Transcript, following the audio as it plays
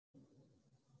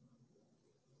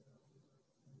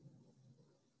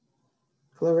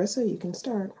Clarissa, you can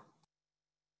start.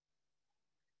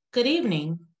 Good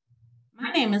evening. My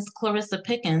name is Clarissa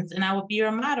Pickens, and I will be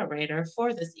your moderator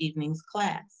for this evening's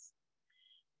class.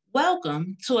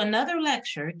 Welcome to another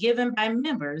lecture given by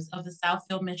members of the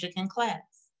Southfield, Michigan class.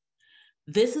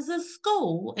 This is a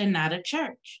school and not a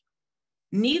church.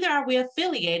 Neither are we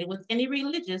affiliated with any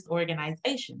religious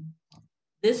organization.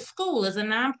 This school is a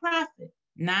nonprofit,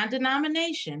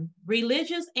 non-denomination,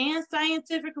 religious, and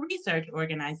scientific research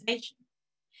organization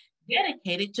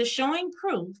dedicated to showing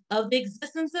proof of the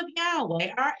existence of Yahweh,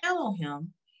 our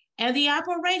Elohim, and the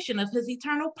operation of his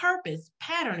eternal purpose,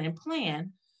 pattern, and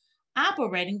plan,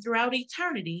 operating throughout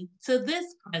eternity to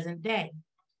this present day.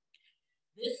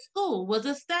 This school was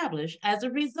established as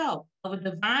a result of a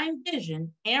divine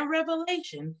vision and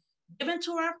revelation given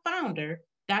to our founder,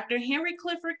 Dr. Henry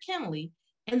Clifford Kinley,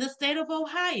 in the state of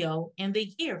Ohio in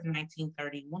the year of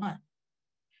 1931.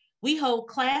 We hold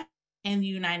class in the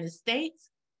United States,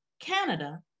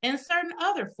 Canada, and certain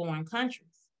other foreign countries.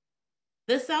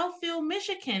 The Southfield,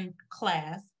 Michigan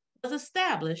class was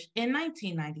established in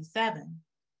 1997.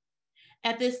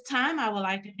 At this time, I would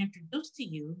like to introduce to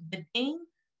you the Dean,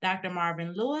 Dr.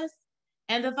 Marvin Lewis,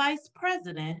 and the Vice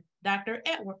President,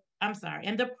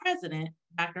 and the President,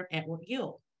 Dr. Edward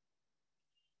Yule.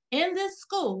 In this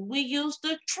school, we use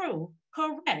the true,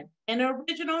 correct, and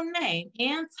original name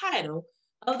and title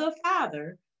of the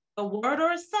Father, the Word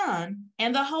or Son,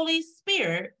 and the Holy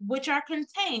Spirit, which are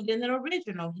contained in the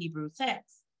original Hebrew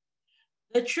text.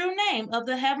 The true name of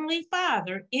the Heavenly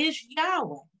Father is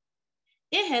Yahweh.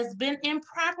 It has been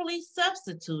improperly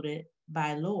substituted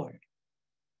by Lord.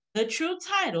 The true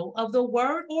title of the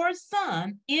Word or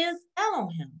Son is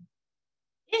Elohim.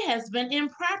 It has been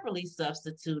improperly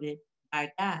substituted by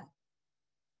God.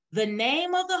 The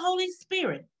name of the Holy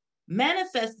Spirit,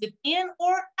 manifested in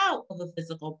or out of a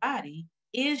physical body,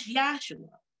 is Yahshua.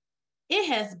 It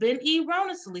has been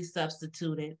erroneously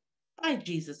substituted by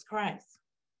Jesus Christ.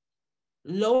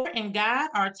 Lord and God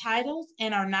are titles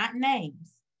and are not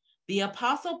names. The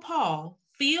Apostle Paul,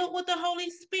 filled with the Holy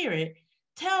Spirit,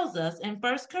 tells us in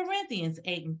 1 Corinthians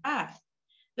 8:5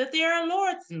 that there are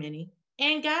Lords many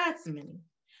and Gods many.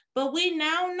 But we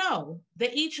now know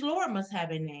that each Lord must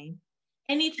have a name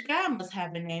and each God must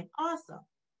have a name also.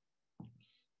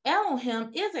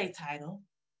 Elohim is a title,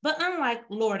 but unlike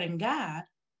Lord and God,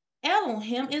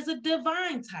 Elohim is a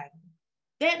divine title.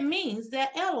 That means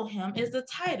that Elohim is the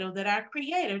title that our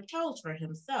Creator chose for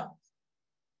himself.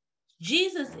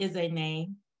 Jesus is a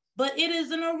name, but it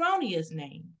is an erroneous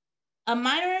name. A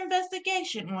minor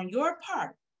investigation on your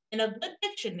part in a good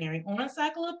dictionary or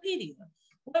encyclopedia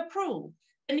will prove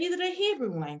that neither the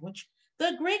Hebrew language,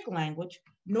 the Greek language,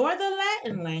 nor the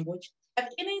Latin language have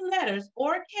any letters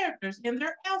or characters in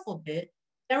their alphabet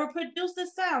that will produce the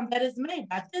sound that is made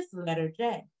by this letter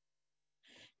J.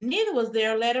 Neither was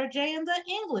there a letter J in the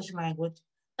English language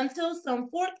until some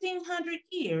 1400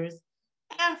 years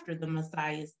after the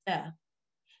Messiah's death.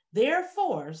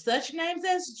 Therefore, such names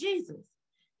as Jesus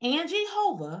and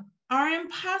Jehovah are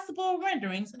impossible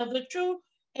renderings of the true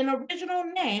and original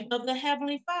name of the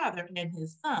Heavenly Father and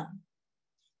his Son.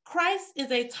 Christ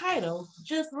is a title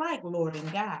just like Lord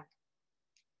and God.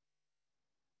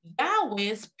 Yahweh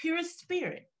is pure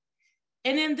spirit,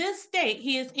 and in this state,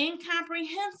 he is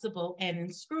incomprehensible and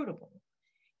inscrutable.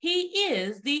 He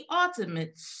is the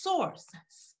ultimate source,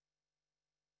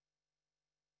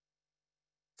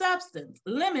 substance,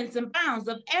 limits, and bounds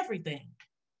of everything.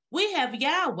 We have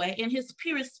Yahweh in his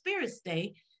pure spirit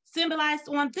state symbolized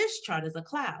on this chart as a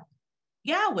cloud.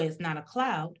 Yahweh is not a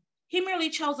cloud. He merely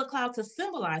chose a cloud to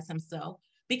symbolize himself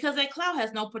because a cloud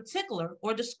has no particular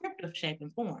or descriptive shape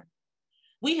and form.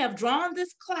 We have drawn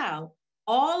this cloud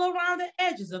all around the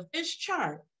edges of this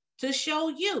chart to show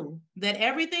you that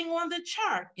everything on the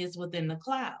chart is within the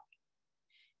cloud.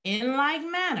 In like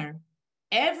manner,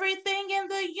 everything in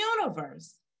the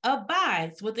universe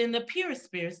abides within the pure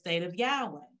spirit state of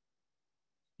Yahweh.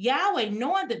 Yahweh,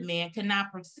 knowing that man could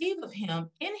not perceive of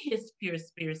him in his pure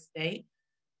spirit state,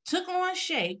 took on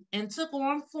shape and took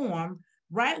on form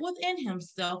right within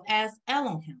himself as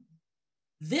Elohim.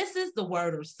 This is the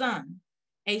Word or Son,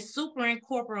 a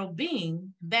superincorporeal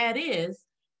being, that is,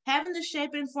 having the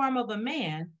shape and form of a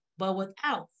man, but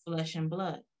without flesh and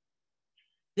blood.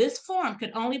 This form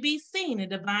could only be seen in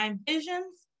divine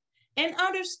visions and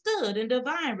understood in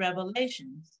divine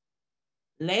revelations.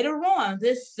 Later on,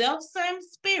 this self-same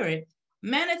spirit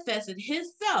manifested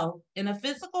himself in a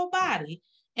physical body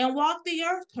and walked the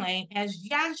earth plane as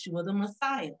Yahshua the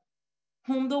Messiah,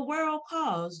 whom the world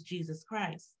calls Jesus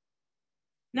Christ.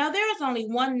 Now, there is only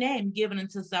one name given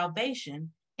unto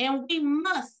salvation, and we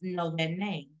must know that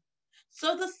name.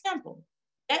 So the simple,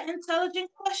 That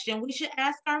intelligent question we should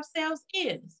ask ourselves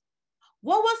is,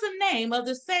 what was the name of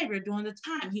the Savior during the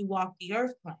time he walked the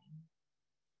earth plane?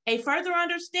 A further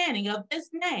understanding of this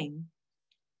name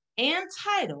and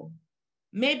title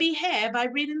may be had by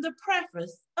reading the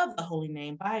preface of the Holy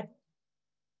Name Bible.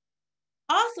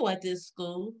 Also at this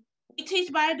school, we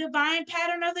teach by a divine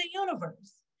pattern of the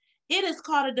universe. It is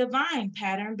called a divine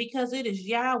pattern because it is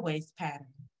Yahweh's pattern.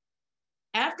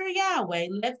 After Yahweh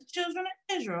led the children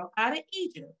of Israel out of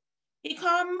Egypt, he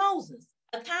called Moses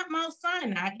atop Mount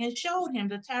Sinai and showed him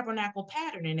the tabernacle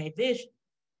pattern in a vision.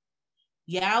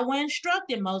 Yahweh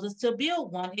instructed Moses to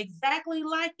build one exactly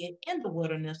like it in the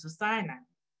wilderness of Sinai.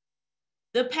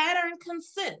 The pattern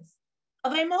consists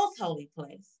of a most holy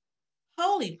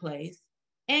place,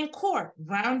 and court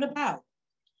round about.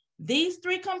 These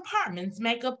three compartments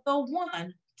make up the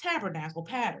one tabernacle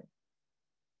pattern.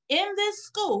 In this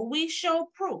school, we show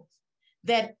proof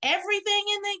that everything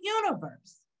in the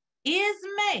universe is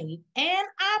made and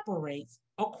operates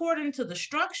according to the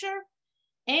structure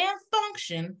and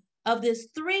function of this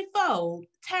threefold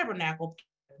tabernacle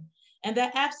pattern, and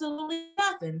that absolutely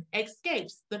nothing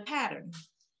escapes the pattern.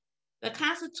 The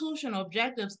constitutional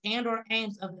objectives and/or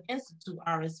aims of the Institute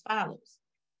are as follows.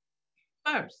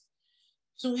 First,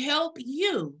 to help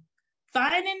you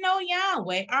find and know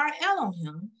Yahweh, our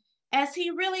Elohim, as he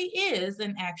really is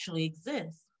and actually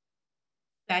exists.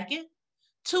 Second,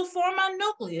 to form a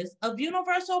nucleus of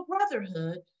universal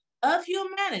brotherhood of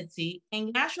humanity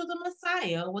in Yahshua the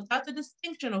Messiah without the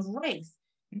distinction of race,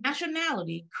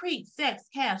 nationality, creed, sex,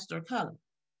 caste, or color.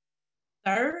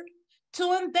 Third,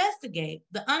 to investigate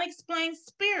the unexplained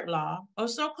spirit law or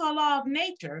so-called law of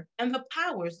nature and the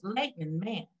powers latent in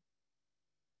man.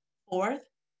 Fourth,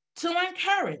 to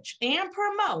encourage and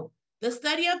promote the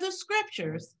study of the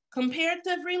scriptures,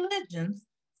 comparative religions,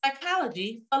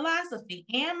 psychology, philosophy,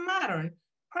 and modern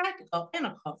practical and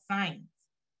occult science.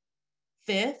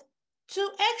 Fifth, to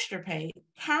extirpate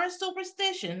current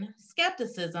superstition,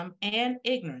 skepticism, and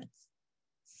ignorance.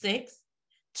 Sixth,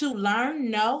 to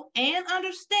learn, know, and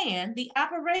understand the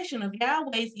operation of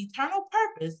Yahweh's eternal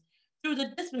purpose through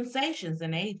the dispensations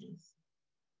and ages.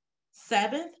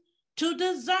 Seventh, to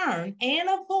discern and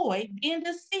avoid being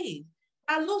deceived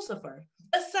by Lucifer,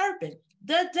 the serpent,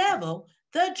 the devil,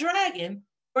 the dragon,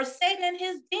 or Satan and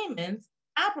his demons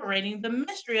operating the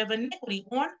mystery of iniquity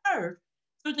on earth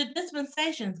through the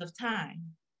dispensations of time.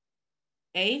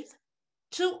 Eighth,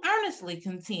 to earnestly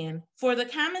contend for the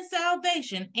common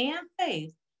salvation and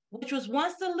faith which was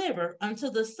once delivered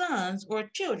unto the sons or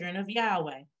children of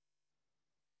Yahweh.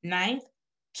 Ninth,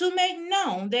 to make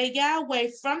known that Yahweh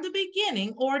from the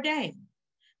beginning ordained.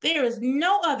 There is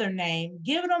no other name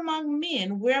given among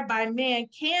men whereby man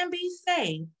can be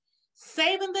saved,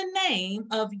 saving the name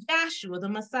of Yahshua the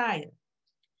Messiah.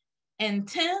 And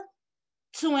 10th,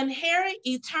 to inherit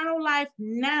eternal life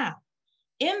now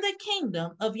in the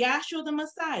kingdom of Yahshua the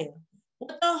Messiah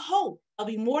with the hope of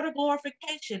immortal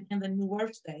glorification in the new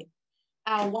earth state.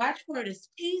 Our watchword is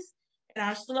peace, and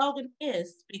our slogan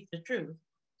is speak the truth.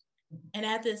 And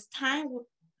at this time,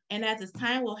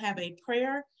 we'll have a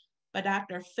prayer by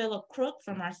Dr. Philip Crook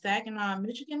from our Saginaw,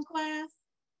 Michigan class,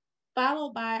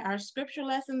 followed by our scripture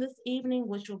lesson this evening,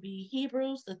 which will be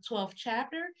Hebrews, the 12th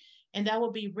chapter, and that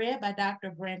will be read by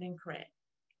Dr. Brandon Craig.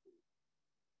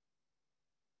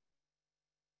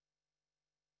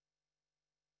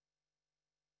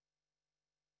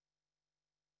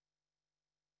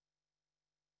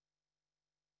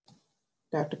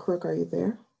 Dr. Crook, are you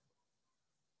there?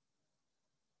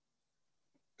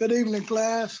 Good evening,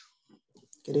 class.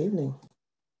 Good evening.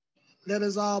 Let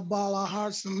us all bow our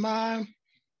hearts and minds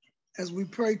as we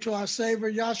pray to our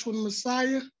Savior, Yahshua the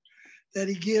Messiah, that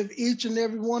he give each and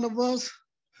every one of us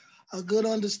a good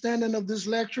understanding of this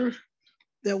lecture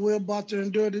that we're about to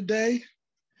endure today.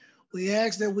 We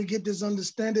ask that we get this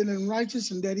understanding in righteous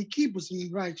and that he keep us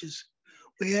in righteous.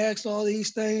 We ask all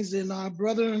these things in our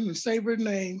brother and Savior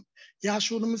name,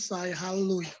 Yahshua the Messiah.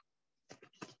 Hallelujah.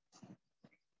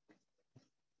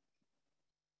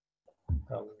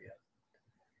 Hallelujah.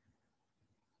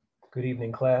 Good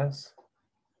evening, class.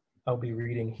 I'll be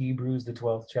reading Hebrews, the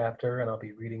 12th chapter, and I'll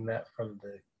be reading that from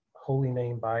the Holy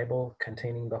Name Bible,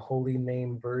 containing the Holy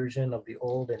Name version of the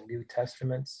Old and New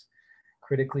Testaments,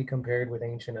 critically compared with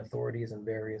ancient authorities and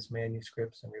various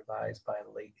manuscripts and revised by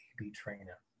late A.B.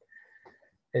 Traina.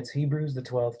 It's Hebrews, the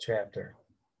 12th chapter.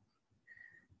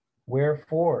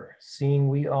 Wherefore, seeing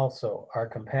we also are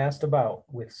compassed about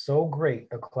with so great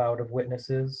a cloud of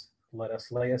witnesses, let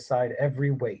us lay aside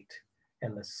every weight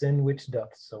and the sin which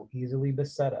doth so easily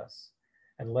beset us,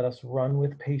 and let us run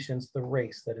with patience the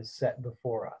race that is set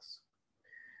before us.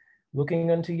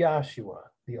 Looking unto Yahshua,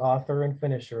 the author and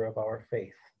finisher of our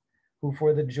faith, who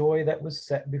for the joy that was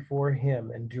set before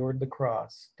him endured the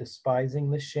cross,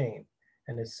 despising the shame,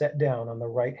 and is set down on the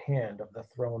right hand of the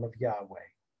throne of Yahweh.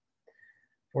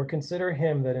 For consider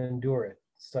him that endureth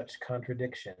such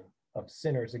contradiction of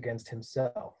sinners against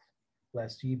himself,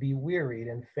 lest ye be wearied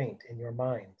and faint in your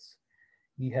minds.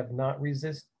 Ye have not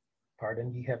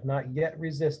yet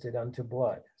resisted unto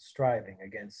blood, striving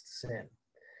against sin.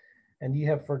 And ye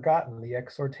have forgotten the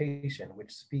exhortation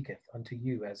which speaketh unto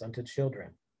you as unto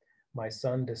children. My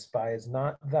son, despise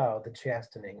not thou the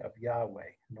chastening of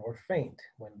Yahweh, nor faint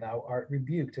when thou art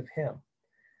rebuked of him.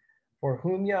 For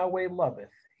whom Yahweh loveth,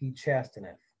 he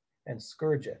chasteneth, and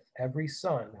scourgeth every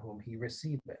son whom he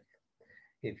receiveth.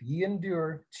 If ye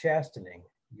endure chastening,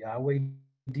 Yahweh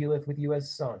dealeth with you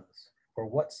as sons. For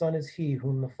what son is he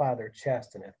whom the Father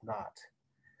chasteneth not?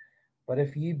 But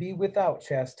if ye be without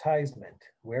chastisement,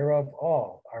 whereof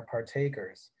all are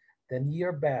partakers, then ye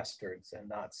are bastards and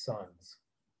not sons.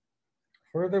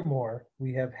 Furthermore,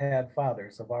 we have had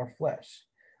fathers of our flesh,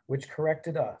 which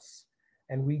corrected us,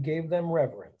 and we gave them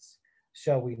reverence.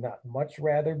 Shall we not much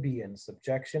rather be in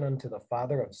subjection unto the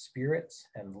Father of spirits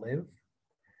and live?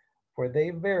 For they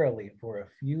verily for a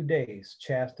few days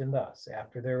chastened us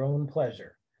after their own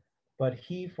pleasure, but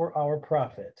he for our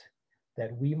profit,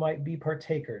 that we might be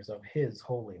partakers of his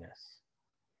holiness.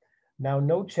 Now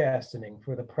no chastening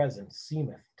for the present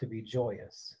seemeth to be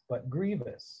joyous, but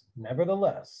grievous.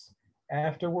 Nevertheless,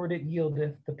 afterward it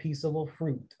yieldeth the peaceable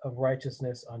fruit of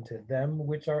righteousness unto them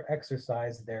which are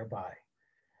exercised thereby.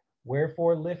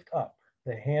 Wherefore lift up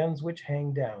the hands which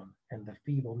hang down, and the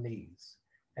feeble knees,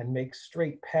 and make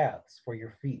straight paths for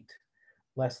your feet,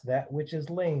 lest that which is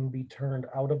lame be turned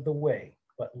out of the way,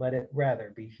 but let it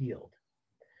rather be healed.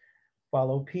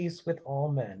 Follow peace with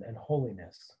all men and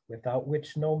holiness, without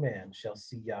which no man shall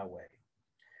see Yahweh.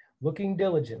 Looking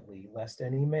diligently, lest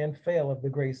any man fail of the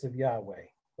grace of Yahweh,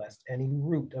 lest any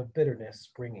root of bitterness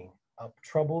springing up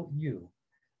trouble you,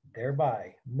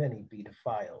 thereby many be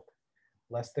defiled.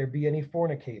 Lest there be any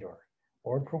fornicator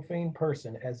or profane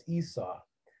person as Esau,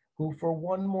 who for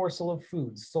one morsel of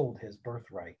food sold his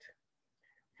birthright.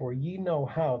 For ye know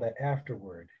how that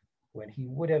afterward, when he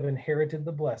would have inherited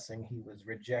the blessing, he was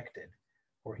rejected,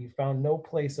 for he found no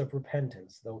place of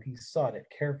repentance, though he sought it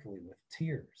carefully with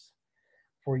tears.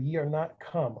 For ye are not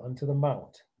come unto the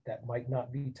mount that might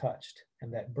not be touched,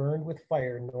 and that burned with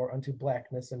fire, nor unto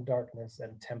blackness and darkness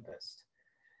and tempest,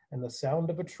 and the sound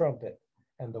of a trumpet,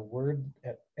 and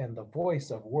the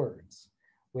voice of words,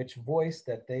 which voice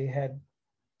that they had,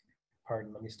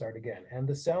 and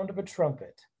the sound of a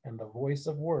trumpet, and the voice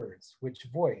of words, which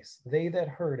voice they that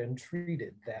heard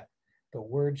entreated that the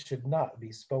word should not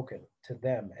be spoken to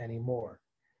them any more,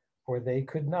 for they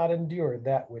could not endure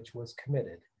that which was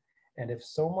committed. And if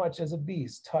so much as a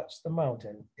beast touch the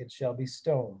mountain, it shall be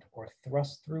stoned, or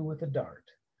thrust through with a dart.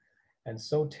 And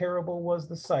so terrible was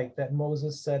the sight that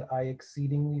Moses said, I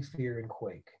exceedingly fear and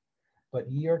quake. But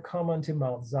ye are come unto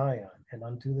Mount Zion, and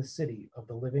unto the city of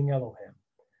the living Elohim,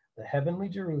 the heavenly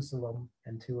Jerusalem,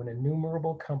 and to an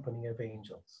innumerable company of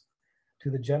angels,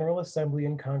 to the general assembly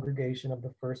and congregation of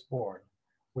the firstborn,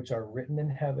 which are written in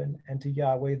heaven, and to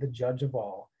Yahweh the judge of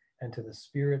all, and to the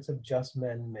spirits of just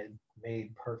men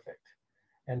made perfect,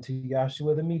 and to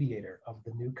Yahshua the mediator of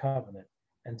the new covenant,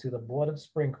 and to the blood of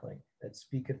sprinkling that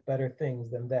speaketh better things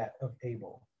than that of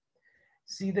Abel.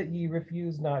 See that ye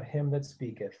refuse not him that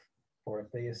speaketh, for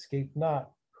if they escape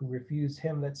not who refuse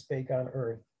him that spake on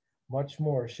earth, much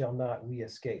more shall not we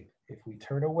escape, if we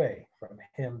turn away from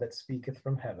him that speaketh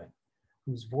from heaven,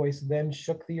 whose voice then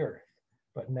shook the earth.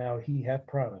 But now he hath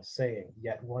promised, saying,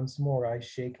 Yet once more I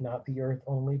shake not the earth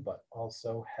only, but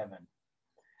also heaven.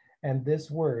 And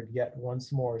this word, yet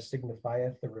once more,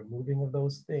 signifieth the removing of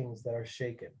those things that are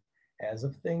shaken, as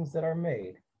of things that are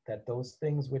made, that those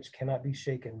things which cannot be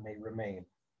shaken may remain.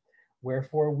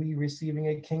 Wherefore we, receiving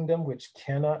a kingdom which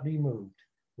cannot be moved,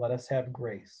 let us have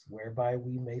grace, whereby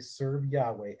we may serve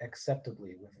Yahweh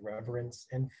acceptably with reverence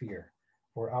and fear,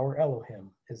 for our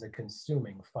Elohim is a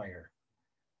consuming fire.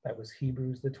 That was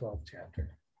Hebrews, the 12th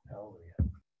chapter.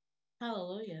 Hallelujah.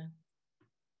 Hallelujah.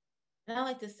 And I'd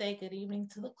like to say good evening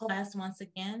to the class once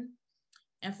again.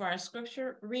 And for our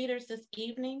scripture readers this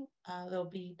evening, there'll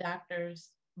be Drs.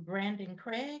 Brandon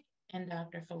Craig and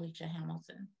Dr. Felicia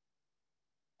Hamilton.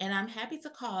 And I'm happy to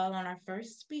call on our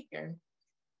first speaker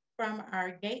from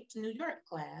our Gate, New York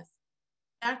class,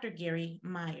 Dr. Gary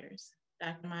Myers.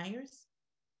 Dr. Myers?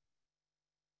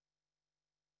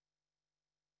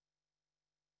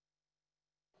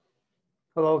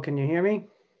 Hello, can you hear me?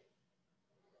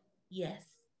 Yes.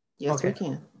 Yes, Okay. we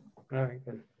can. All right,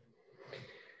 good.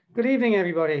 Good evening,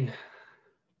 everybody.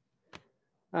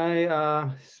 I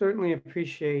certainly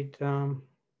appreciate Southfield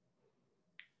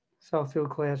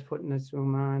class putting this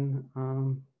room on,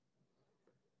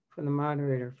 for the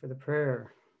moderator, for the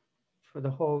prayer, for the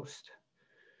host,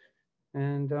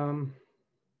 and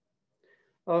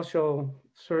also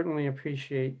certainly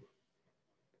appreciate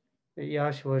that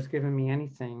Yahshua has given me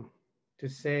anything to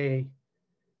say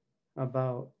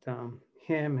about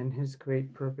him and his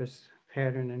great purpose,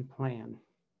 pattern, and plan.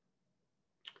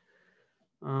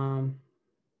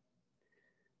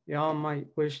 Y'all might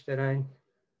wish that I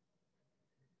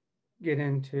get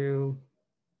into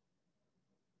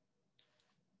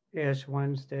Ash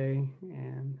Wednesday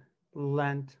and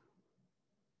Lent.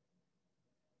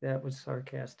 That was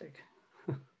sarcastic.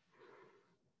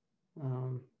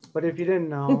 But if you didn't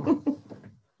know,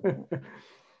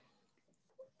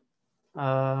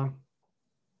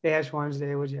 Ash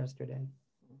Wednesday was yesterday.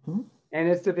 Mm-hmm. And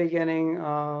it's the beginning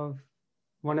of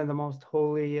one of the most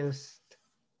holiest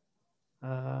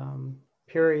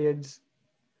periods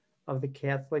of the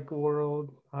Catholic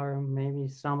world, or maybe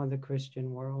some of the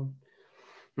Christian world.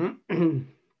 And,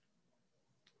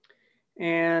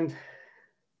 you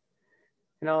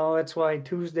know, that's why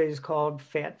Tuesday is called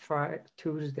Fat Friday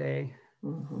Tuesday,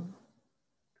 Mm-hmm.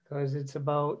 because it's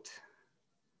about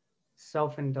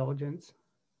self-indulgence.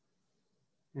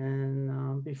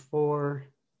 And before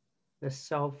the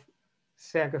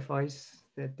self-sacrifice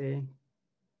that they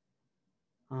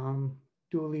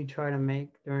duly try to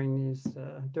make during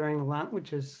during Lent,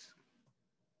 which is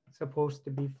supposed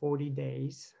to be 40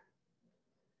 days,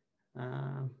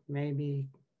 maybe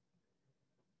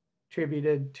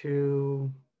attributed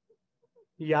to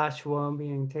Yahshua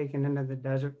being taken into the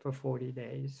desert for 40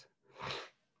 days.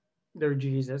 They're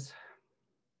Jesus.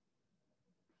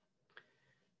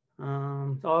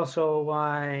 Also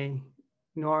why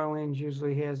New Orleans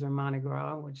usually has their Mardi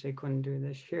Gras, which they couldn't do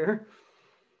this year.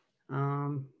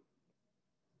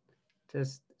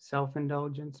 Just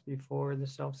self-indulgence before the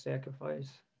self-sacrifice,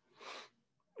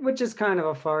 which is kind of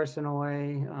a farce in a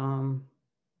way.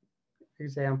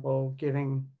 Example,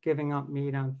 giving up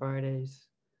meat on Fridays.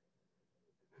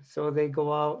 So they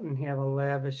go out and have a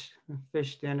lavish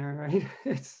fish dinner, right?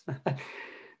 It's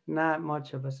not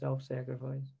much of a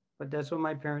self-sacrifice, but that's what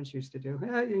my parents used to do.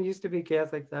 I used to be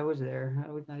Catholic. I was there.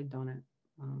 I'd done it.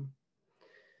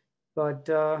 But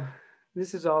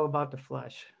this is all about the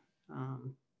flesh.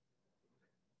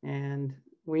 And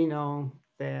we know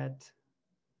that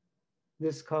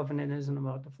this covenant isn't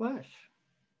about the flesh.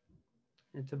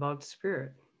 It's about the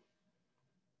spirit.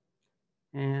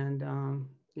 And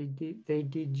they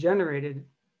degenerated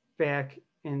back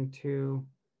into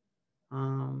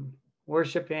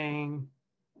worshiping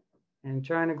and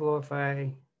trying to glorify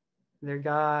their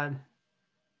God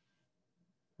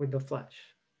with the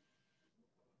flesh.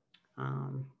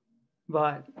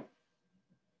 But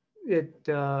it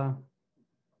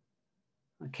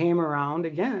came around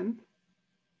again.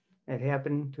 It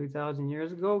happened 2,000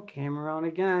 years ago, came around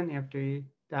again after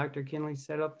Dr. Kinley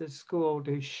set up this school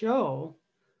to show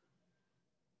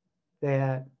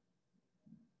that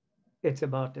it's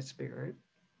about the spirit.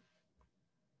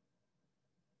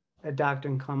 A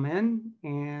doctrine come in,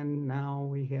 and now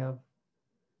we have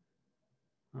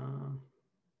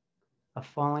a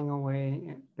falling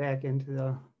away back into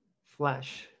the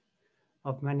flesh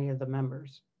of many of the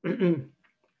members.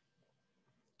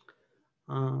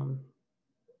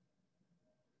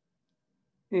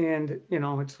 And, you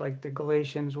know, it's like the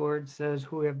Galatians word says,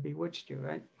 who have bewitched you,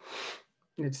 right?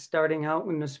 It's starting out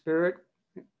in the spirit,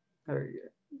 or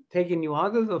taking you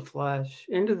out of the flesh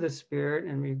into the spirit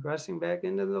and regressing back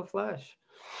into the flesh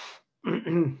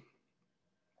is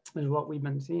what we've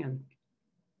been seeing.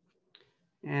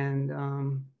 And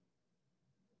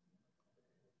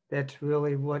that's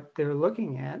really what they're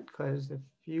looking at, because if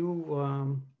you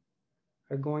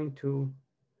are going to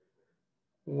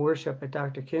worship a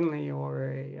Dr. Kinley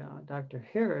or a Dr.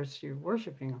 Harris, you're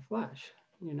worshiping a flesh.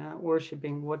 You're not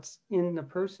worshiping what's in the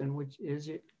person, which is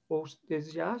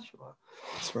Yahshua.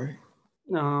 That's right.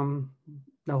 The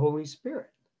Holy Spirit.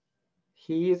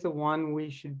 He is the one we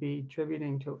should be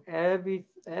attributing to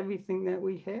everything that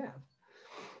we have.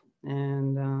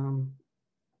 And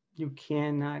you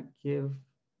cannot give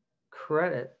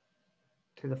credit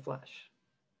to the flesh.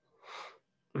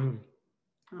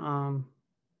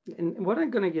 And what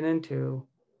I'm going to get into,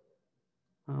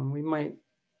 we might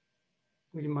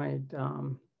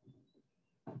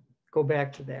go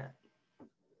back to that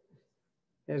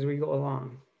as we go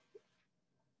along.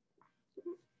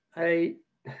 I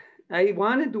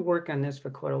wanted to work on this for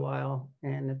quite a while,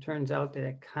 and it turns out that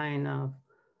it kind of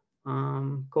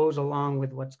goes along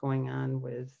with what's going on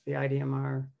with the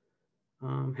IDMR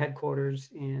headquarters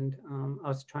and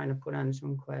us trying to put on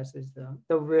Zoom classes,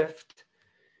 the rift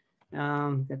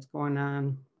that's going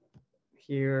on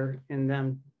here, and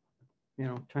them,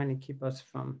 trying to keep us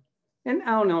from, and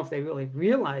I don't know if they really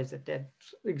realize that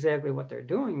that's exactly what they're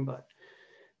doing, but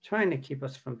trying to keep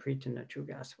us from preaching the true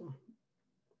gospel.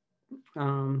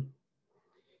 And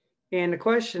the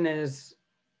question is,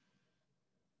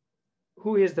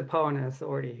 who is the power and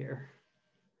authority here?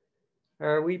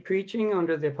 Are we preaching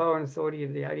under the power and authority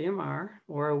of the IDMR,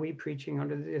 or are we preaching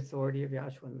under the authority of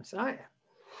Yahshua the Messiah?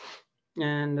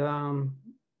 And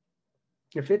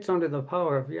if it's under the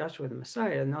power of Yahshua the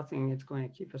Messiah, nothing is going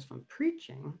to keep us from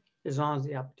preaching as long as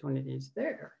the opportunity is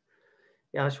there.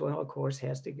 Yahshua, of course,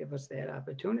 has to give us that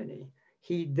opportunity.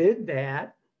 He did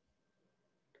that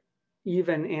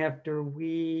even after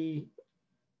we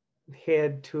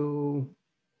had to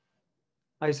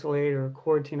isolate or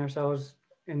quarantine ourselves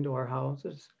into our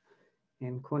houses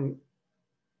and couldn't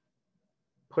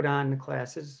put on the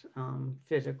classes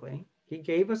physically. He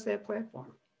gave us that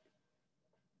platform,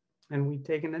 and we've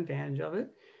taken advantage of it.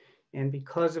 And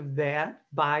because of that,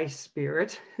 by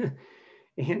spirit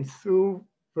and through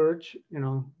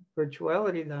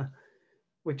virtuality,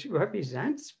 which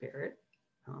represents spirit,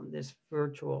 these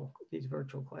virtual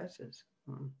classes,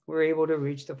 we're able to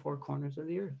reach the four corners of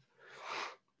the earth.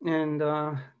 And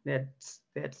that's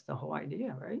the whole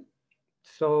idea, right?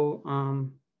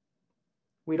 So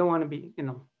we don't want to be,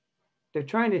 they're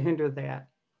trying to hinder that,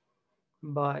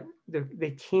 but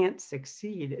they can't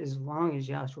succeed as long as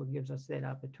Yahshua gives us that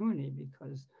opportunity,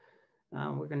 because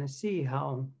we're going to see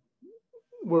how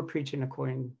we're preaching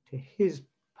according to his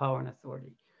power and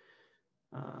authority.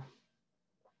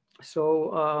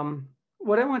 So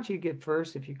what I want you to get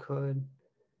first, if you could,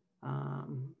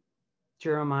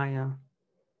 Jeremiah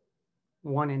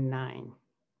 1:9,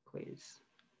 please.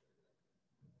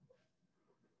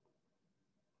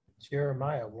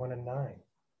 Jeremiah 1:9.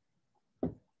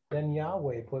 Then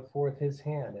Yahweh put forth his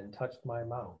hand and touched my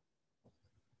mouth.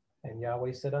 And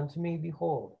Yahweh said unto me,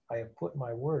 Behold, I have put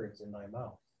my words in thy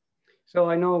mouth. So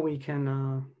I know we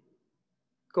can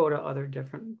go to other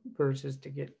different verses to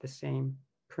get the same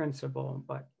principle,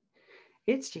 but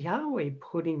it's Yahweh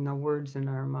putting the words in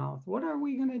our mouth. What are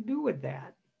we going to do with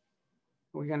that?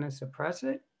 Are we going to suppress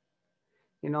it?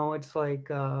 It's like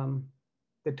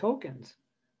the tokens.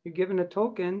 You're given a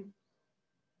token,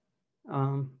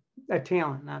 a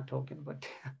talent, not token, but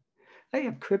I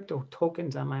have crypto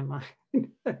tokens on my mind.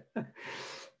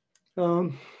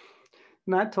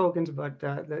 Not tokens, but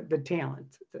the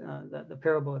talent, the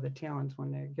parable of the talents.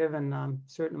 When they're given a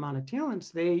certain amount of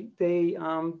talents, they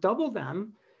double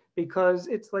them, because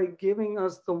it's like giving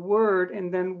us the word,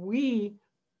 and then we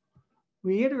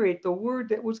reiterate the word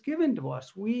that was given to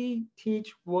us. We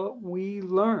teach what we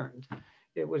learned.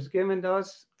 It was given to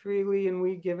us freely, and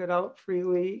we give it out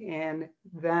freely, and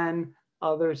then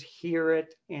others hear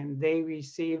it and they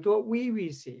received what we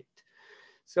received.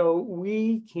 So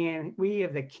we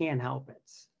have the can't help it.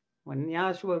 When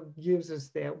Yahshua gives us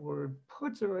that word,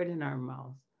 puts it right in our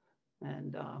mouth,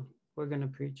 and we're going to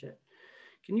preach it.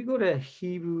 Can you go to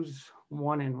Hebrews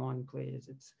 1:1, please?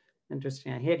 It's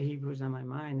interesting. I had Hebrews on my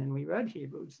mind, and we read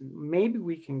Hebrews, and maybe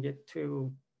we can get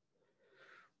to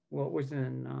what was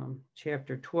in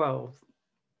chapter 12.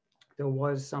 There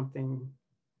was something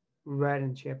read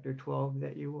in chapter 12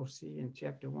 that you will see in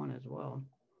chapter 1 as well.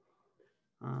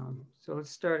 So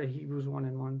let's start at Hebrews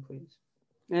 1:1, please.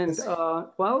 And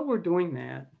while we're doing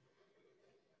that,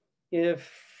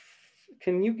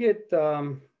 can you get,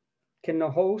 can the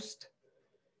host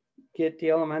get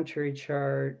the elementary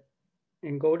chart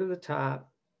and go to the top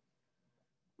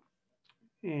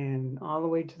and all the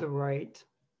way to the right,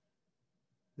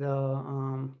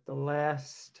 the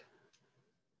last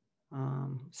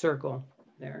circle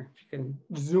there. If you can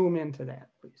zoom into that,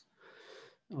 please.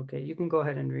 Okay, you can go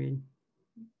ahead and read.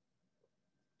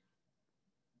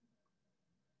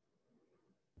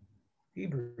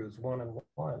 Hebrews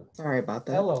 1:1. Sorry about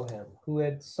that. Elohim, who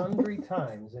at sundry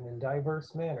times and in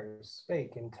diverse manners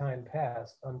spake in time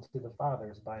past unto the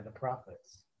fathers by the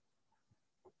prophets,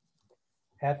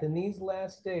 hath in these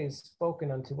last days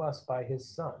spoken unto us by his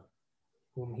Son,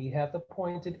 whom he hath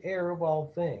appointed heir of all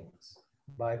things,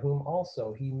 by whom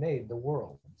also he made the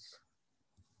worlds,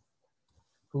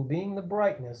 who being the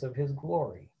brightness of his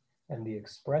glory and the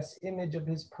express image of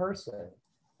his person,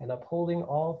 and upholding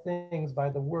all things by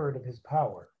the word of his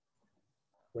power,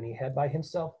 when he had by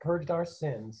himself purged our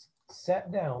sins,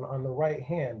 sat down on the right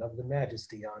hand of the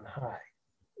majesty on high.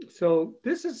 So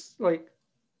this is like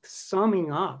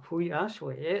summing up who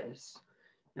Yahshua is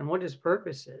and what his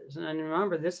purpose is. And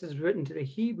remember, this is written to the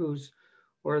Hebrews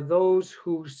or those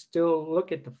who still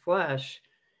look at the flesh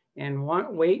and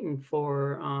waiting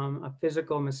for a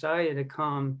physical Messiah to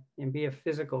come and be a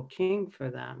physical king for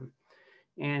them.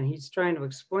 And he's trying to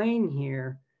explain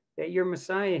here that your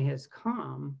Messiah has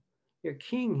come, your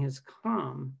king has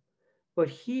come, but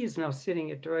he is now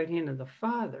sitting at the right hand of the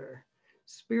Father,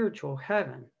 spiritual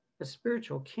heaven, the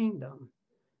spiritual kingdom.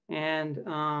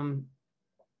 And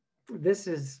this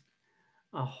is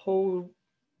a whole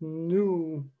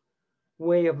new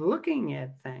way of looking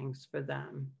at things for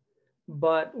them,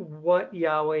 but what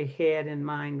Yahweh had in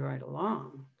mind right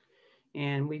along.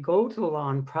 And we go to the law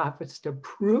and prophets to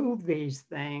prove these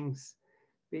things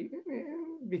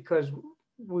because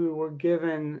we were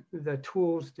given the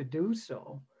tools to do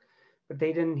so, but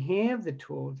they didn't have the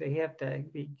tools. They have to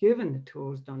be given the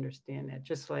tools to understand that,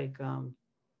 just like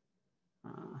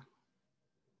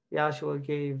Yahshua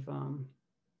gave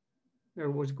or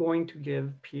was going to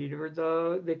give Peter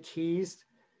the keys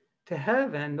to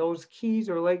heaven. Those keys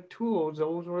are like tools.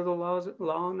 Those were the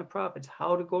law and the prophets,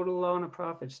 how to go to the law and the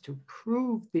prophets to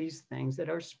prove these things that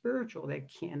are spiritual, that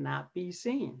cannot be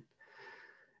seen.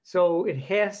 So it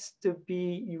has to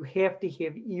be, you have to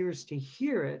have ears to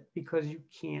hear it because you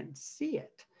can't see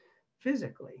it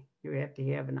physically. You have to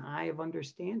have an eye of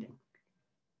understanding.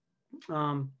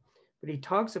 But he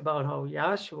talks about how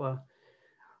Yahshua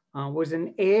was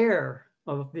an heir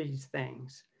of these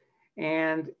things.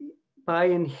 And by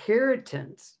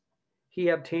inheritance, he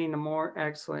obtained a more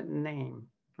excellent name.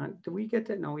 Did we get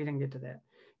that? No, we didn't get to that.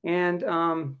 And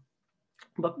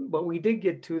but we did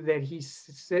get to that he's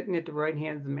sitting at the right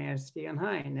hand of the Majesty on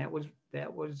high, and that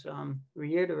was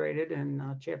reiterated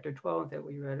in chapter 12 that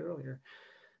we read earlier.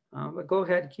 But go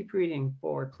ahead, keep reading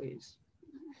 4, please.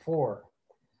 4,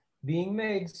 being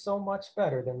made so much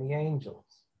better than the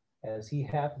angels, as he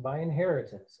hath by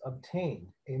inheritance obtained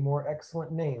a more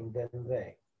excellent name than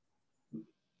they.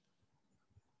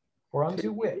 For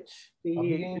unto which of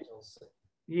the angels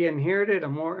he inherited a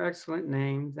more excellent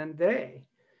name than they.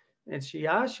 It's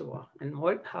Yahshua. And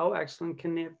how excellent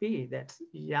can that be? That's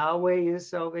Yahweh is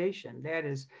salvation. That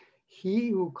is, he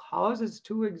who causes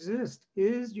to exist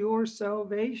is your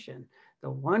salvation. The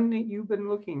one that you've been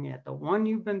looking at, the one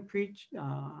you've been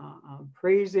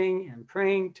praising and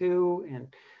praying to and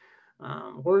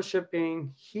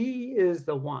worshiping, he is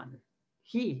the one.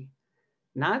 He,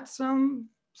 not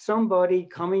somebody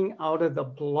coming out of the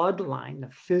bloodline,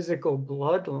 the physical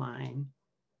bloodline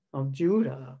of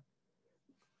Judah,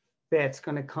 that's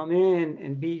going to come in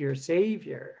and be your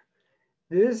savior.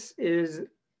 This is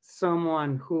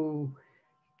someone who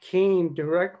came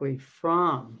directly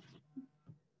from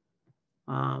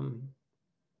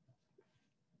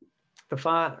the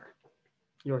Father,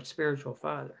 your spiritual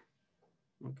father.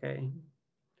 Okay.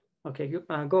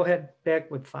 Go ahead back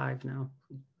with 5 now.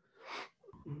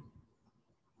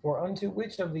 For unto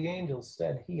which of the angels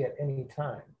said he at any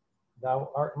time,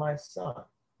 Thou art my son,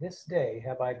 this day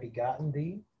have I begotten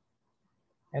thee?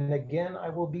 And again I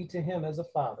will be to him as a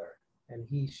father, and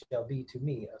he shall be to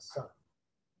me a son.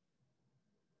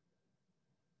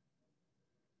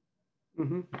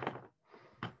 Mm-hmm.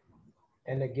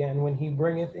 And again, when he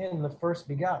bringeth in the first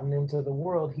begotten into the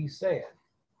world, he saith,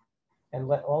 And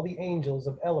let all the angels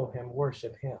of Elohim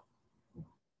worship him.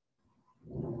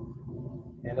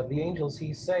 And of the angels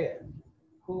he saith,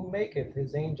 Who maketh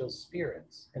his angels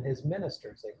spirits, and his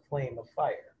ministers a flame of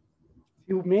fire.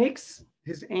 Who makes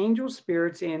his angel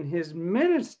spirits and his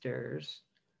ministers,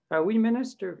 are we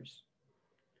ministers?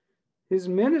 His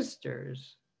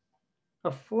ministers,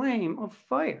 a flame of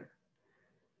fire.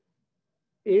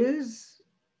 Is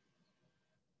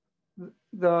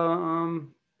the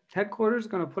headquarters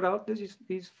going to put out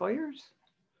these fires?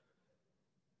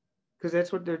 Because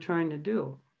that's what they're trying to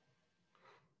do.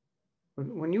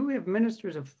 When you have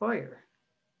ministers of fire,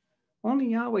 only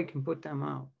Yahweh can put them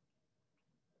out.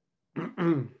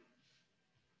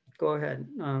 Go ahead,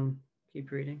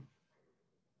 keep reading.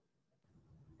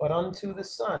 But unto the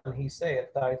Son he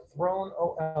saith, Thy throne,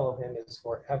 O Elohim, is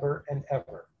forever and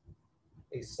ever.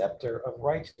 A scepter of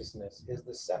righteousness is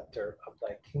the scepter of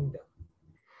thy kingdom.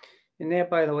 And that,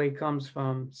 by the way, comes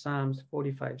from Psalms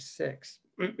 45:6.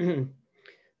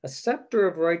 A scepter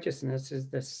of righteousness is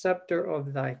the scepter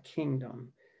of thy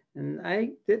kingdom. And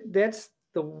that's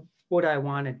what I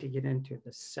wanted to get into,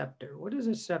 the scepter. What does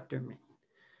a scepter mean?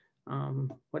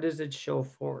 What does it show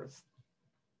forth?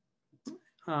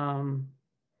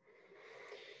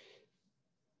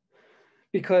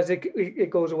 Because it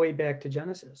goes way back to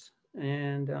Genesis,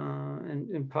 and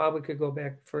probably could go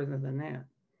back further than that.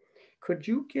 Could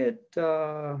you get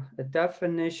a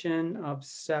definition of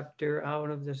scepter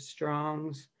out of the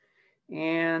Strong's?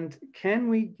 And can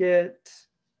we get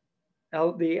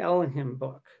the Elohim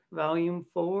book, volume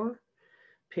 4,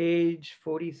 page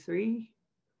 43.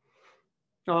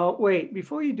 Oh, wait,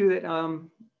 before you do that,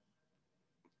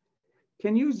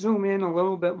 can you zoom in a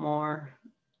little bit more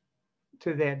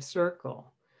to that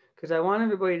circle? Because I want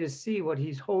everybody to see what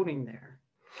he's holding there.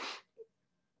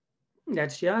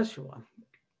 That's Yahshua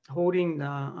holding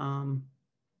the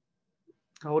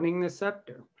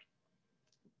scepter,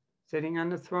 sitting on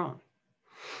the throne.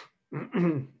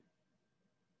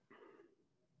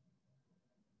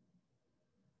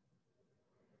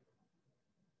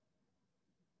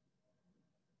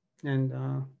 And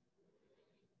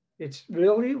it's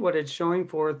really what it's showing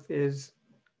forth is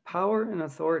power and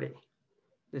authority,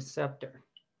 the scepter.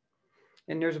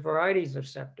 And there's varieties of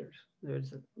scepters.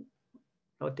 There's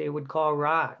what they would call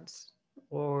rods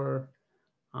or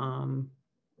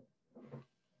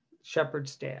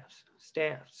shepherd's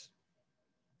staffs.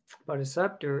 But a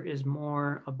scepter is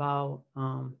more about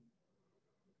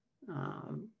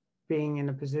being in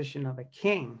a position of a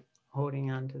king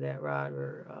holding on to that rod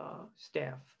or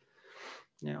staff.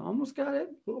 You know, almost got it,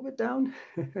 a little bit down,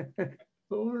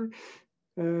 lower.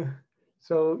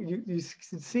 So you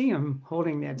can see him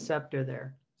holding that scepter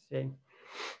there, see?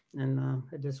 And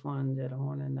I just wanted to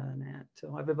hone in on that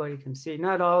so everybody can see.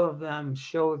 Not all of them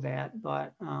show that,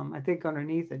 but I think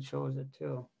underneath it shows it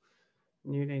too.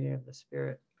 Unity of the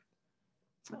Spirit.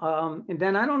 And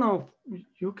then I don't know if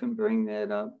you can bring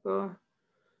that up,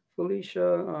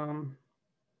 Felicia.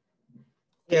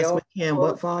 Yes, we can.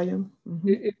 What volume?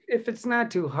 If it's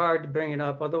not too hard to bring it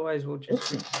up, otherwise we'll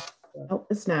just. Oh,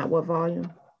 it's not. What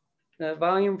volume?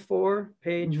 Volume 4,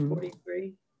 page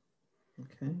 43.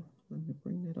 Okay, let me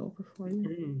bring that over for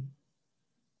you.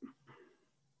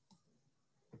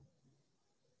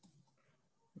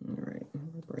 All right,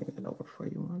 let me bring it over for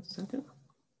you 1 second.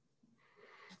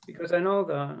 Because I know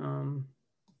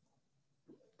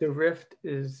the rift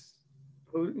is,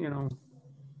 you know,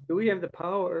 do we have the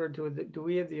power, or do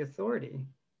we have the authority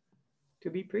to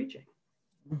be preaching?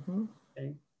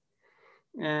 Okay.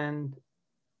 And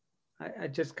I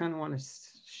just kind of want to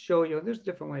show you, there's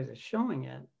different ways of showing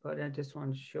it, but I just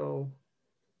want to show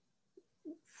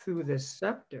through this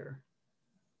scepter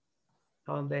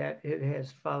how that it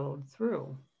has followed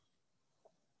through.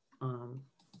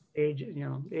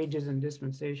 Ages and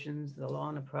dispensations, the law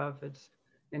and the prophets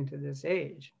into this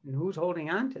age. And who's holding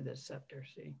on to this scepter,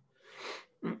 see?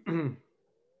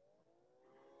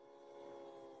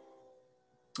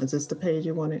 Is this the page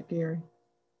you wanted, Gary?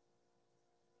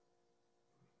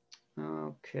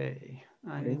 Okay.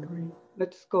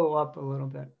 Let's go up a little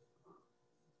bit.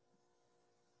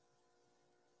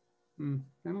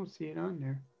 I don't see it on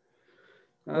there.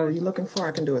 What are you looking for?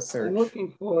 I can do a search. I'm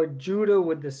looking for Judah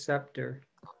with the scepter.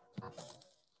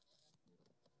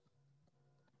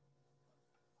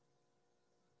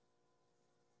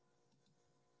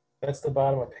 That's the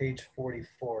bottom of page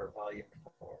 44, volume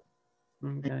 4.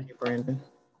 Okay. Thank you, Brandon.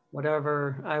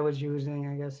 Whatever I was using,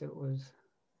 I guess it was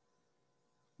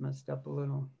messed up a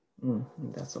little.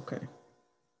 That's okay.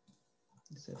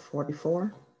 Is it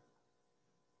 44?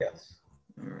 Yes.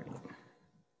 All right.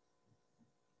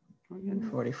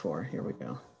 44, here we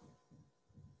go.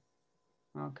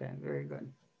 Okay, very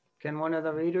good. Can one of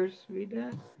the readers read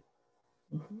that?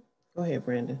 Go ahead,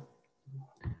 Brandon.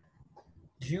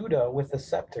 Judah with the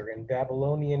scepter in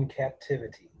Babylonian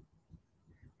captivity.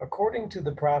 According to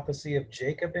the prophecy of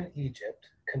Jacob in Egypt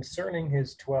concerning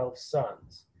his 12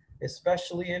 sons,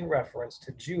 especially in reference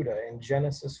to Judah in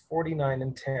Genesis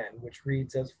 49:10, which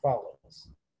reads as follows: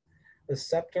 The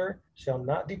scepter shall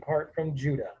not depart from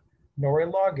Judah, nor a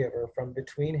lawgiver from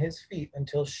between his feet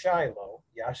until Shiloh,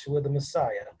 Yahshua the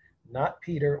Messiah, not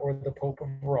Peter or the Pope of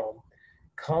Rome,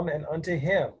 come, and unto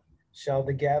him shall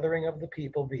the gathering of the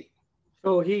people be.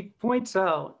 So he points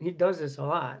out, he does this a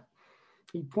lot.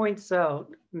 He points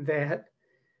out that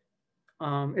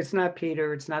it's not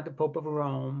Peter, it's not the Pope of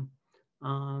Rome.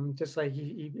 Just like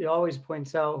he always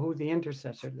points out who the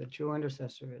intercessor, the true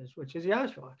intercessor is, which is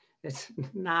Yahshua. It's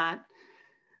not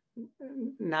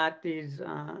these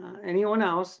anyone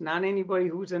else, not anybody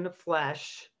who's in the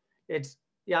flesh. It's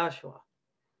Yahshua,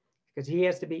 because he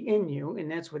has to be in you,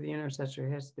 and that's where the intercessor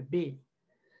has to be.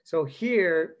 So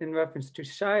here, in reference to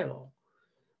Shiloh,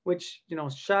 which, you know,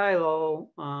 Shiloh,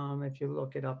 if you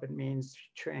look it up, it means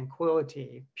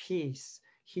tranquility, peace.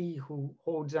 He who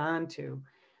holds on to,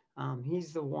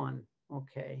 he's the one,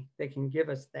 okay, that can give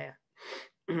us that.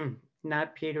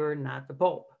 Not Peter, not the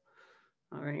Pope,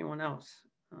 or anyone else.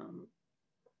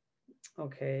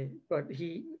 Okay, but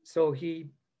he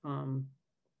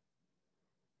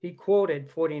quoted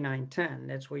 49:10.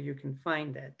 That's where you can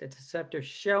find that the scepter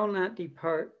shall not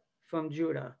depart from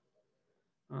Judah,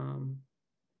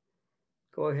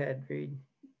 Go ahead, read.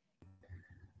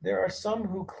 There are some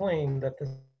who claim that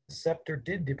the scepter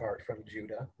did depart from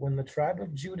Judah when the tribe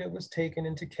of Judah was taken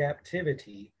into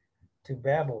captivity to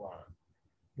Babylon.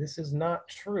 This is not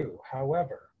true,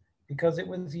 however, because it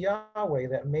was Yahweh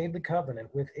that made the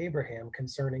covenant with Abraham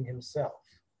concerning himself.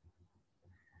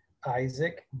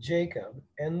 Isaac, Jacob,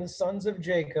 and the sons of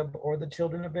Jacob, or the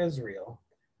children of Israel,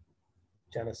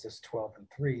 Genesis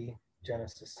 12:3,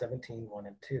 Genesis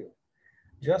 17:1-2.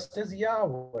 Just as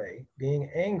Yahweh,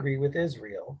 being angry with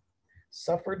Israel,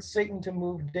 suffered Satan to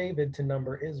move David to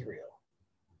number Israel.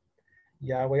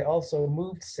 Yahweh also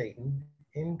moved Satan,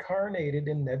 incarnated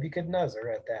in Nebuchadnezzar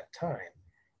at that time,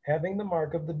 having the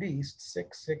mark of the beast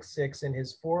 666 in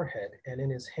his forehead and in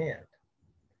his hand,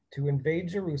 to invade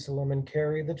Jerusalem and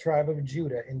carry the tribe of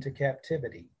Judah into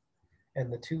captivity,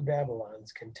 and the two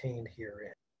Babylons contained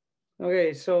herein.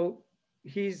 Okay, so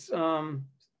he's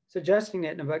suggesting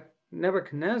that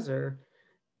Nebuchadnezzar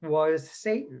was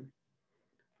Satan,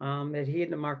 that he had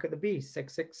the mark of the beast,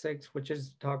 666, which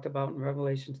is talked about in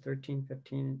Revelations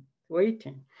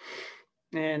 13:15-18.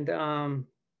 And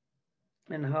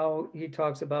how he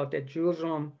talks about that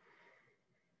Jerusalem,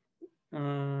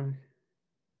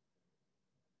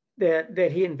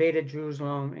 that he invaded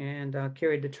Jerusalem and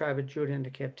carried the tribe of Judah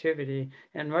into captivity,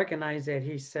 and recognize that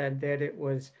he said that it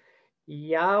was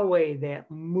Yahweh that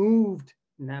moved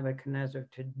Nebuchadnezzar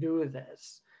to do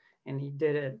this. And he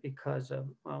did it because of,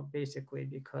 well, basically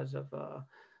because of the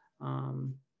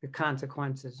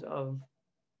consequences of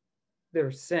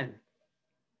their sin.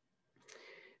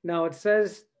 Now it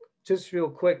says, just real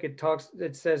quick, it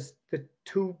says the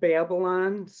two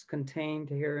Babylons contained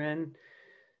herein.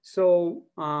 So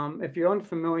if you're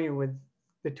unfamiliar with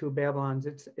the two Babylons,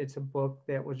 it's a book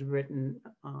that was written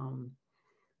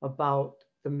about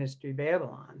the mystery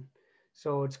Babylon.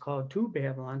 So it's called two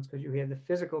Babylons because you have the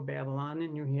physical Babylon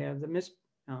and you have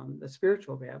the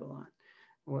spiritual Babylon.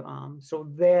 So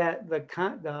that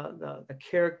the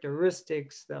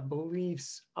characteristics, the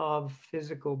beliefs of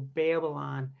physical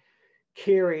Babylon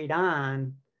carried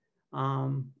on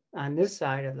this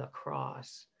side of the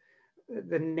cross.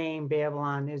 The name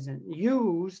Babylon isn't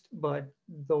used, but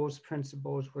those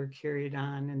principles were carried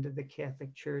on into the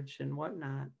Catholic Church and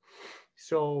whatnot.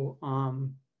 So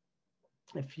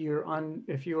if you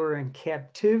were in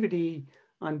captivity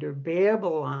under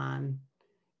Babylon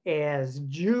as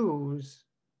Jews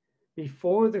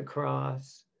before the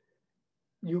cross,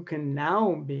 you can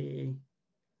now be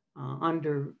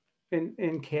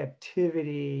in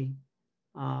captivity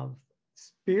of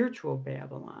spiritual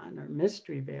Babylon or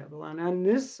mystery Babylon on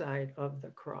this side of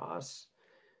the cross.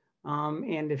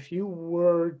 And if you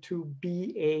were to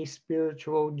be a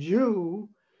spiritual Jew,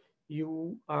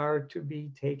 you are to be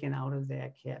taken out of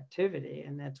that captivity.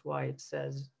 And that's why it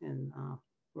says in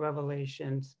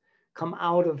Revelations, come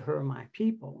out of her, my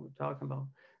people. We're talking about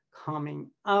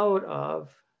coming out of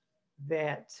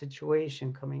that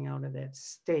situation, coming out of that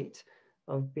state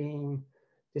of being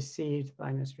deceived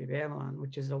by mystery Babylon,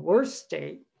 which is a worse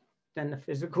state than the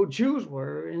physical Jews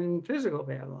were in physical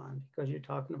Babylon, because you're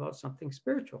talking about something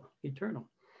spiritual, eternal.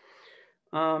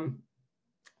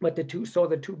 But the two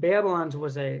Babylons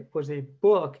was a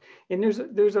book, and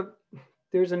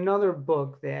there's another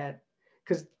book that,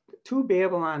 because two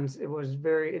Babylons,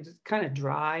 it's kind of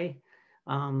dry,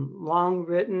 long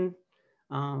written.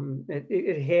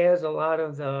 It has a lot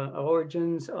of the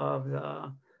origins of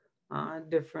the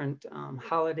different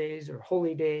holidays or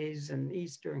holy days and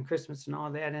Easter and Christmas and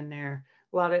all that in there.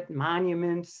 A lot of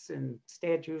monuments and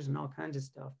statues and all kinds of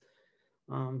stuff,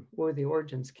 where the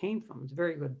origins came from. It's a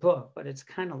very good book, but it's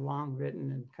kind of long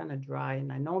written and kind of dry.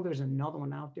 And I know there's another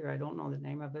one out there, I don't know the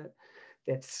name of it,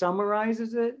 that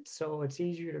summarizes it, so it's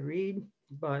easier to read.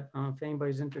 But if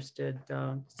anybody's interested,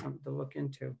 something to look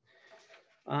into.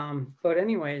 But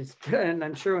anyways, and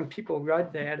I'm sure when people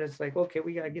read that, it's like, okay,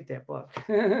 we got to get that book.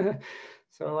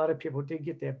 So a lot of people did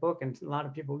get that book, and a lot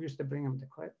of people used to bring it to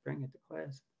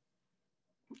class.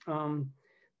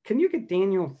 Can you get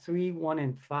Daniel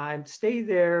 3:1-5? Stay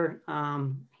there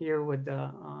here with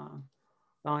the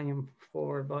volume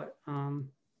 4, but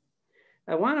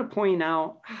I want to point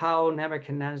out how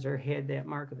Nebuchadnezzar had that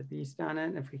mark of the beast on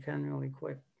it, if we can really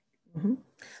quick. Mm-hmm.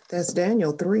 That's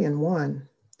Daniel 3:1.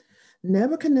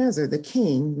 Nebuchadnezzar the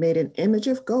king made an image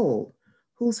of gold,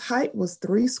 whose height was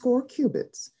 70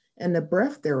 cubits, and the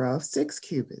breadth thereof 6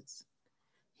 cubits.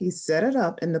 He set it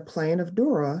up in the plain of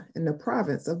Dura in the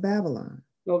province of Babylon.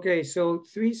 Okay, so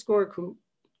 70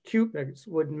 cubits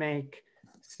would make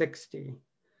 60.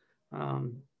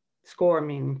 Score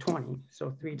meaning 20,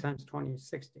 so 3 times 20 is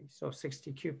 60, so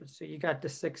 60 cubits. So you got the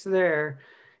 6 there,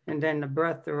 and then the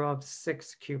breadth thereof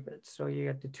 6 cubits. So you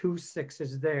got the 2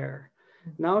 6s there.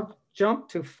 Now jump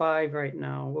to 5 right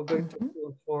now. We'll go to 2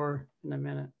 and 4 in a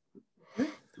minute. Okay.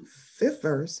 5th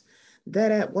verse,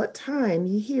 that at what time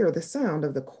ye hear the sound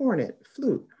of the cornet,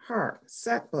 flute, harp,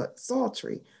 sackbut,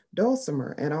 psaltery,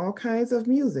 dulcimer, and all kinds of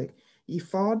music, ye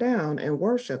fall down and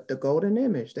worship the golden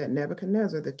image that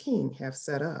Nebuchadnezzar the king hath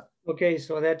set up. Okay,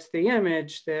 so that's the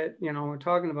image that, you know, we're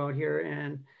talking about here,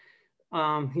 and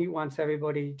he wants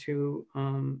everybody to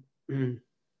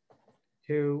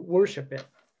worship it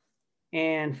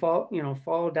and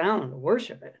fall down to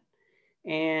worship it.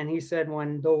 And he said,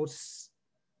 when those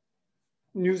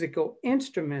musical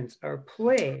instruments are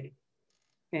played,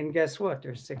 and guess what?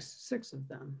 There's six of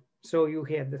them. So you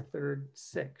have the third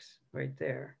 6 right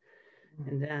there.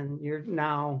 And then you're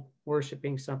now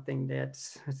worshiping something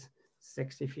that's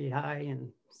 60 feet high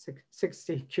and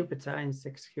 60 cubits high and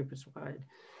 6 cubits wide.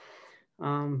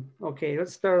 Okay,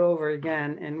 let's start over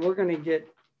again, and we're going to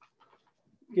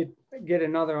get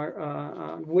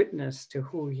another witness to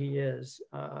who he is.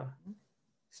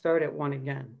 Start at 1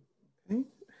 again. Okay.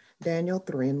 Daniel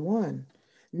 3 and 1.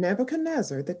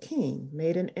 Nebuchadnezzar the king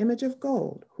made an image of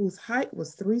gold, whose height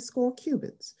was 80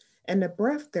 cubits, and the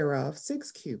breadth thereof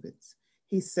 6 cubits.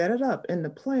 He set it up in the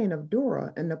plain of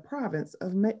Dura in the province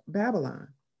of Babylon.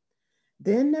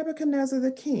 Then Nebuchadnezzar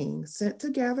the king sent to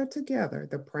gather together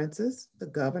the princes, the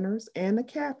governors, and the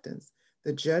captains,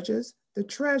 the judges, the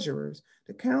treasurers,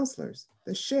 the counselors,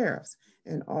 the sheriffs,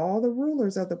 and all the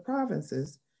rulers of the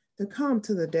provinces to come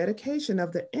to the dedication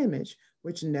of the image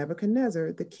which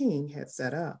Nebuchadnezzar the king had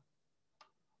set up.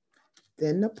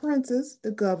 Then the princes,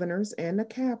 the governors, and the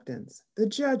captains, the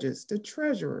judges, the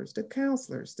treasurers, the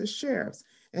counselors, the sheriffs,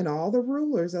 and all the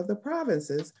rulers of the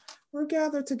provinces were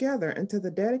gathered together into the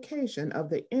dedication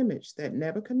of the image that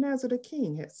Nebuchadnezzar the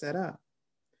king had set up.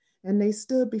 And they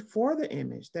stood before the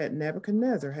image that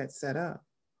Nebuchadnezzar had set up.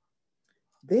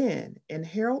 Then an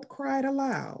herald cried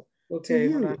aloud, okay,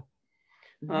 to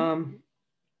you.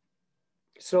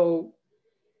 So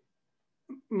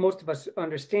most of us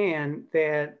understand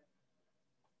that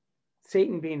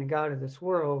Satan, being the god of this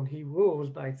world, he rules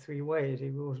by 3 ways. He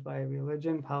rules by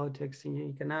religion, politics, and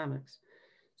economics.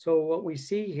 So what we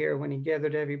see here, when he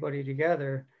gathered everybody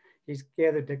together, he's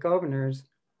gathered the governors,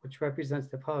 which represents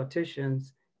the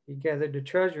politicians. He gathered the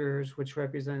treasurers, which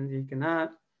represent the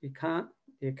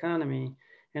economy.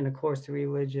 And of course, the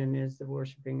religion is the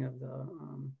worshiping of the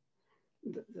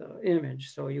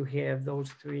image. So you have those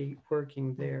 3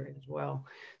 working there as well.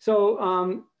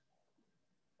 So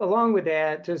along with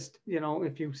that, just, you know,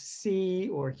 if you see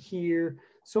or hear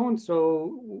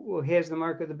so-and-so has the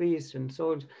mark of the beast, and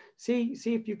so see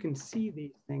if you can see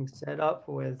these things set up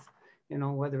with, you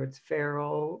know, whether it's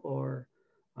Pharaoh or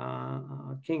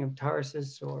King of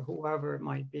Tarsus or whoever it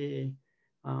might be,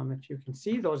 if you can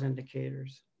see those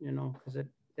indicators, you know, because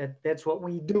that's what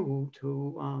we do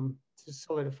to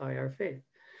solidify our faith.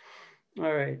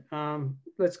 All right,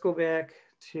 let's go back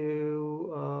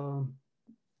to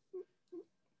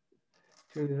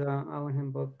the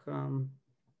Elohim book.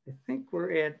 I think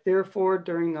we're at, therefore,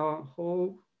 during the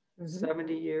whole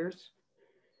 70 years.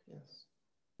 Yes.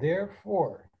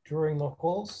 Therefore, during the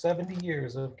whole 70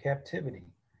 years of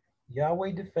captivity,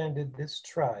 Yahweh defended this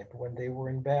tribe when they were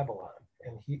in Babylon,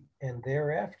 and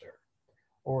thereafter,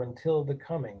 or until the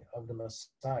coming of the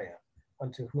Messiah,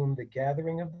 unto whom the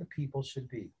gathering of the people should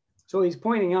be. So he's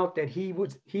pointing out that he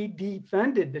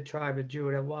defended the tribe of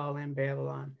Judah while in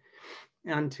Babylon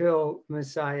until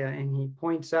Messiah, and he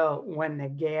points out when the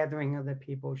gathering of the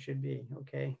people should be.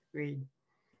 Okay, read.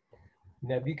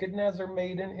 Nebuchadnezzar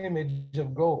made an image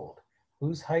of gold,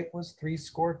 whose height was 80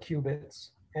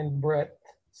 cubits, and breadth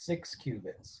 6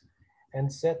 cubits,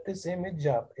 and set this image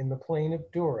up in the plain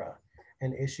of Dura,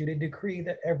 and issued a decree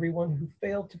that everyone who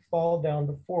failed to fall down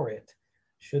before it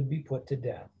should be put to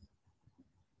death.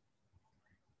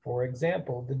 For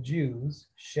example, the Jews,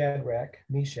 Shadrach,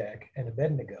 Meshach, and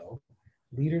Abednego,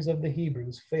 leaders of the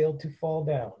Hebrews, failed to fall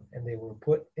down, and they were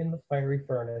put in the fiery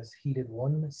furnace, heated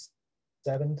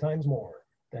 7 times more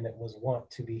than it was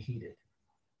wont to be heated.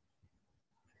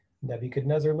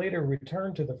 Nebuchadnezzar later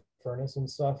returned to the furnace and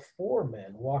saw 4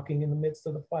 men walking in the midst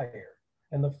of the fire,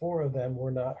 and the 4 of them were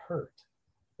not hurt.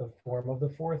 The form of the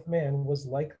 4th man was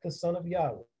like the son of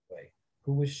Yahweh,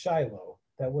 who was Shiloh,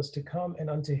 that was to come, and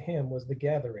unto him was the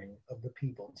gathering of the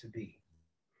people to be.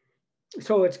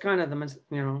 So it's kind of the,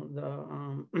 you know,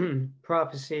 the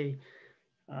prophecy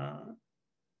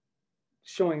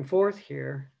showing forth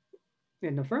here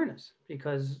in the furnace,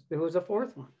 because there was a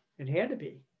 4th one. It had to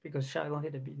be, because Shiloh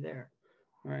had to be there.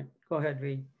 All right, go ahead,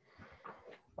 read.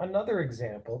 Another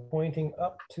example pointing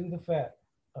up to the fact,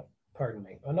 pardon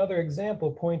me. Another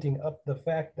example pointing up the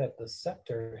fact that the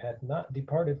scepter had not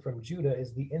departed from Judah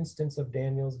is the instance of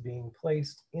Daniel's being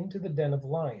placed into the den of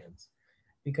lions,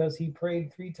 because he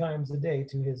prayed 3 times a day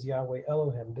to his Yahweh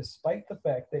Elohim, despite the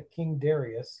fact that King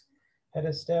Darius had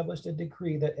established a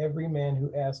decree that every man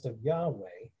who asked of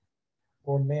Yahweh,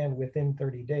 or man within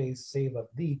 30 days, save of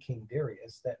thee, King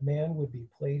Darius, that man would be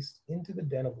placed into the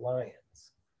den of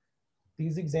lions.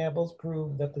 These examples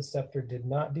prove that the scepter did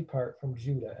not depart from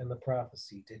Judah and the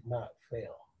prophecy did not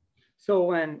fail. So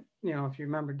when, if you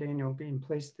remember Daniel being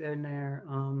placed in there,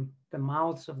 the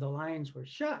mouths of the lions were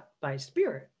shut by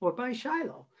spirit or by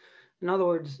Shiloh. In other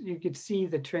words, you could see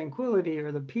the tranquility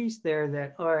or the peace there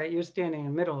that, all right, you're standing in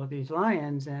the middle of these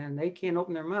lions and they can't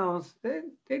open their mouths.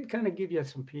 They'd kind of give you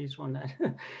some peace one night.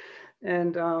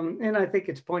 And I think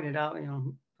it's pointed out,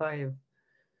 I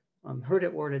have heard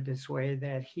it worded this way,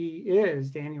 that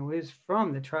Daniel is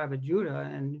from the tribe of Judah,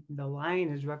 and the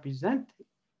lion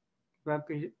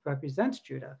represents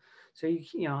Judah. So,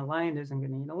 a lion isn't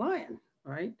going to eat a lion,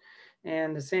 right?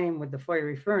 And the same with the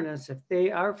fiery furnace. If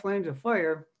they are flames of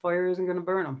fire, fire isn't going to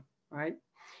burn them, right?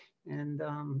 And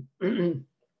and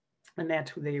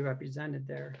that's who they represented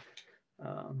there.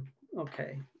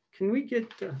 Okay, can we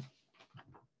get,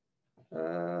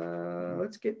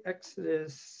 let's get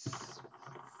Exodus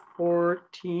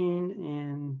 14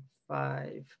 and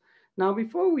 5. Now,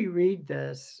 before we read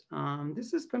this,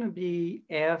 this is going to be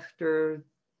after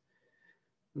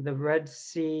the Red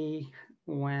Sea,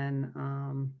 when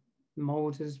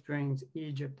Moses brings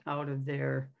Egypt out of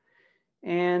there.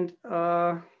 And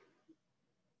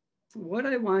what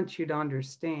I want you to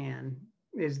understand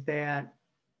is that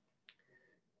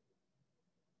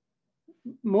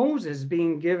Moses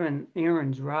being given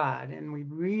Aaron's rod, and we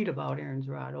read about Aaron's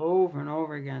rod over and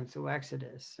over again through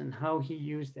Exodus and how he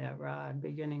used that rod,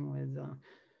 beginning with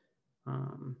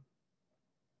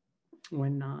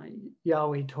when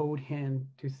Yahweh told him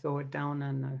to throw it down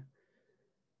on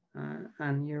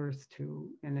the earth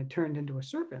and it turned into a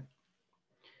serpent.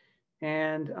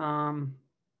 And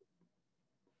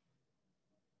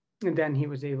then he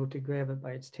was able to grab it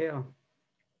by its tail.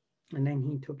 And then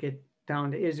he took it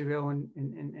down to Israel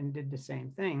and did the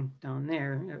same thing down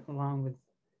there, along with,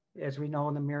 as we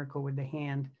know, the miracle with the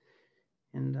hand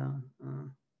and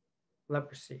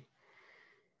leprosy.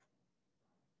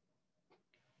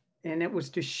 And it was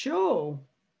to show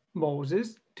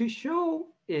Moses, to show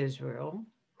Israel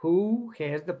who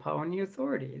has the power and the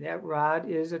authority. That rod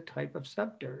is a type of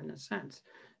scepter in a sense.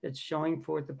 It's showing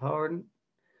forth the power,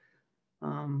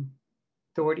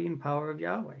 authority and power of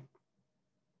Yahweh.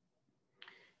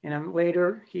 And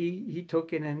later he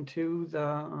took it into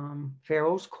the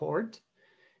Pharaoh's court.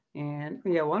 And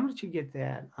yeah, why don't you get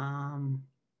that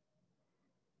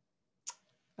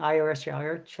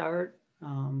IRS chart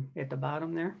at the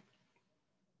bottom there?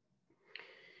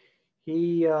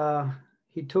 He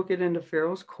took it into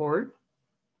Pharaoh's court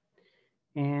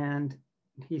and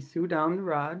he threw down the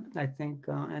rod, I think,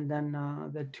 and then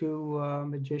the two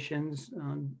magicians,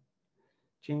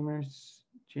 Jamer,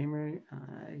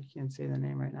 I can't say the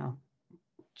name right now.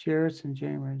 Jairus and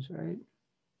Jamers, right?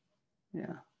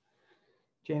 Yeah.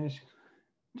 Janice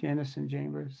and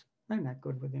Jamers. I'm not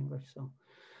good with English, so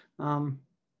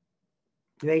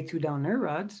they threw down their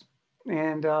rods,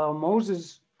 and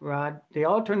Moses' rod, they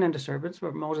all turned into serpents,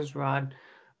 but Moses' rod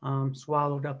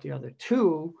swallowed up the other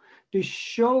two to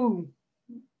show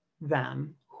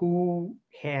them who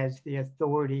has the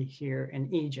authority here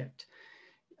in Egypt.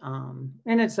 And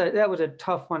that was a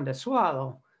tough one to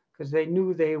swallow, because they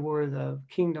knew they were the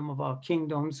kingdom of all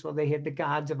kingdoms, so they had the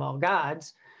gods of all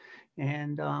gods,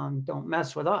 and don't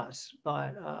mess with us.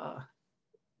 But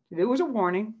it was a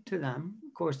warning to them.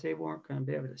 Of course, they weren't going to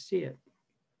be able to see it.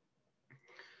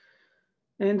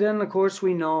 And then, of course,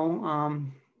 we know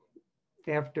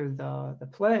after the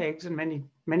plagues, and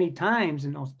many times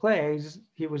in those plagues,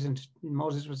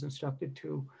 Moses was instructed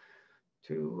to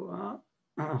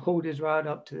hold his rod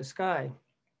up to the sky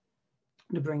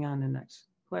to bring on the next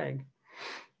plague.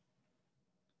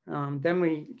 Then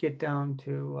we get down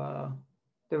to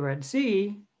the Red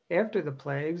Sea after the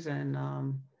plagues, and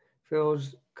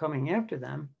Pharaoh's coming after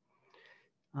them.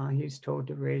 He's told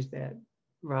to raise that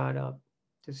rod up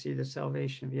to see the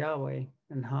salvation of Yahweh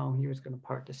and how he was going to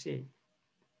part the sea.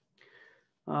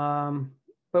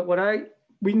 But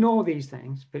we know these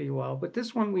things pretty well, but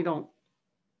this one we don't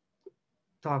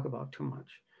talk about too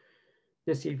much,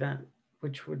 this event,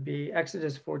 which would be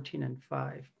Exodus 14 and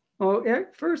 5. Well,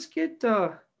 first get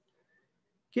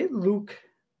Luke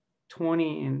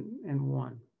 20 and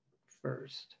 1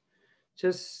 first,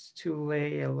 just to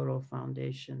lay a little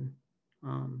foundation,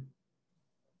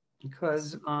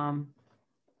 because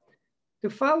to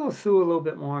follow through a little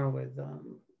bit more with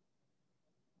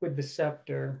the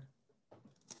scepter,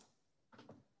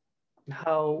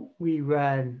 how we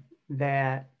read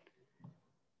that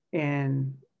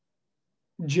in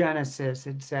Genesis,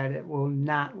 it said it will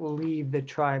not leave the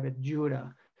tribe of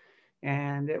Judah,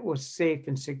 and it was safe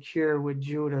and secure with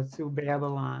Judah through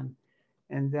Babylon.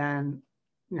 And then,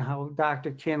 you know, how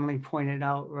Dr. Kinley pointed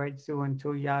out, right through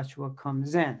until Yahshua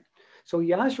comes in. So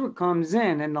Yahshua comes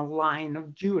in the line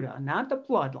of Judah, not the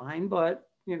bloodline, but,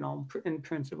 you know, in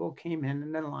principle came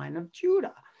in the line of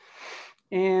Judah.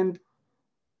 And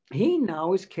he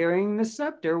now is carrying the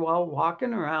scepter while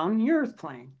walking around the earth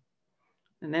plane.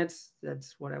 And that's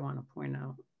what I want to point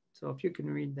out. So if you can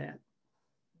read that.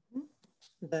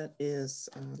 That is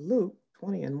Luke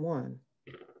 20:1.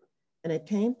 And it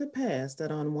came to pass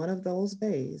that on one of those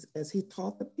days, as he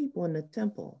taught the people in the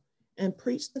temple and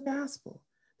preached the gospel,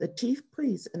 the chief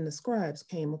priests and the scribes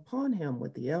came upon him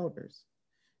with the elders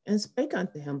and spake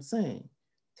unto him, saying,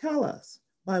 Tell us,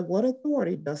 by what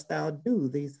authority dost thou do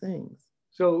these things?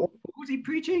 So who's he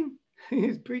preaching?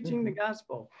 He's preaching the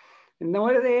gospel. And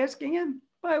what are they asking him?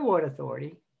 By what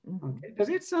authority? Okay. Does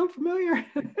it sound familiar?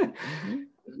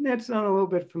 Doesn't that sound a little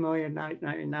bit familiar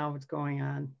now what's going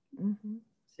on?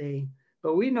 See,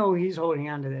 but we know he's holding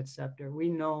on to that scepter. We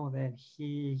know that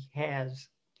he has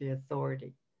the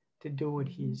authority to do what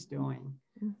he's doing.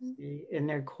 See, and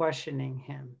they're questioning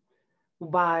him.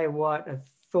 By what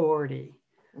authority?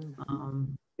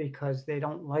 Because they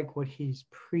don't like what he's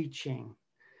preaching.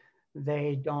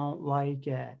 They don't like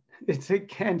it. It's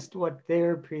against what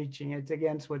they're preaching. It's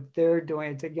against what they're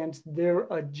doing. It's against their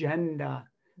agenda,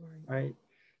 right?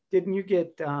 Didn't you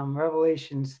get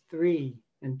Revelations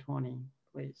 3:20,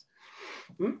 please?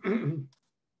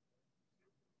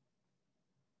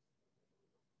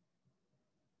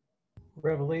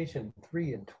 Revelation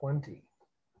 3:20.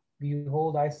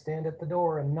 Behold, I stand at the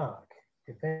door and knock.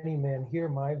 If any man hear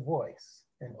my voice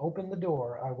and open the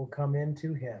door, I will come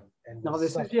into him. And no,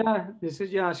 this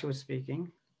is Yahshua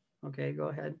speaking. Okay, go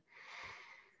ahead.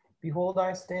 Behold,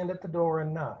 I stand at the door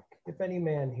and knock. If any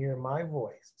man hear my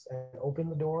voice and open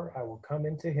the door, I will come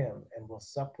into him and will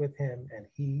sup with him and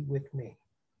he with me.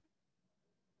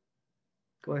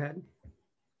 Go ahead.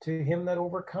 To him that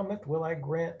overcometh will I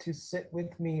grant to sit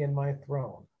with me in my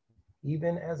throne,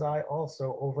 even as I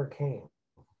also overcame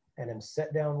and am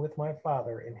set down with my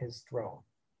Father in his throne.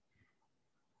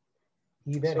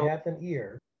 He that hath an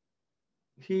ear.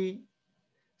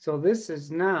 So this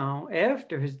is now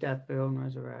after his death, burial, and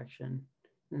resurrection,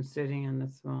 and sitting on the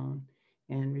throne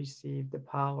and received the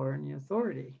power and the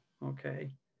authority.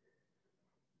 Okay.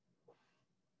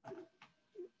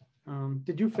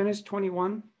 Did you finish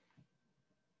 21?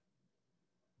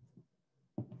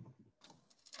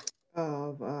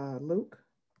 Of Luke?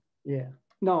 Yeah.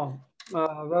 No.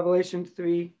 Revelation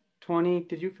 3:20.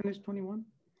 Did you finish 21?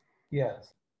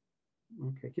 Yes.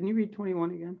 Okay. Can you read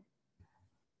 21 again?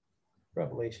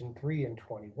 Revelation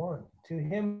 3:21. To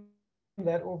him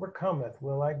that overcometh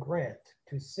will I grant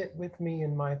to sit with me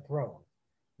in my throne,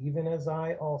 even as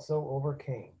I also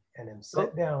overcame and am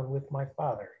set down with my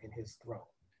Father in his throne.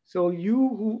 So you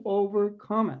who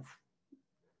overcometh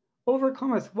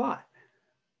what?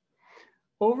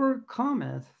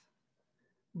 Overcometh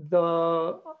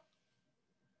the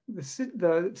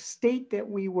state that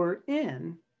we were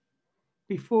in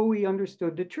before we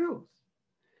understood the truth.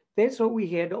 That's what we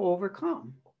had to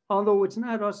overcome. Although it's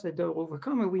not us that are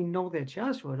overcoming, we know that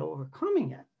Joshua is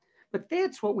overcoming it. But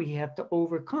that's what we have to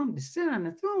overcome, to sit on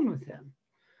the throne with him,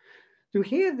 to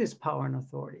have this power and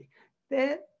authority.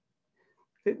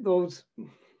 Those,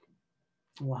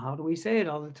 well, how do we say it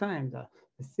all the time? The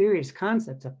theories,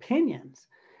 concepts, opinions.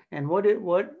 And what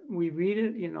we read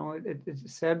it, you know,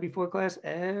 it's said before class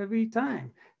every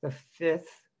time. The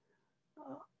fifth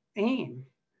aim,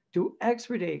 to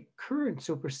expurgate current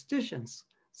superstitions,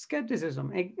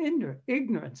 skepticism,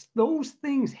 ignorance. Those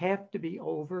things have to be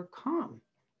overcome.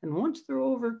 And once they're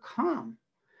overcome,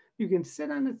 you can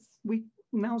we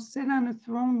now sit on the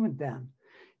throne with them.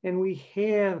 And we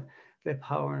have the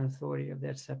power and authority of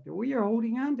that scepter. We are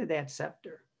holding on to that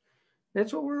scepter.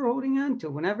 That's what we're holding on to.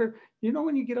 Whenever, you know,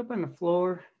 when you get up on the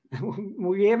floor,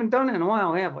 we haven't done it in a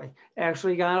while, have we?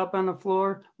 Actually got up on the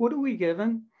floor. What are we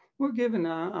given? We're given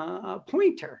a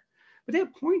pointer. But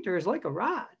that pointer is like a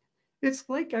rod. It's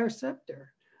like our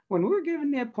scepter. When we're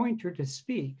given that pointer to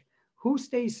speak, who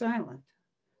stays silent?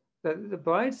 The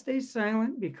bride stays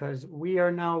silent because we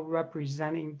are now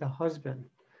representing the husband.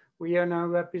 We are now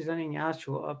representing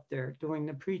Yahshua up there doing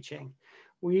the preaching.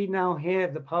 We now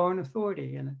have the power and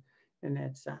authority in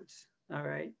that sense. All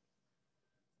right.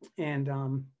 And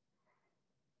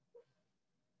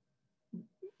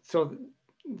so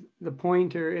the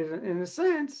pointer is, in a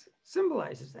sense,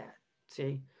 symbolizes that,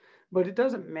 see? But it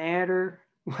doesn't matter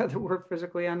whether we're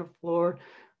physically on the floor,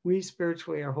 we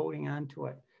spiritually are holding on to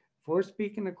it. If we're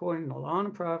speaking according to the law and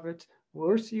the prophets,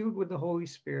 we're sealed with the Holy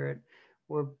Spirit,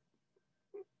 we're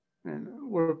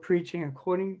preaching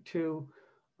according to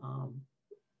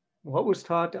what was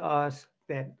taught to us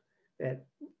that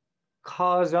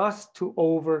cause us to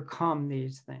overcome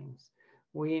these things.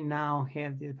 We now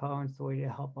have the power and authority to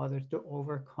help others to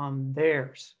overcome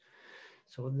theirs,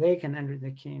 so they can enter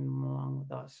the kingdom along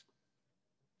with us.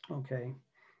 Okay.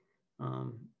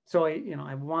 So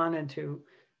I wanted to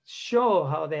show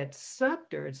how that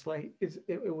scepter, it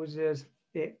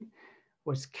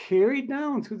was carried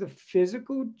down through the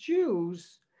physical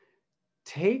Jews,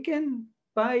 taken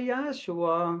by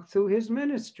Yahshua through his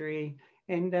ministry,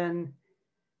 and then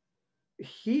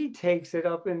he takes it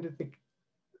up into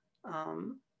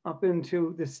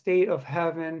the state of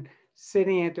heaven,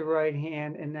 sitting at the right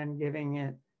hand, and then giving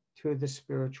it to the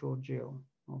spiritual Jew.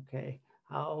 Okay,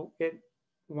 how it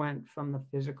went from the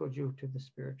physical Jew to the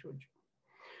spiritual Jew.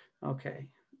 Okay,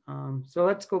 so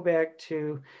let's go back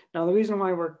to, now the reason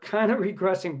why we're kind of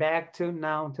regressing back to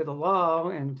the law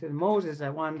and to Moses, I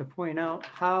wanted to point out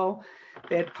how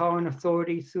that power and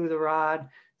authority through the rod,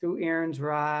 through Aaron's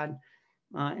rod,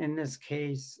 in this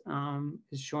case,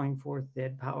 is showing forth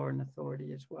that power and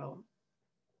authority as well.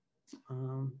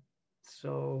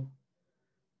 So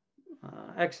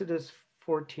Exodus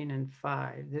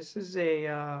 14:5. This is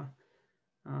a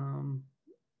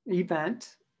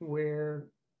event where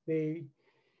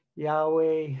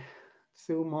Yahweh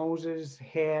through Moses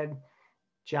had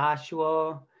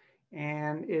Joshua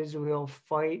and Israel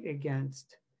fight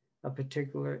against a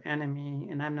particular enemy.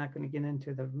 And I'm not going to get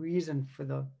into the reason for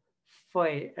the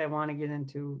fight. I want to get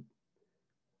into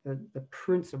the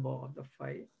principle of the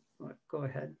fight. Go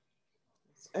ahead.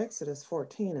 It's Exodus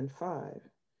 14:5.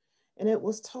 And it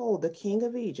was told the king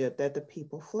of Egypt that the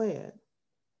people fled,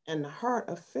 and the heart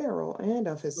of Pharaoh and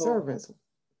of his servants.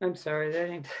 I'm sorry, that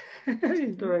ain't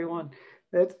the right one.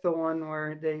 That's the one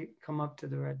where they come up to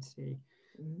the Red Sea.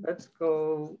 Mm-hmm. Let's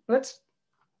go. Let's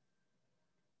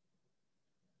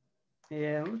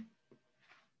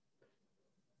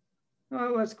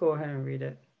go ahead and read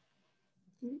it.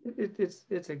 It's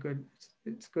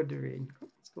good to read.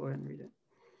 Let's go ahead and read it.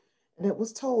 And it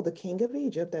was told the king of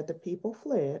Egypt that the people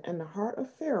fled, and the heart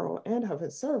of Pharaoh and of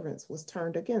his servants was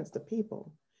turned against the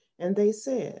people. And they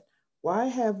said, why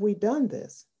have we done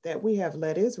this, that we have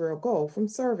let Israel go from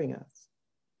serving us?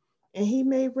 And he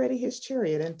made ready his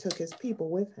chariot and took his people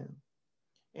with him.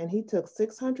 And he took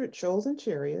 600 chosen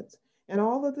chariots and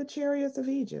all of the chariots of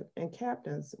Egypt and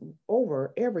captains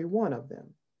over every one of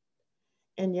them.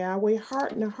 And Yahweh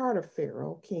hardened the heart of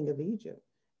Pharaoh, king of Egypt,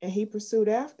 and he pursued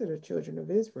after the children of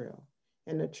Israel.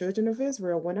 And the children of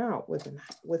Israel went out with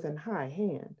an high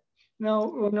hand.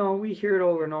 No, we hear it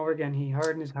over and over again. He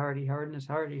hardened his heart, he hardened his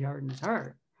heart, he hardened his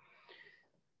heart.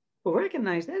 But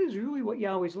recognize that is really what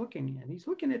Yahweh's looking at. He's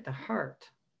looking at the heart.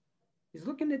 He's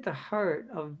looking at the heart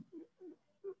of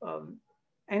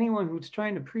anyone who's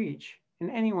trying to preach and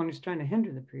anyone who's trying to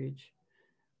hinder the preach.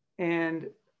 And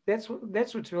that's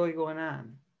what's really going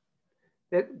on.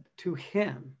 That to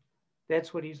him,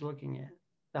 that's what he's looking at,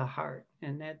 the heart.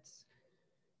 And that's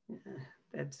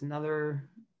another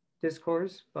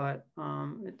discourse, but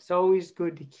it's always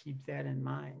good to keep that in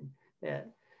mind,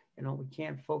 that we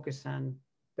can't focus on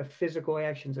the physical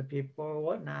actions of people or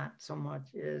whatnot so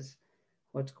much as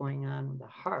what's going on with the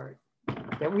heart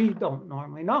that we don't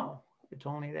normally know. It's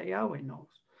only that Yahweh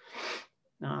knows.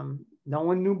 No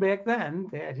one knew back then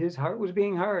that his heart was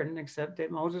being hardened, except that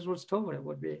Moses was told it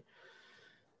would be.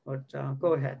 But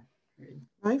go ahead.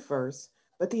 9th verse.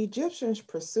 But the Egyptians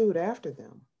pursued after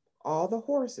them, all the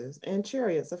horses and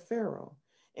chariots of Pharaoh,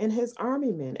 and his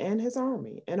army men and his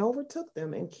army, and overtook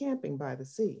them encamping by the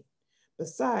sea,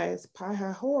 besides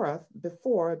Pi-hahiroth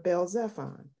before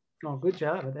Baal-zephon. Oh, good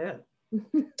job of that.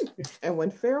 And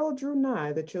when Pharaoh drew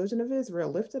nigh, the children of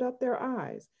Israel lifted up their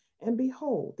eyes, and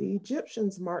behold, the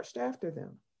Egyptians marched after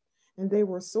them. And they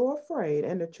were so afraid,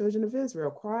 and the children of Israel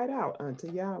cried out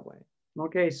unto Yahweh.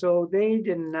 Okay, so they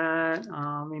did not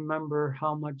remember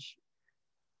how much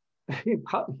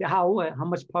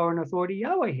power and authority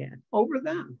Yahweh had over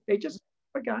them. They just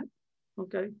forgot.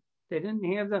 Okay, they didn't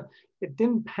have it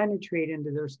didn't penetrate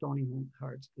into their stony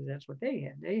hearts, because that's what they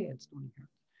had. They had stony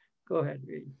hearts. Go ahead,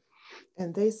 read.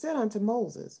 And they said unto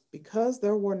Moses, because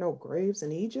there were no graves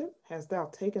in Egypt, hast thou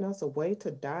taken us away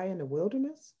to die in the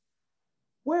wilderness?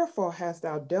 Wherefore hast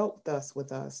thou dealt thus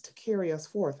with us to carry us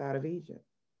forth out of Egypt?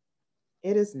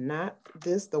 It is not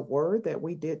this the word that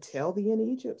we did tell thee in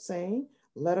Egypt, saying,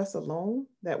 Let us alone,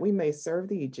 that we may serve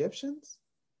the Egyptians?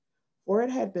 For it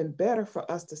had been better for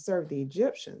us to serve the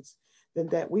Egyptians than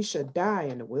that we should die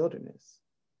in the wilderness.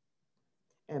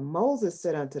 And Moses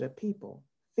said unto the people,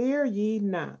 Fear ye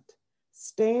not,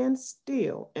 stand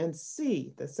still and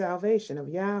see the salvation of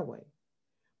Yahweh,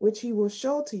 which he will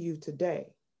show to you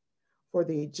today. For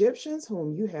the Egyptians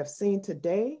whom you have seen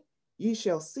today, ye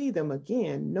shall see them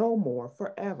again no more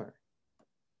forever.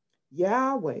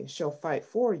 Yahweh shall fight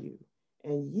for you,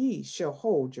 and ye shall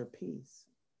hold your peace.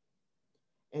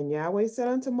 And Yahweh said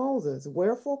unto Moses,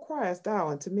 Wherefore criest thou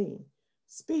unto me?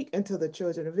 Speak unto the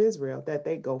children of Israel that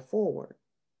they go forward.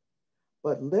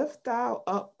 But lift thou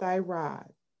up thy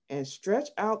rod, and stretch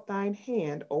out thine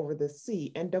hand over the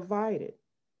sea, and divide it.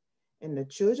 And the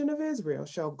children of Israel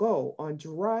shall go on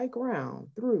dry ground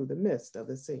through the midst of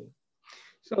the sea.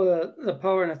 So the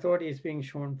power and authority is being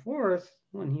shown forth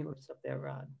when he lifts up that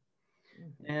rod.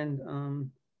 Mm-hmm.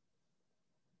 And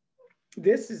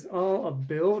this is all a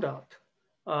buildup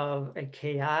of a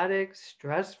chaotic,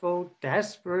 stressful,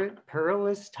 desperate,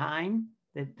 perilous time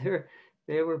that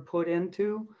they were put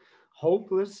into,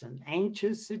 hopeless and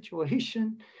anxious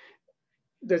situation.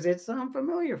 Does it sound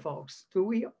familiar, folks?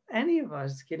 Do any of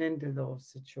us get into those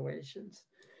situations,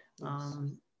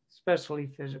 especially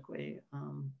physically?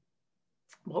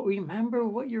 But remember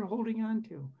what you're holding on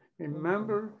to.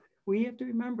 Remember, we have to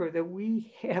remember that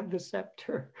we have the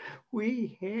scepter.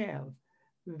 We have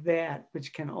that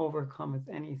which can overcome with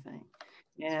anything.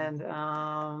 And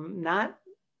not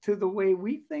to the way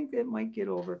we think it might get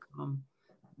overcome,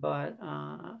 but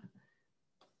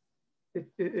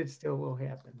it still will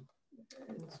happen.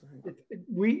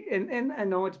 And I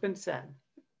know it's been said,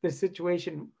 the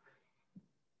situation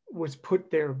was put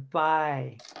there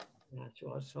by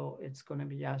Yahshua, so it's going to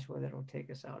be Yahshua that will take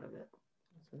us out of it.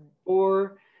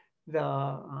 For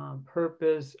the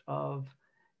purpose of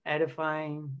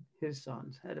edifying his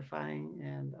sons, edifying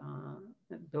and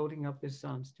building up his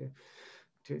sons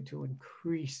to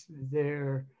increase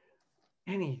their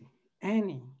any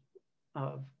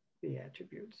of the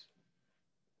attributes.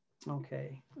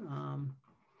 Okay.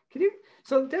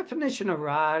 So the definition of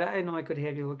rod, I know I could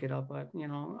have you look it up, but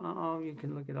you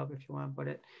can look it up if you want, but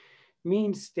it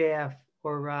means staff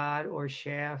or rod or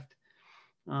shaft.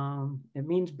 It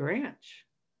means branch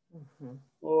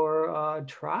or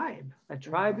tribe. A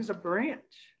tribe is a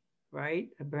branch, right?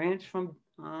 A branch from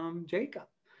Jacob.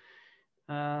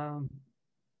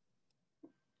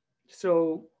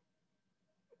 So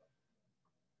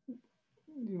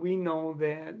we know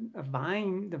that the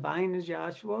vine is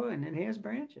Joshua, and it has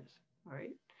branches,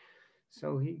 right?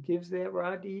 So he gives that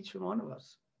rod to each one of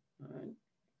us. All right.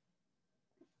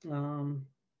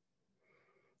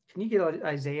 Can you get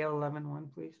Isaiah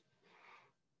 11:1, please?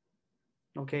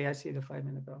 Okay, I see the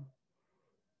 5-minute bell.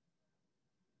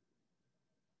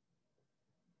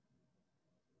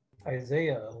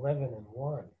 Isaiah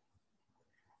 11:1.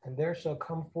 And there shall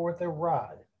come forth a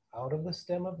rod out of the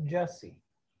stem of Jesse,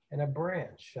 and a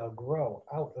branch shall grow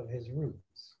out of his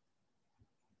roots.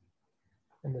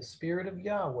 And the Spirit of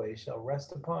Yahweh shall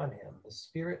rest upon him, the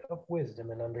Spirit of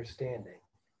wisdom and understanding,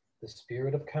 the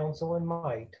Spirit of counsel and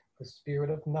might, the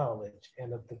Spirit of knowledge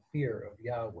and of the fear of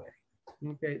Yahweh.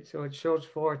 Okay, so it shows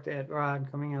forth that rod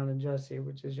coming out of Jesse,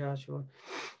 which is Joshua.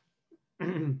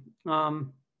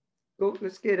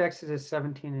 Let's get Exodus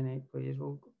 17:8, please.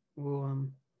 We'll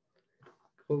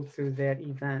go through that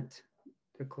event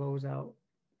to close out.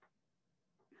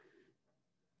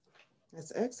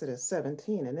 That's Exodus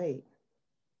 17:8.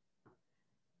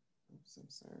 Oops, I'm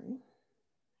sorry.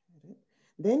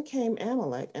 Then came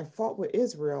Amalek and fought with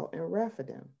Israel in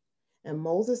Rephidim. And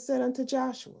Moses said unto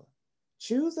Joshua,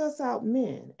 Choose us out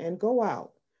men and go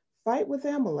out, fight with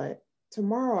Amalek.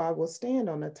 Tomorrow I will stand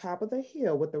on the top of the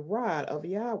hill with the rod of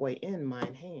Yahweh in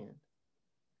mine hand.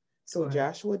 So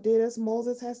Joshua did as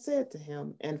Moses had said to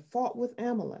him and fought with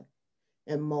Amalek.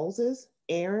 And Moses,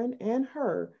 Aaron, and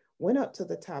Hur went up to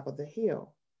the top of the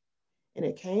hill. And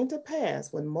it came to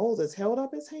pass when Moses held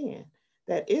up his hand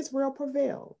that Israel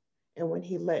prevailed. And when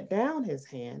he let down his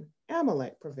hand,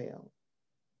 Amalek prevailed.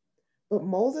 But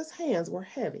Moses' hands were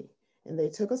heavy, and they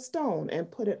took a stone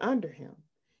and put it under him,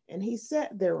 and he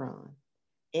sat thereon.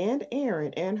 And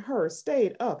Aaron and Hur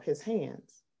stayed up his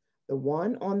hands, the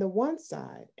one on the one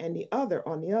side and the other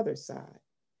on the other side.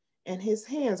 And his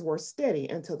hands were steady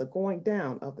until the going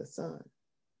down of the sun.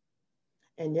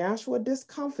 And Joshua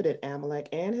discomfited Amalek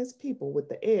and his people with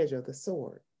the edge of the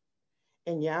sword.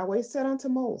 And Yahweh said unto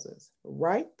Moses,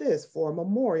 Write this for a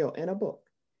memorial in a book,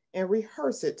 and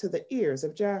rehearse it to the ears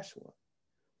of Joshua.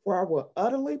 For I will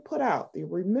utterly put out the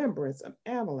remembrance of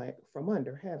Amalek from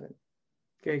under heaven.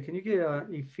 Okay, can you get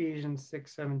Ephesians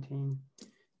 6:17?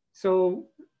 So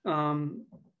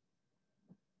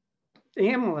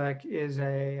Amalek is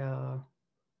a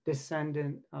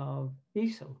descendant of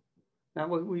Esau. Now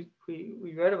we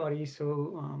read about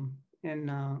Esau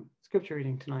in scripture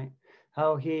reading tonight,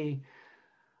 how he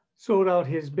sold out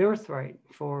his birthright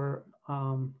for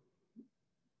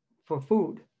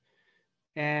food,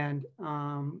 and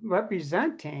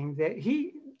representing that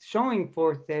showing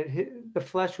forth that the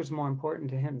flesh was more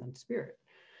important to him than spirit.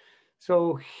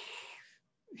 So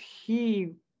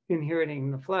he inheriting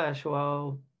the flesh,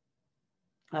 while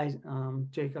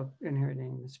Jacob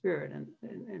inheriting the spirit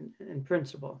and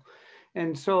principle.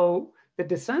 And so the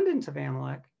descendants of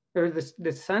Amalek, or the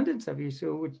descendants of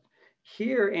Esau, which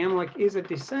here Amalek is a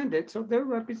descendant, so they're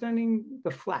representing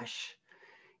the flesh.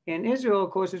 And Israel,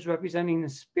 of course, is representing the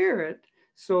spirit.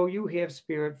 So you have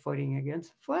spirit fighting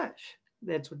against flesh.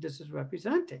 That's what this is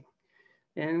representing.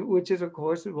 And which is, of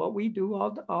course, what we do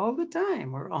all the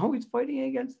time. We're always fighting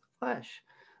against the flesh.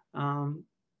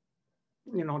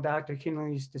 Dr.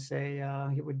 Kinley used to say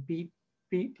he would beat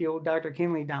the old Dr.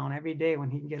 Kinley down every day when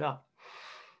he'd get up.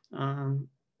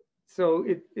 So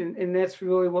and that's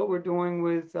really what we're doing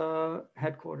with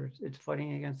headquarters. It's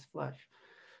fighting against flesh.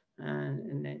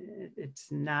 And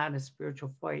it's not a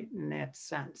spiritual fight in that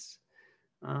sense.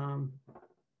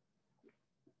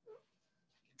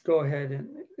 Go ahead.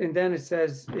 And then it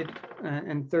says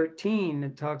in 13,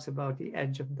 it talks about the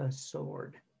edge of the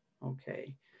sword.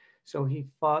 Okay. So he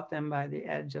fought them by the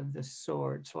edge of the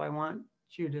sword. So I want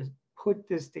you to put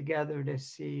this together to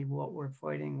see what we're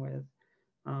fighting with.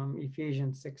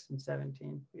 Ephesians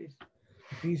 6:17, please.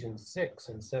 Ephesians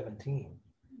 6:17.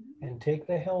 And take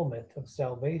the helmet of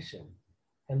salvation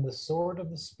and the sword of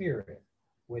the Spirit,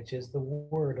 which is the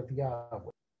word of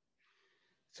Yahweh.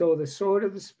 So the sword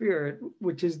of the Spirit,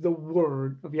 which is the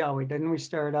word of Yahweh. Didn't we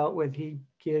start out with he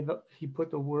put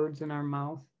the words in our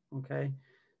mouth? Okay.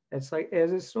 That's like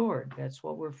as a sword. That's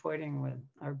what we're fighting with,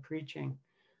 our preaching.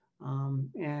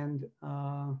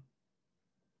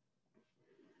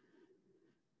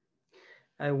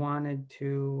 I wanted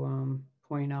to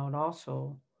point out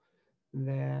also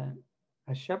that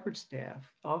a shepherd's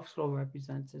staff also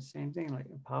represents the same thing, like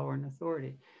power and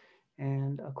authority.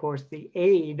 And of course, the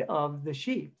aid of the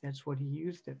sheep, that's what he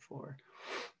used it for.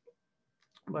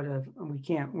 But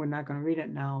we're not going to read it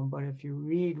now, but if you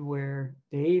read where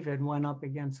David went up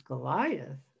against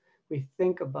Goliath, we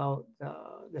think about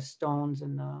the stones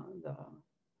and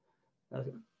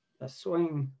the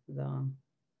swing,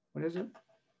 what is it?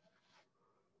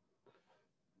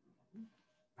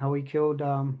 How he killed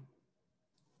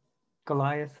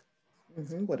Goliath.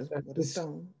 Mm-hmm. What is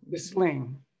stone? The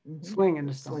sling. Mm-hmm. Sling in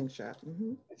the stone. Slingshot.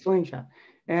 Mm-hmm. Slingshot.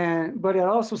 But it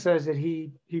also says that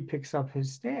he picks up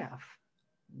his staff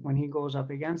when he goes up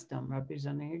against them,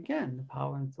 representing again the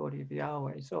power and authority of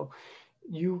Yahweh. So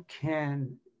you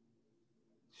can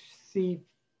see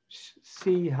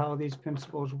how these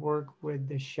principles work with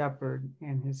the shepherd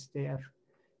and his staff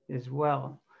as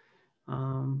well.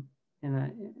 And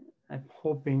I'm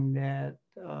hoping that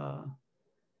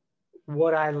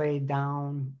what I laid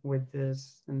down with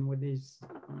this and with these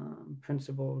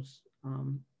principles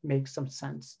makes some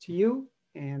sense to you,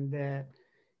 and that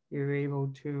you're able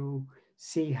to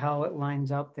see how it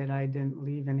lines up, that I didn't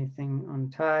leave anything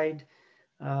untied,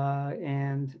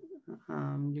 and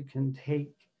you can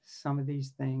take some of these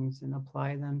things and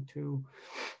apply them to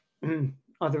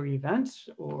other events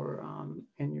or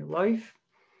in your life.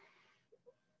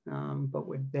 But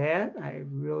with that, I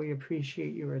really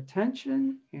appreciate your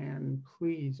attention, and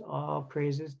please, all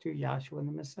praises to Yahshua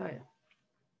the Messiah.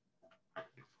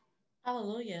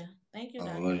 Hallelujah. Thank you,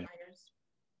 Dr. Hallelujah. Myers.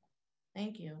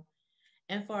 Thank you.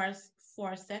 And for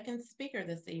our second speaker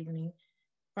this evening,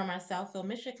 from our Southfield,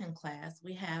 Michigan class,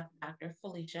 we have Dr.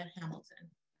 Felicia Hamilton.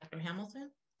 Dr.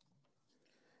 Hamilton?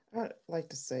 I'd like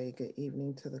to say good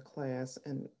evening to the class,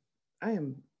 and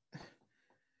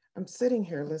I'm sitting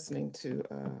here listening to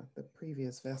the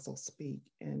previous vessel speak,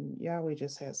 and Yahweh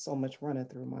just had so much running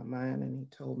through my mind, and he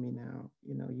told me now,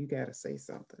 you got to say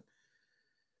something.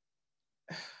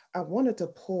 I wanted to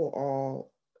pull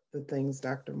all the things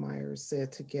Dr. Myers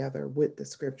said together with the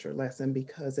scripture lesson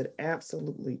because it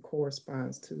absolutely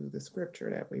corresponds to the scripture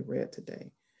that we read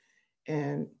today.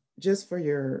 And just for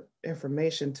your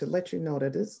information, to let you know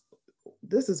that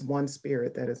this is one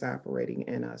spirit that is operating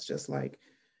in us, just like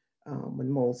when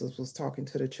Moses was talking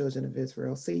to the children of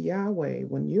Israel. See, Yahweh,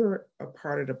 when you're a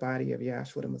part of the body of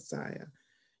Yahshua the Messiah,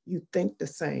 you think the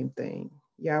same thing.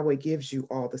 Yahweh gives you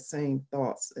all the same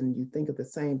thoughts, and you think of the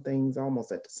same things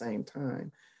almost at the same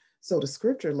time. So the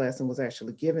scripture lesson was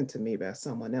actually given to me by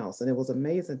someone else. And it was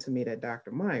amazing to me that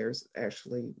Dr. Myers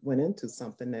actually went into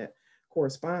something that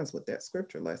corresponds with that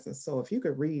scripture lesson. So if you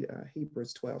could read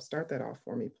Hebrews 12, start that off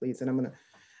for me, please. And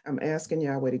I'm asking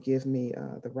Yahweh to give me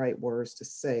the right words to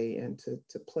say and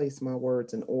to place my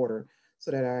words in order so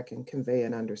that I can convey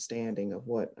an understanding of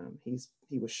what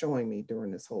he was showing me during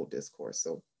this whole discourse.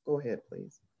 So go ahead,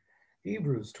 please.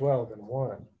 Hebrews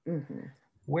 12:1. Mm-hmm.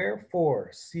 Wherefore,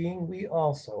 seeing we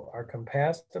also are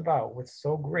compassed about with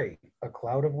so great a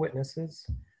cloud of witnesses,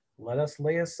 let us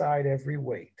lay aside every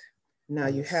weight. Now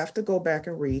you have to go back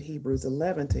and read Hebrews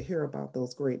 11 to hear about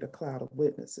those great cloud of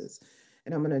witnesses.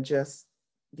 And I'm going to just,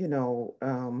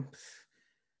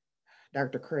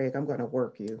 Dr. Craig, I'm going to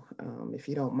work you. If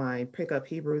you don't mind, pick up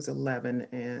Hebrews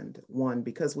 11:1,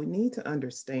 because we need to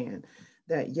understand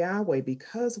that Yahweh,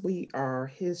 because we are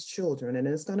his children, and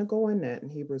it's going to go in that in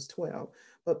Hebrews 12,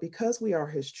 but because we are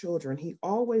his children, he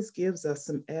always gives us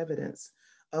some evidence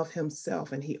of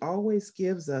himself, and he always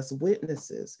gives us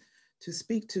witnesses to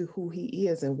speak to who he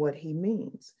is and what he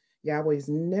means. Yahweh's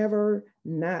never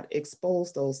not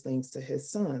exposed those things to his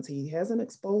sons. He hasn't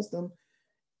exposed them.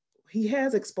 He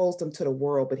has exposed them to the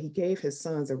world, but he gave his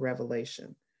sons a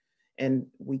revelation. And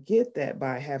we get that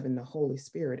by having the Holy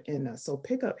Spirit in us. So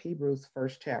pick up Hebrews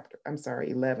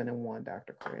 11:1,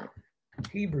 Dr. Craig.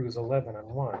 Hebrews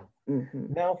 11:1.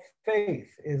 Mm-hmm. Now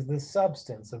faith is the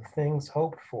substance of things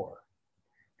hoped for,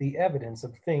 the evidence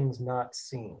of things not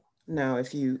seen. Now,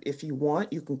 if you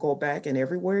want, you can go back, and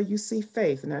everywhere you see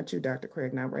faith, not you, Dr.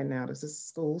 Craig, not right now, this is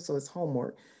school, so it's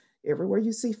homework. Everywhere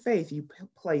you see faith, you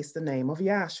place the name of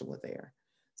Yahshua there.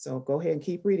 So go ahead and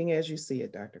keep reading as you see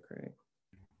it, Dr. Craig.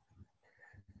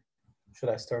 Should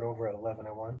I start over at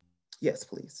 11:1? Yes,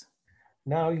 please.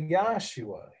 Now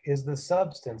Yahshua is the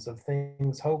substance of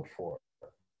things hoped for,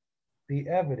 the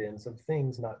evidence of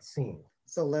things not seen.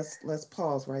 So let's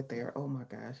pause right there. Oh my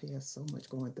gosh, he has so much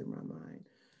going through my mind.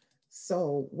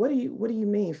 So what do you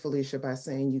mean, Felicia, by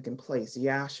saying you can place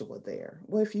Yahshua there?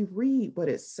 Well, if you read what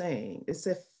it's saying, it's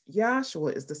if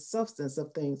Yahshua is the substance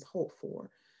of things hoped for.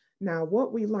 Now,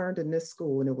 what we learned in this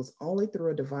school, and it was only through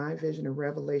a divine vision and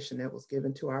revelation that was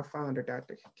given to our founder,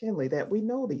 Dr. Kinley, that we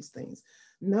know these things.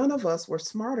 None of us were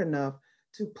smart enough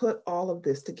to put all of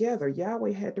this together.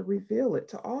 Yahweh had to reveal it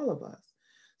to all of us.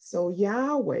 So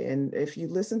Yahweh, and if you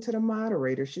listen to the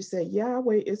moderator, she said,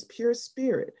 Yahweh is pure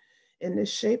spirit. In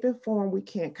this shape and form, we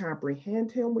can't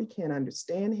comprehend him, we can't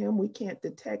understand him, we can't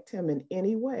detect him in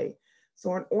any way.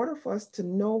 So in order for us to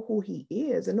know who he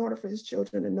is, in order for his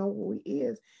children to know who he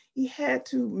is, he had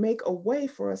to make a way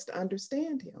for us to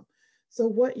understand him. So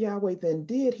what Yahweh then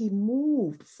did, he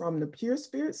moved from the pure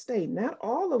spirit state, not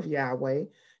all of Yahweh,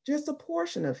 just a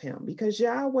portion of him, because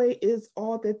Yahweh is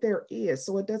all that there is.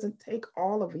 So it doesn't take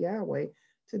all of Yahweh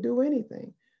to do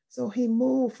anything. So he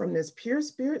moved from this pure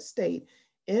spirit state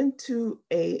into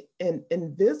an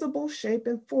invisible shape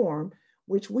and form,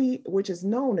 which is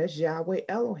known as Yahweh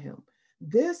Elohim.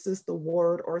 This is the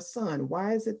word or son.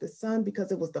 Why is it the son?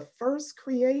 Because it was the first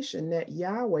creation that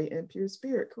Yahweh and pure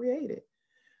spirit created.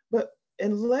 But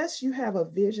unless you have a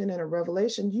vision and a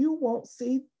revelation, you won't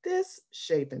see this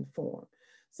shape and form.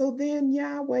 So then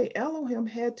Yahweh Elohim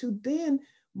had to then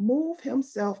move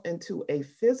himself into a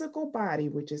physical body,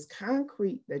 which is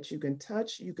concrete, that you can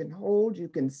touch, you can hold, you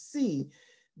can see.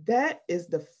 That is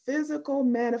the physical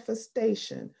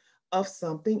manifestation of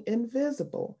something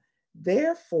invisible.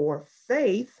 Therefore,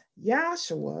 faith,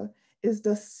 Yahshua, is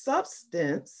the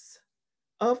substance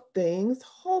of things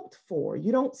hoped for.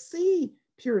 You don't see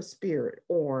pure spirit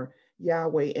or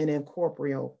Yahweh in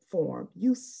incorporeal form.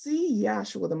 You see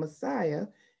Yahshua the Messiah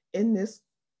in this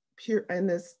in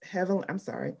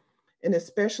a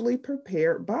specially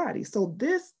prepared body. So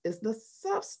this is the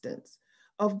substance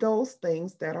of those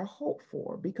things that are hoped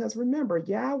for. Because remember,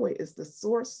 Yahweh is the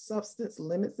source, substance,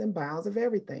 limits, and bounds of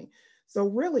everything. So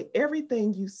really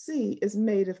everything you see is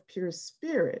made of pure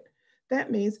spirit. That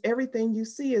means everything you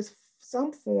see is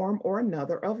some form or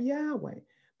another of Yahweh.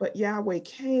 But Yahweh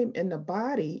came in the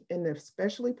body, in the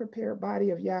specially prepared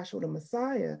body of Yahshua the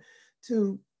Messiah,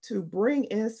 to bring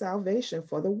in salvation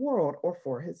for the world or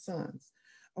for his sons.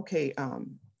 Okay,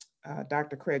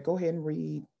 Dr. Craig, go ahead and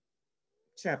read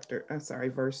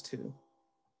verse 2.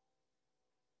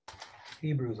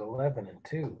 Hebrews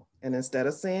 11:2. And instead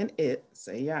of saying it,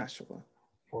 say Yahshua.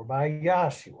 For by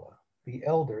Yahshua the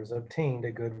elders obtained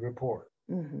a good report.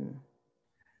 Mm-hmm.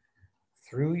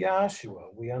 Through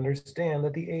Yahshua we understand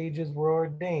that the ages were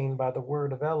ordained by the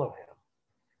word of Elohim,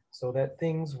 so that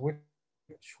things which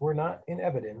were not in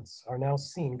evidence are now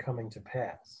seen coming to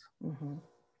pass. Mm-hmm.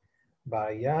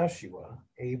 By Yahshua,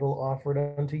 Abel offered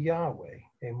unto Yahweh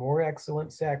a more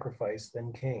excellent sacrifice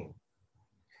than Cain,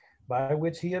 by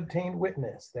which he obtained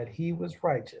witness that he was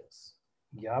righteous,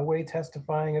 Yahweh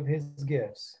testifying of his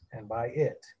gifts, and by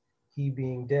it, he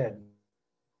being dead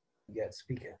yet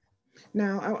speaketh.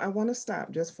 Now, I want to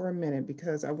stop just for a minute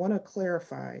because I want to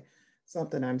clarify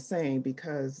something I'm saying,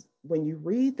 because when you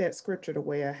read that scripture the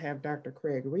way I have Dr.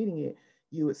 Craig reading it,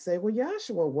 you would say, well,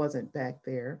 Yahshua wasn't back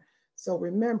there. So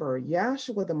remember,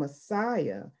 Yahshua the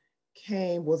Messiah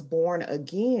was born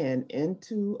again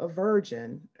into a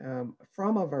virgin,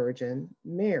 from a virgin,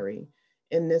 Mary,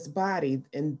 in this body.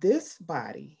 In this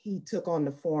body, he took on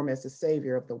the form as the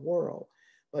Savior of the world.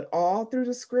 But all through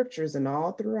the scriptures and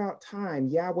all throughout time,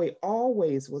 Yahweh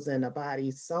always was in a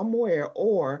body somewhere,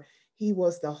 or he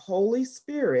was the Holy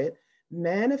Spirit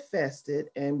manifested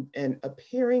and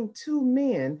appearing to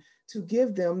men to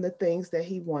give them the things that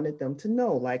he wanted them to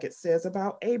know. Like it says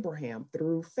about Abraham,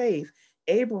 through faith,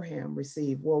 Abraham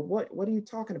received. Well, what are you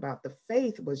talking about? The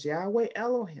faith was Yahweh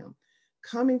Elohim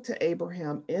coming to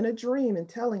Abraham in a dream and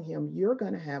telling him, you're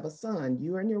going to have a son,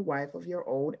 you and your wife of your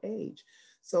old age.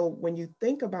 So when you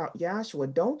think about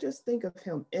Yahshua, don't just think of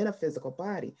him in a physical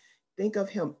body. Think of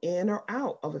him in or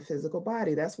out of a physical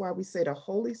body. That's why we say the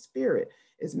Holy Spirit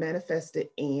is manifested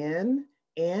in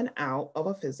and out of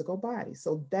a physical body.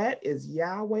 So that is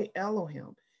Yahweh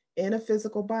Elohim in a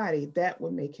physical body. That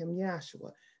would make him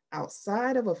Yahshua.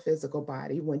 Outside of a physical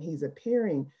body, when he's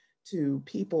appearing to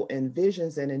people in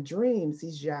visions and in dreams,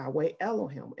 he's Yahweh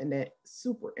Elohim in that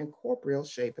super incorporeal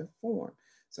shape and form.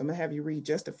 So I'm going to have you read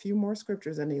just a few more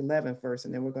scriptures in the 11th verse,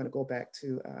 and then we're going to go back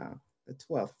to the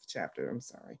 12th chapter. I'm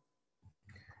sorry.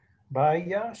 By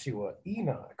Yahshua,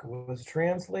 Enoch was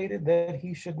translated that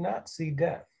he should not see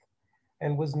death,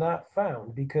 and was not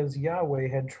found because Yahweh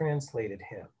had translated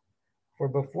him. For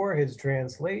before his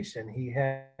translation, he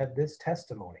had this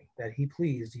testimony, that he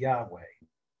pleased Yahweh.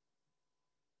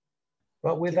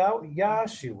 But without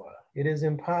Yahshua, it is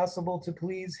impossible to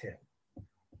please him.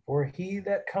 For he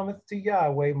that cometh to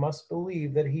Yahweh must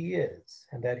believe that he is,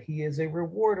 and that he is a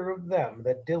rewarder of them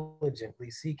that diligently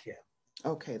seek him.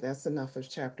 Okay, that's enough of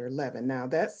chapter 11. Now,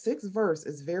 that 6th verse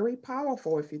is very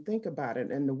powerful if you think about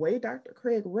it. And the way Dr.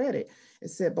 Craig read it, it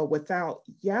said, but without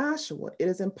Yahshua, it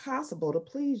is impossible to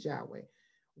please Yahweh.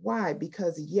 Why?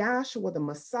 Because Yahshua, the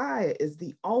Messiah, is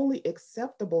the only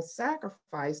acceptable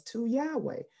sacrifice to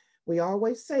Yahweh. We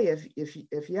always say,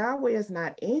 if Yahweh is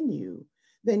not in you,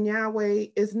 then Yahweh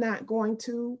is not going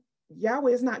to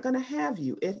have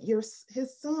you.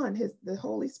 His son, the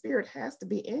Holy Spirit has to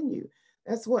be in you.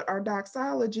 That's what our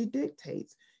doxology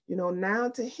dictates. Now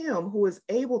to him who is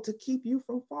able to keep you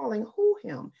from falling, who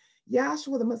him?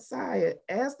 Yahshua the Messiah,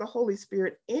 as the Holy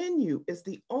Spirit in you, is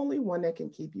the only one that can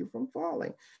keep you from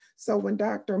falling. So when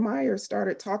Dr. Myers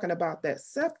started talking about that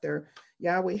scepter,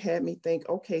 Yahweh had me think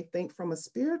from a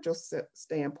spiritual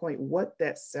standpoint, what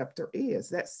that scepter is.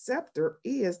 That scepter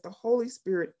is the Holy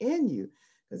Spirit in you.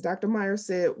 As Dr. Myers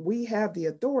said, we have the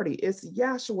authority. It's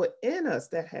Yahshua in us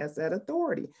that has that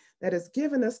authority, that has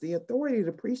given us the authority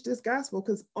to preach this gospel,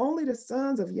 because only the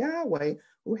sons of Yahweh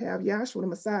who have Yahshua the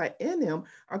Messiah in them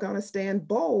are going to stand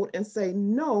bold and say,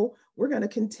 no, we're going to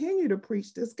continue to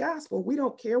preach this gospel. We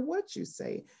don't care what you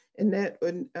say. And that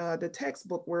in the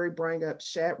textbook where he bring up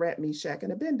Shadrach, Meshach,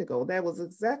 and Abednego, that was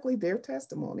exactly their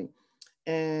testimony.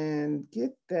 And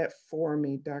get that for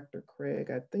me, Dr.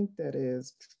 Craig. I think that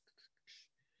is,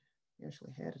 we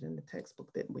actually had it in the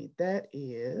textbook, didn't we? That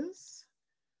is,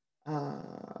 where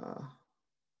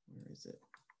is it?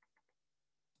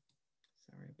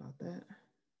 Sorry about that.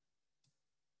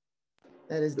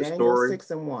 That is Daniel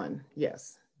 6:1.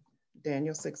 Yes,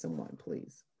 Daniel 6:1,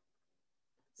 please.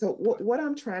 So what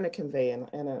I'm trying to convey, and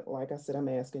like I said, I'm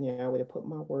asking Yahweh to put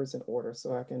my words in order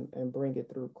so I can bring it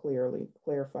through clearly,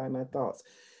 clarify my thoughts,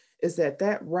 is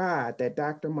that rod that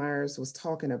Dr. Myers was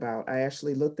talking about, I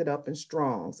actually looked it up in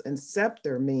Strong's, and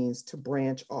scepter means to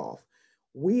branch off.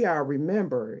 We are,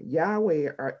 remember,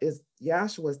 Yahshua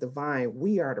is the vine.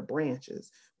 We are the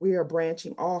branches. We are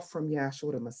branching off from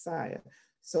Yahshua the Messiah.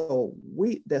 So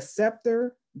the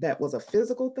scepter that was a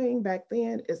physical thing back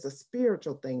then is a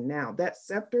spiritual thing now. That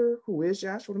scepter, who is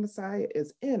Yahshua the Messiah,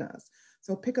 is in us.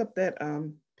 So pick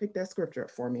that scripture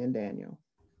up for me in Daniel.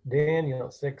 Daniel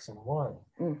 6:1.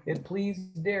 Mm-hmm. It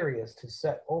pleased Darius to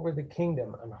set over the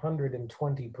kingdom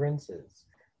 120 princes,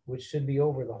 which should be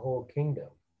over the whole kingdom.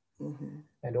 Mm-hmm.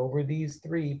 And over these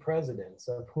 3 presidents,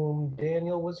 of whom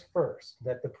Daniel was first,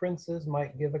 that the princes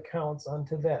might give accounts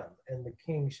unto them, and the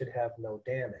king should have no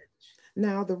damage.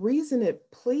 Now, the reason it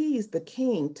pleased the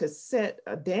king to set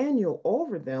Daniel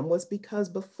over them was because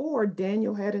before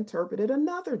Daniel had interpreted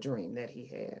another dream that he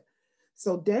had.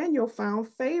 So Daniel found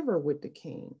favor with the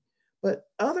king, but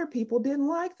other people didn't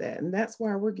like that. And that's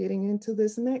why we're getting into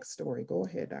this next story. Go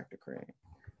ahead, Dr. Craig.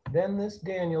 Then this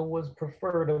Daniel was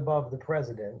preferred above the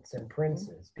presidents and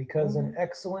princes because an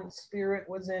excellent spirit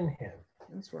was in him.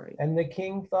 That's right. And the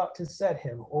king thought to set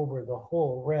him over the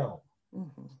whole realm.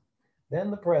 Then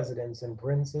the presidents and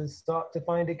princes sought to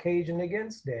find occasion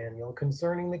against Daniel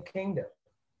concerning the kingdom.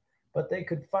 But they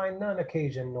could find none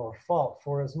occasion nor fault,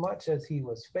 for as much as he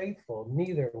was faithful,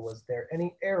 neither was there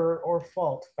any error or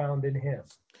fault found in him.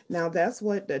 Now that's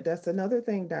another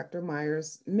thing Dr.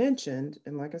 Myers mentioned.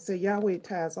 And like I said, Yahweh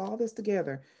ties all this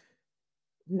together.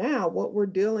 Now what we're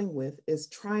dealing with is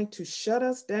trying to shut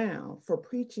us down for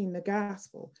preaching the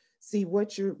gospel. See,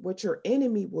 what your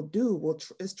enemy will do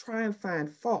is try and find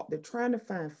fault. They're trying to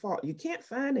find fault. You can't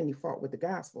find any fault with the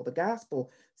gospel. The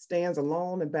gospel stands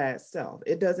alone and by itself.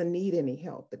 It doesn't need any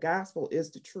help. The gospel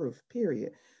is the truth,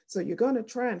 period. So you're going to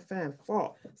try and find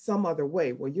fault some other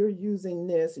way. Well, you're using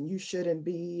this and you shouldn't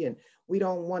be, and we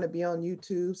don't want to be on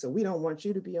YouTube, so we don't want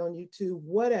you to be on YouTube,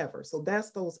 whatever. So that's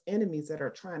those enemies that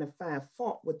are trying to find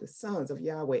fault with the sons of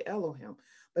Yahweh Elohim.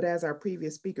 But as our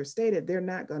previous speaker stated, they're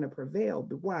not going to prevail.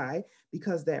 Why?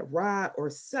 Because that rod or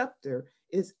scepter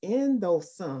is in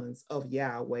those sons of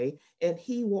Yahweh, and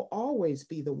he will always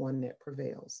be the one that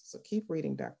prevails. So keep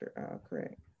reading, Dr.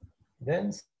 Craig.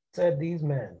 Then said these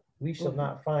men, we shall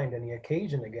not find any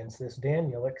occasion against this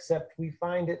Daniel, except we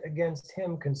find it against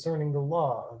him concerning the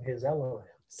law of his Elohim.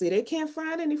 See, they can't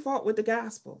find any fault with the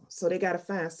gospel, so they got to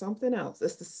find something else.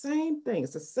 It's the same thing.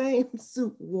 It's the same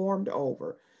soup warmed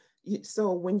over.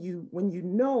 So when you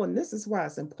know, and this is why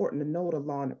it's important to know the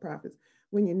law and the prophets,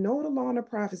 when you know the law and the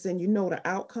prophets and you know the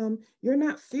outcome, you're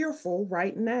not fearful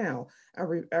right now. I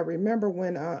remember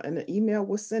when an email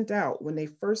was sent out when they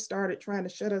first started trying to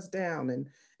shut us down,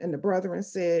 and the brethren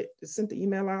sent the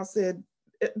email out, said,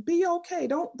 be okay,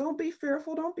 don't be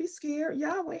fearful, don't be scared,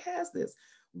 Yahweh has this.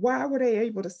 Why were they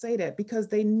able to say that? Because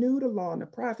they knew the law and the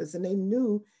prophets, and they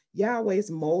knew Yahweh's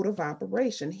mode of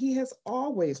operation. He has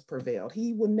always prevailed.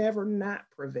 He will never not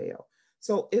prevail.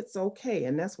 So it's okay.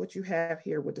 And that's what you have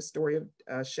here with the story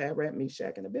of Shadrach,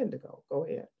 Meshach, and Abednego. Go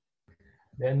ahead.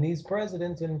 Then these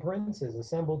presidents and princes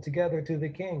assembled together to the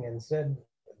king and said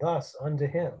thus unto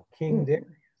him, King Darius,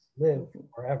 live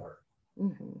forever.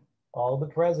 All the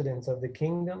presidents of the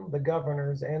kingdom, the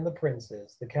governors and the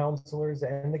princes, the counselors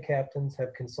and the captains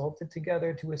have consulted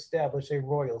together to establish a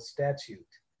royal statute,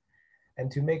 and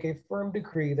to make a firm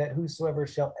decree that whosoever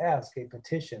shall ask a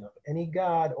petition of any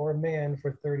god or man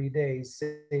for 30 days,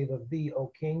 save of thee,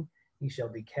 O king, he shall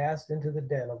be cast into the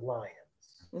den of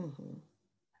lions.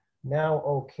 Now,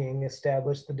 O king,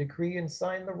 establish the decree and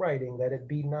sign the writing that it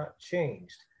be not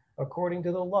changed, according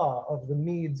to the law of the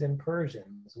Medes and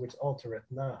Persians, which altereth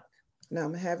not. Now,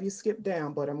 I'm going to have you skip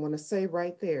down, but I'm going to say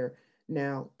right there,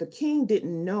 now, the king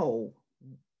didn't know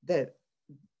that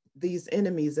these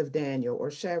enemies of Daniel,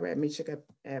 or Shadrach, Meshach,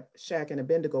 and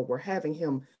Abednego, were having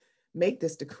him make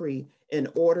this decree in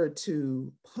order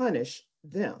to punish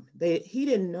them. He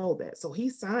didn't know that. So he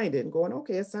signed it and going,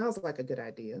 okay, it sounds like a good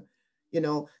idea,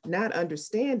 not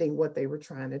understanding what they were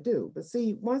trying to do. But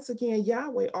see, once again,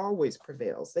 Yahweh always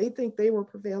prevails. They think they were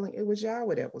prevailing. It was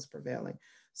Yahweh that was prevailing.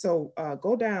 So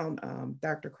go down,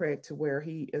 Dr. Craig, to where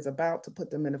he is about to put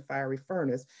them in a fiery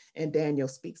furnace, and Daniel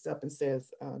speaks up and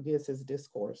says, gives his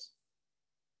discourse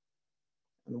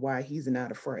on why he's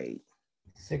not afraid.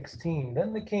 16,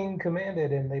 then the king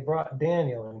commanded, and they brought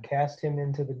Daniel and cast him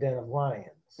into the den of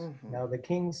lions. Now the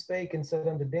king spake and said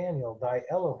unto Daniel, thy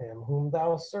Elohim, whom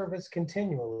thou servest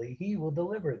continually, he will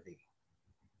deliver thee.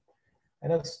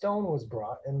 And a stone was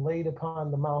brought and laid upon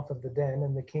the mouth of the den,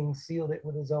 and the king sealed it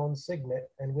with his own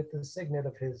signet and with the signet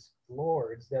of his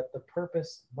lords, that the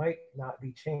purpose might not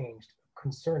be changed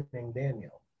concerning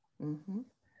Daniel.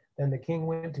 Then the king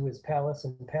went to his palace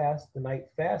and passed the night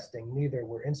fasting, neither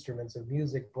were instruments of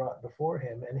music brought before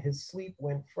him, and his sleep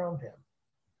went from him.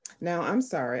 Now, I'm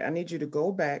sorry, I need you to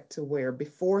go back to where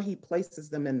before he places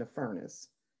them in the furnace,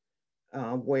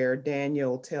 where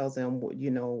Daniel tells them,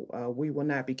 we will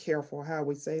not be careful how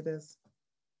we say this.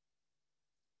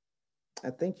 I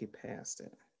think you passed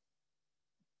it.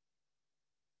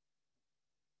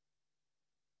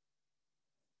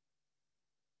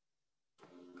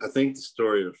 I think the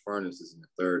story of the furnace is in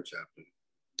the 3rd chapter.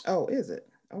 Oh, is it?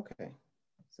 Okay.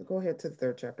 So go ahead to the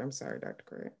 3rd chapter. I'm sorry, Dr.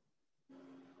 Craig.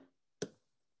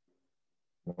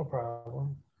 No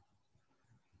problem.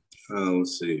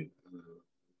 Let's see.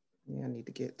 Yeah, I need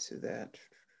to get to that.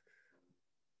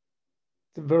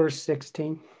 Verse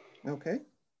 16. Okay.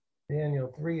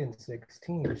 Daniel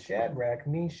 3:16, Shadrach,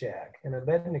 Meshach, and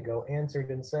Abednego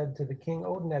answered and said to the king,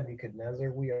 O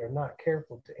Nebuchadnezzar, we are not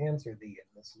careful to answer thee in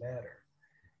this matter.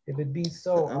 If it be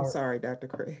so, I'm sorry, Dr.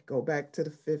 Craig. Go back to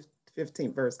the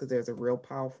 15th verse because there's a real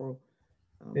powerful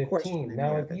 15.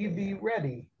 Now if ye be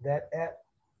ready, that at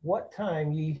what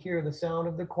time ye hear the sound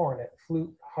of the cornet,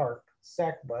 flute, harp,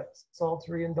 sackbut,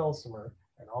 psaltery, and dulcimer,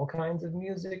 and all kinds of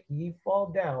music, ye fall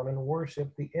down and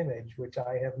worship the image which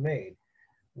I have made.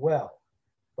 Well,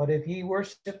 but if ye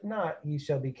worship not, ye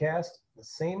shall be cast the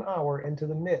same hour into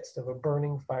the midst of a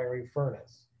burning fiery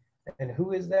furnace. And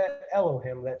who is that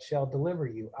Elohim that shall deliver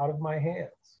you out of my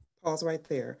hands? Pause right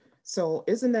there. So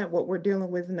isn't that what we're dealing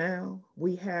with now?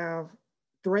 We have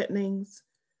threatenings,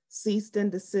 cease and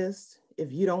desist.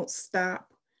 If you don't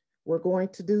stop, we're going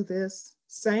to do this.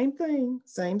 Same thing,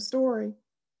 same story,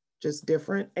 just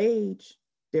different age,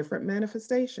 different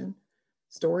manifestation.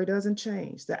 Story doesn't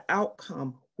change. The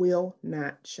outcome will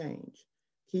not change.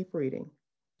 Keep reading.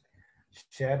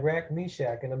 Shadrach,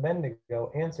 Meshach, and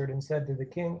Abednego answered and said to the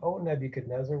king, O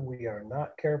Nebuchadnezzar, we are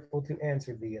not careful to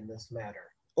answer thee in this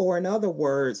matter. Or in other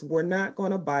words, we're not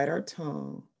going to bite our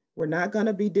tongue. We're not going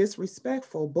to be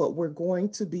disrespectful, but we're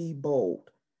going to be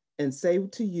bold and say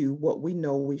to you what we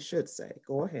know we should say.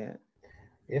 Go ahead.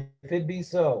 If it be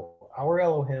so, our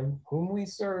Elohim, whom we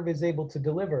serve, is able to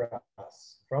deliver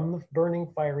us from the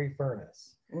burning fiery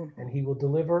furnace, and he will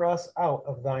deliver us out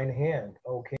of thine hand,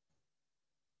 O king.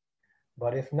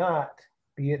 But if not,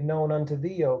 be it known unto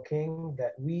thee, O king,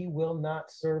 that we will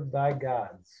not serve thy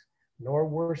gods, nor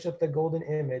worship the golden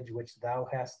image which thou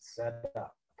hast set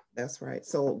up. That's right.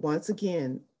 So once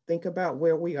again, think about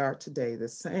where we are today. The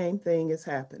same thing is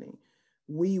happening.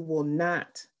 We will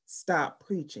not stop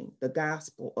preaching the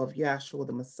gospel of Yahshua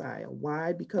the Messiah.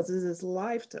 Why? Because it is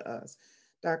life to us.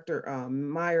 Dr.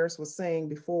 Myers was saying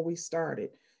before we started,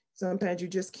 sometimes you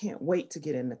just can't wait to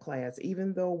get into class.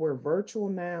 Even though we're virtual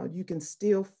now, you can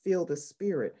still feel the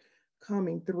spirit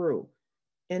coming through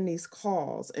in these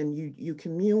calls, and you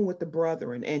commune with the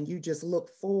brethren and you just look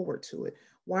forward to it.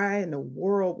 Why in the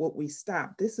world would we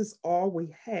stop? This is all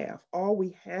we have. All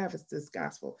we have is this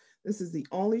gospel. This is the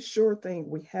only sure thing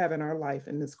we have in our life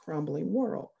in this crumbling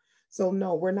world. So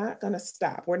no, we're not going to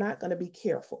stop. We're not going to be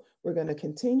careful. We're going to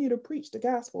continue to preach the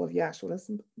gospel of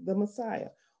Yahshua the Messiah.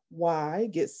 Why?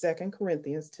 Get 2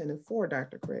 Corinthians 10:4,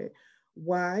 Dr. Craig.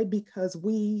 Why? Because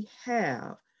we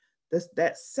have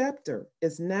that scepter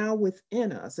is now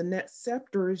within us, and that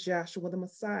scepter is Yahshua the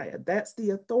Messiah. That's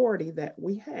the authority that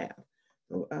we have.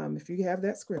 So if you have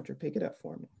that scripture, pick it up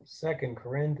for me. 2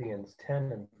 Corinthians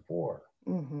 10:4.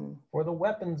 For the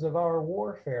weapons of our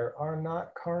warfare are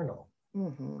not carnal,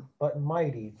 but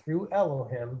mighty through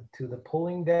Elohim to the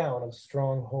pulling down of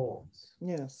strongholds.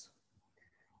 Yes.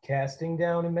 Casting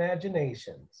down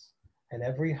imaginations and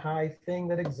every high thing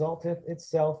that exalteth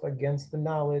itself against the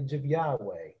knowledge of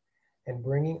Yahweh, and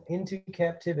bringing into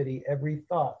captivity every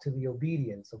thought to the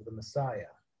obedience of the Messiah.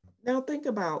 Now think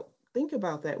about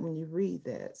that when you read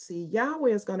that. See,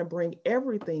 Yahweh is going to bring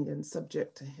everything in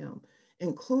subject to him,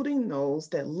 including those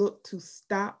that look to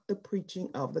stop the preaching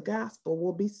of the gospel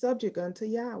will be subject unto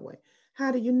Yahweh.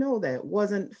 How do you know that?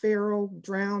 Wasn't Pharaoh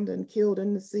drowned and killed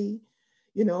in the sea?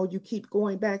 You know, you keep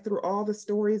going back through all the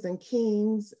stories and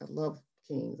Kings. I love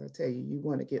Kings. I tell you, you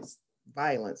want to get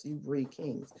violence, you read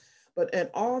Kings. But in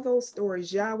all those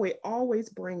stories, Yahweh always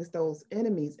brings those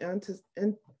enemies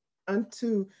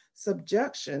unto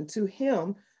subjection to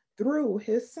him through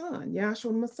his son,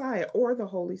 Yahshua Messiah, or the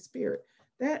Holy Spirit.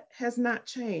 That has not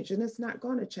changed, and it's not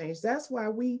going to change. That's why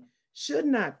we should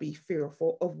not be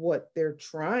fearful of what they're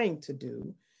trying to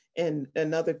do. And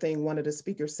another thing one of the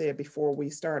speakers said before we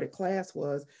started class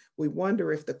was, we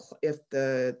wonder if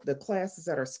the classes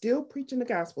that are still preaching the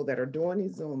gospel, that are doing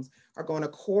these Zooms, are going to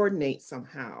coordinate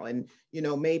somehow, and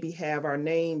maybe have our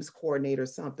names coordinate or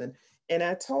something. And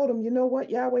I told him, you know what,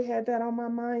 Yahweh had that on my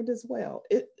mind as well.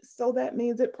 So that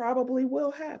means it probably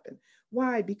will happen.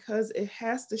 Why? Because it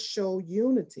has to show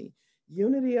unity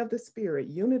of the spirit,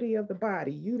 unity of the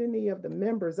body, unity of the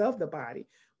members of the body,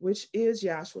 which is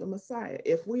Yahshua the Messiah.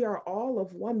 If we are all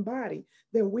of one body,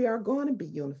 then we are going to be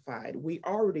unified. We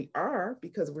already are,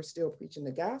 because we're still preaching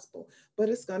the gospel, but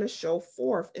it's going to show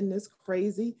forth in this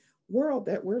crazy world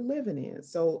that we're living in.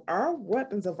 So our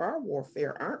weapons of our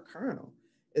warfare aren't carnal.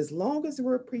 As long as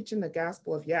we're preaching the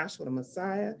gospel of Yahshua the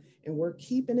Messiah and we're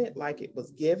keeping it like it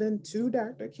was given to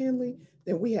Dr. Kinley,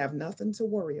 then we have nothing to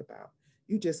worry about.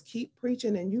 You just keep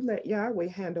preaching and you let Yahweh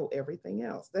handle everything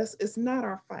else. It's not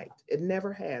our fight. It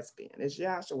never has been. It's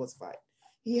Yahshua's fight.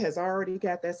 He has already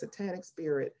got that satanic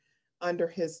spirit on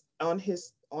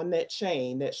that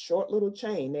chain, that short little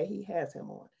chain that he has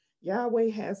him on. Yahweh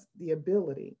has the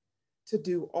ability to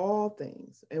do all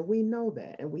things, and we know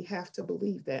that, and we have to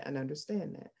believe that and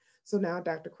understand that. So now,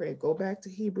 Dr. Craig, go back to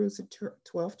Hebrews, the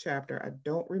 12th chapter. I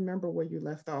don't remember where you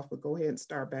left off, but go ahead and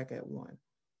start back at 1.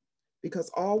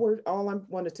 Because all I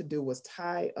wanted to do was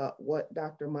tie up what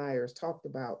Dr. Myers talked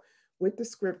about with the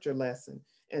scripture lesson,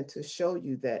 and to show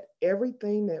you that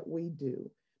everything that we do,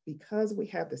 because we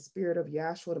have the spirit of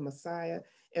Yahshua the Messiah,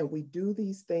 and we do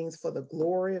these things for the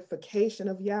glorification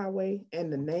of Yahweh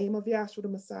and the name of Yahshua the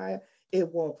Messiah, it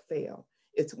won't fail.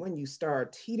 It's when you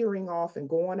start teetering off and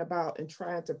going about and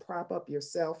trying to prop up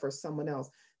yourself or someone else,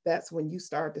 that's when you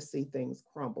start to see things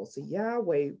crumble. So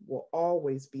Yahweh will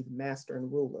always be the master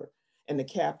and ruler and the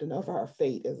captain of our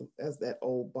fate, as that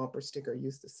old bumper sticker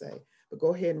used to say. But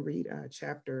go ahead and read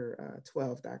chapter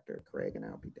 12, Dr. Craig, and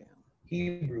I'll be down.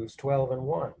 Hebrews 12 and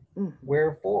 1. Mm-hmm.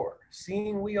 Wherefore,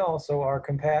 seeing we also are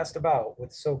compassed about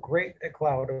with so great a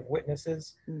cloud of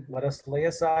witnesses, Mm-hmm. let us lay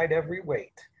aside every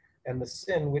weight, and the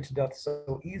sin which doth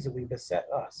so easily beset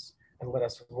us, and let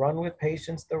us run with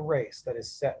patience the race that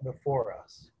is set before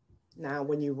us. Now,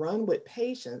 when you run with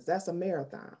patience, that's a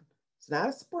marathon. It's not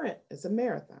a sprint, it's a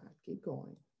marathon. Keep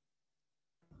going.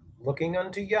 Looking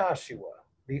unto Yahshua,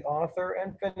 the author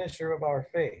and finisher of our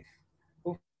faith,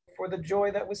 who for the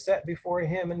joy that was set before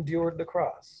him endured the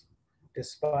cross,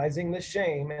 despising the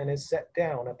shame, and is set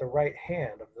down at the right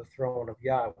hand of the throne of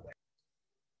Yahweh.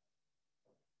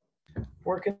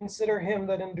 For consider him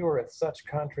that endureth such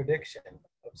contradiction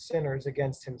of sinners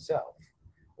against himself,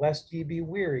 lest ye be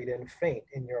wearied and faint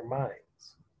in your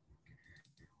minds.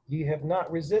 Ye have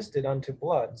not resisted unto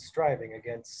blood, striving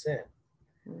against sin.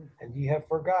 And ye have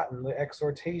forgotten the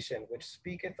exhortation which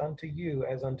speaketh unto you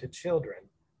as unto children.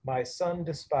 My son,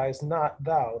 despise not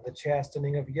thou the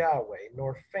chastening of Yahweh,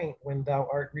 nor faint when thou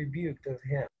art rebuked of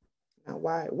him. Now,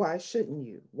 why shouldn't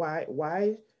you?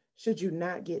 Why should you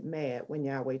not get mad when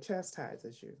Yahweh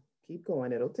chastises you? Keep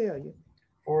going, it'll tell you.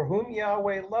 For whom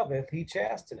Yahweh loveth, he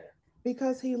chasteneth.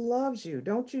 Because he loves you.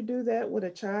 Don't you do that with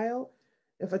a child?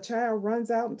 If a child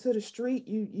runs out into the street,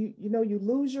 you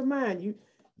lose your mind.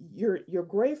 You're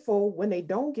grateful when they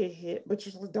don't get hit, but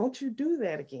don't you do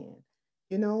that again.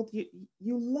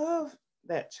 You love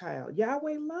that child.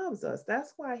 Yahweh loves us.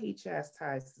 That's why he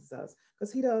chastises us,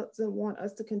 because he doesn't want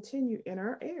us to continue in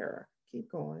our error.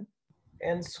 Keep going.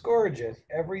 And scourgeth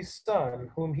every son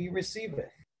whom he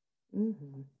receiveth.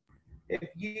 Mm-hmm. If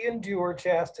ye endure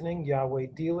chastening, Yahweh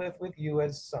dealeth with you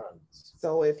as sons.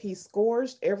 So if he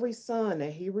scourged every son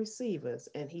that he receiveth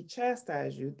and he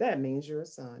chastised you, that means you're a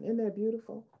son. Isn't that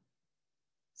beautiful?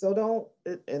 So don't,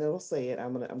 and it'll say it,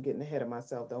 I'm getting ahead of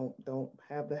myself. Don't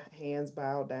have the hands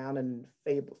bowed down and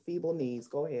feeble knees.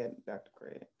 Go ahead, Dr.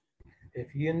 Craig.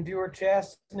 If ye endure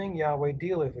chastening, Yahweh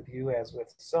dealeth with you as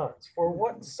with sons. For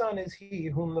what son is he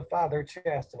whom the Father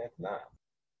chasteneth not?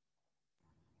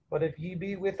 But if ye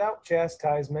be without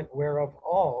chastisement, whereof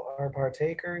all are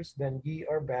partakers, then ye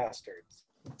are bastards,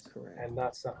 Correct. and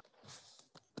not sons.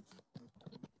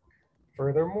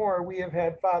 Furthermore, we have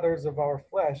had fathers of our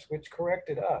flesh which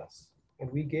corrected us,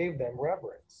 and we gave them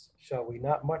reverence. Shall we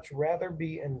not much rather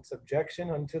be in subjection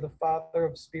unto the Father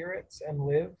of spirits and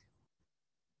live?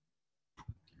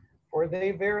 For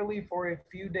they verily for a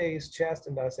few days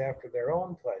chastened us after their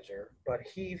own pleasure, but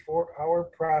he for our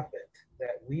profit,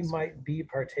 that we might be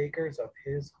partakers of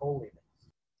his holiness.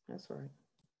 That's right.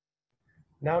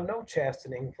 Now no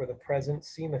chastening for the present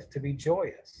seemeth to be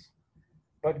joyous,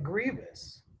 but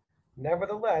grievous.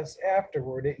 Nevertheless,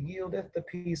 afterward it yieldeth the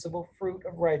peaceable fruit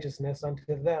of righteousness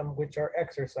unto them which are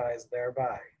exercised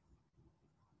thereby.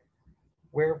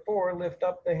 Wherefore lift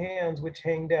up the hands which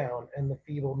hang down, and the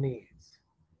feeble knees,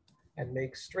 and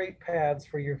make straight paths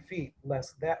for your feet,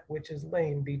 lest that which is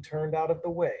lame be turned out of the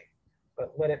way,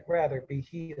 but let it rather be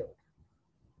healed.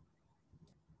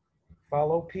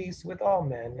 Follow peace with all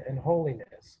men and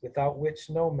holiness, without which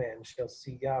no man shall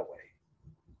see Yahweh.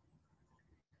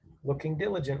 Looking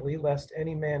diligently, lest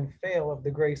any man fail of the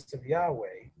grace of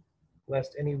Yahweh,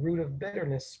 lest any root of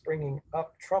bitterness springing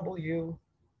up trouble you.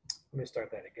 Let me start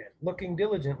that again. Looking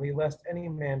diligently, lest any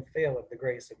man fail of the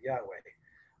grace of Yahweh,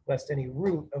 lest any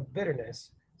root of bitterness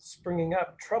springing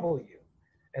up trouble you,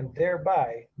 and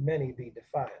thereby many be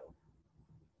defiled.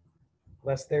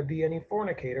 Lest there be any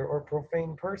fornicator or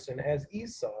profane person as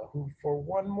Esau, who for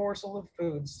one morsel of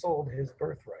food sold his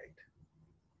birthright.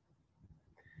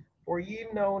 For ye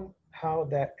know how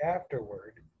that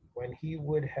afterward, when he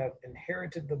would have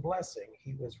inherited the blessing,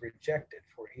 he was rejected,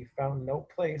 for he found no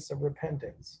place of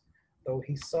repentance, though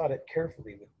he sought it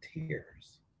carefully with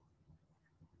tears.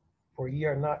 For ye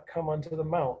are not come unto the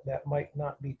mount that might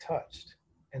not be touched,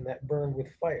 and that burned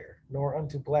with fire, nor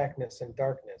unto blackness and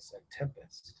darkness and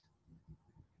tempest,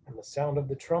 and the sound of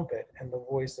the trumpet, and the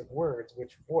voice of words,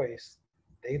 which voice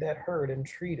they that heard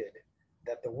entreated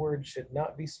that the word should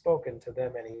not be spoken to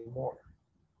them any more.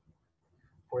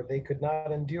 For they could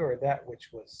not endure that which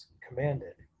was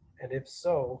commanded. And if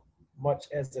so much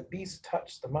as a beast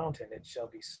touch the mountain, it shall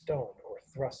be stoned or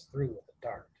thrust through with a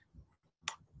dart.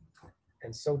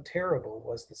 And so terrible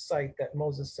was the sight that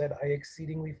Moses said, I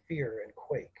exceedingly fear and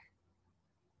quake.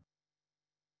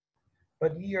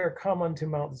 But ye are come unto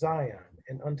Mount Zion,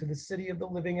 and unto the city of the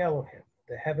living Elohim,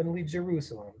 the heavenly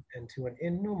Jerusalem, and to an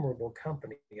innumerable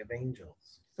company of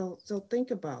angels. So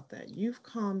think about that. You've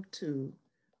come to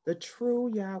the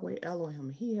true Yahweh Elohim.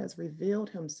 He has revealed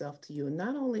himself to you. And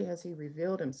not only has he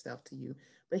revealed himself to you,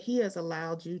 but he has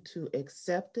allowed you to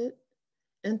accept it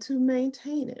and to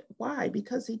maintain it. Why?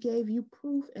 Because he gave you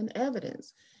proof and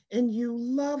evidence, and you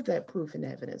love that proof and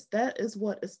evidence. That is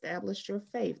what established your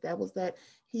faith. That was that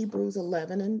Hebrews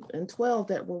 11 and 12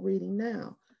 that we're reading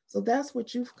now. So that's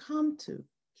what you've come to.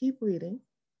 Keep reading.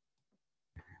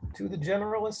 To the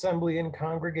general assembly and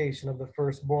congregation of the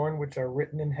firstborn which are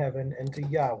written in heaven, and to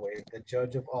Yahweh, the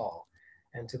judge of all,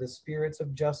 and to the spirits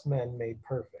of just men made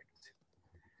perfect,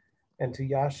 and to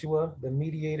Yahshua, the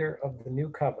mediator of the new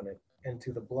covenant, and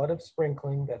to the blood of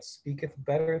sprinkling that speaketh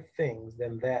better things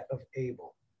than that of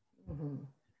Abel. Mm-hmm.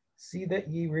 See that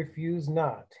ye refuse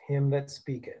not him that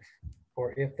speaketh,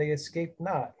 for if they escaped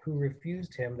not who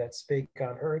refused him that spake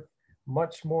on earth,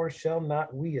 much more shall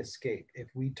not we escape if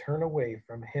we turn away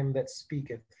from him that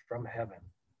speaketh from heaven.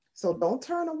 So don't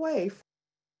turn away from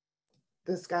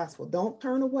this gospel. Don't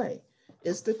turn away.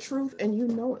 It's the truth, and you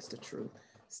know it's the truth.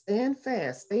 Stand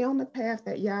fast. Stay on the path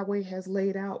that Yahweh has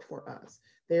laid out for us.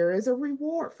 There is a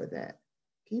reward for that.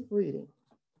 Keep reading.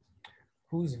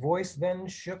 Whose voice then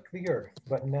shook the earth,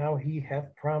 but now he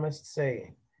hath promised,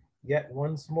 saying, Yet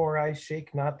once more I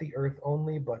shake not the earth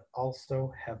only, but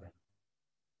also heaven.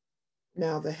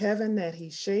 Now, the heaven that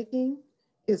he's shaking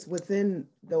is within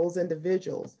those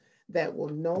individuals that will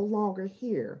no longer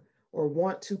hear or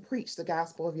want to preach the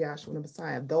gospel of Yahshua the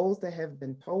Messiah. Those that have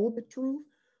been told the truth,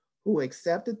 who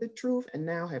accepted the truth and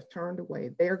now have turned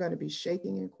away, they're going to be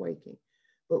shaking and quaking.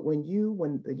 But when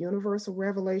the universal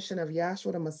revelation of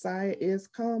Yahshua the Messiah is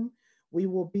come, we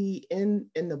will be in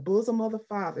the bosom of the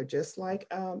Father, just like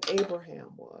Abraham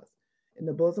was in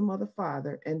the bosom of the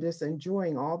Father, and just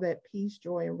enjoying all that peace,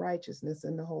 joy, and righteousness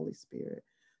in the Holy Spirit.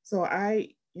 So I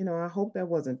hope that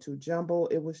wasn't too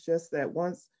jumbled. It was just that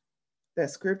once that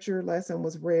scripture lesson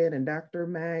was read and Dr.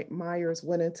 Myers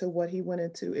went into what he went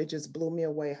into, it just blew me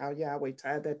away how Yahweh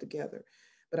tied that together.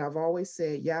 But I've always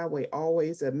said Yahweh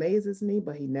always amazes me,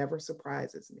 but he never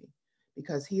surprises me,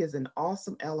 because he is an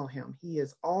awesome Elohim. He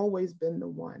has always been the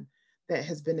one that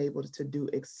has been able to do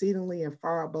exceedingly and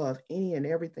far above any and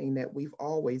everything that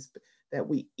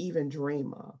we even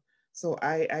dream of. So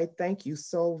I thank you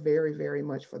so very, very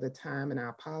much for the time, and I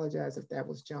apologize if that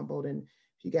was jumbled. And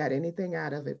if you got anything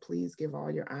out of it, please give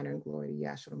all your honor and glory to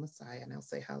Yahshua the Messiah, and I'll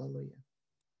say hallelujah.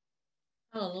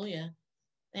 Hallelujah.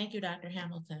 Thank you, Dr.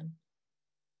 Hamilton.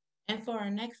 And for our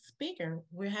next speaker,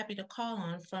 we're happy to call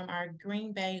on from our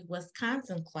Green Bay,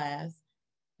 Wisconsin class,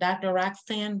 Dr.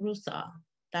 Roxanne Russo.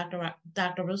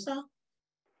 Dr. Russo?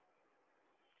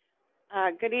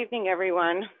 Good evening,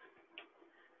 everyone.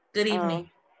 Good evening.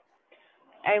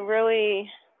 I really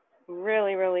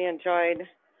enjoyed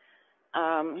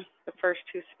the first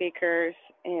two speakers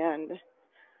and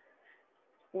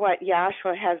what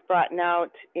Yahshua has brought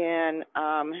out in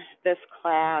this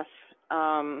class,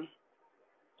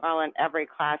 well, in every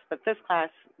class, but this class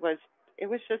was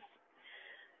just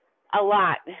a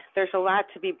lot. There's a lot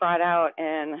to be brought out,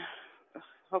 and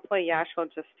hopefully Yahshua will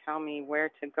just tell me where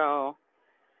to go,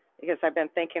 because I've been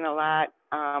thinking a lot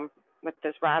with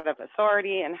this rod of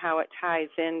authority and how it ties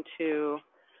into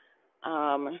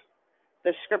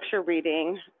the scripture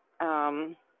reading.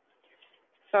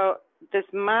 So this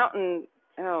mountain,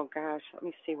 oh gosh, let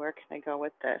me see, where can I go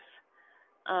with this?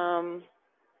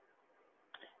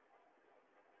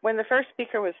 When the first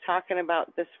speaker was talking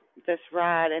about this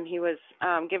rod, and he was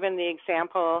given the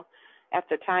example at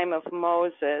the time of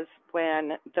Moses,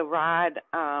 when the rod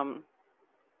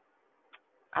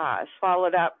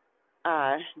swallowed up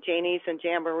Janies and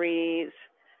Jamborees,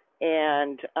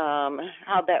 and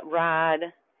how that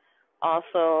rod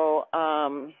also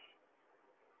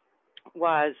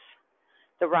was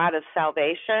the rod of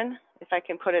salvation, if I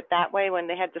can put it that way, when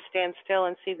they had to stand still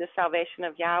and see the salvation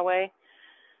of Yahweh.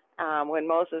 When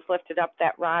Moses lifted up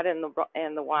that rod and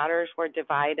the waters were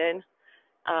divided,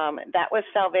 that was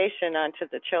salvation unto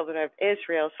the children of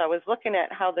Israel. So I was looking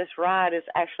at how this rod is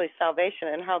actually salvation,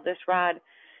 and how this rod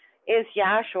is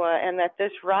Yahshua, and that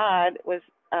this rod was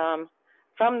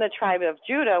from the tribe of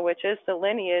Judah, which is the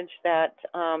lineage that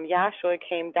Yahshua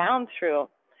came down through.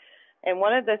 And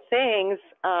one of the things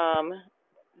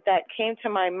that came to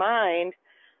my mind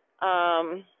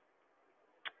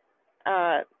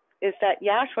is that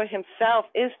Yahshua himself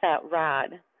is that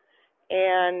rod.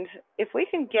 And if we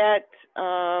can get,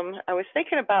 I was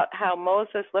thinking about how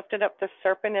Moses lifted up the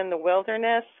serpent in the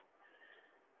wilderness.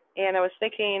 And I was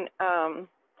thinking,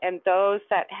 and those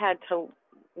that had to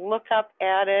look up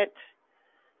at it,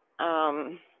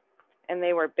 and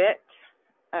they were bit,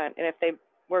 and if they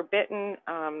were bitten,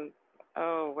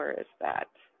 where is that?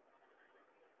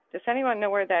 Does anyone know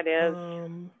where that is?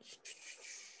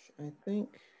 I think.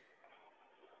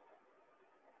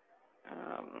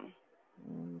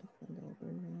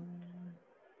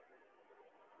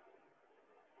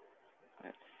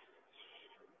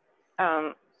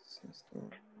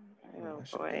 Oh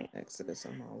boy. Exodus,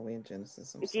 I'm all the way in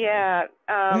Genesis. I'm sorry. Yeah.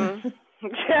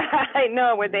 I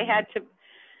know where they had to,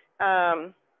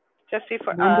 just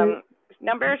before,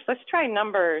 Numbers, let's try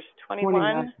Numbers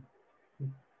 21.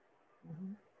 You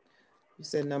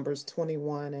said Numbers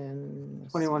 21 and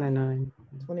 21 and 9.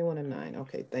 21 and 9.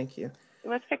 Okay, thank you.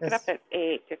 Let's pick it up at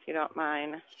 8, if you don't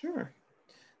mind. Sure.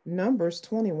 Numbers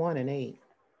 21 and 8.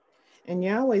 And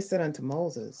Yahweh said unto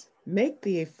Moses, make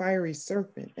thee a fiery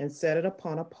serpent and set it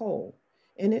upon a pole.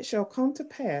 And it shall come to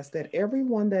pass that every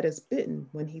one that is bitten,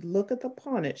 when he looketh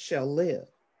upon it, shall live.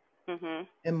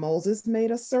 And Moses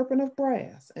made a serpent of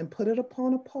brass and put it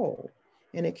upon a pole.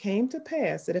 And it came to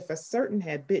pass that if a serpent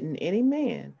had bitten any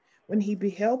man, when he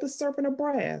beheld the serpent of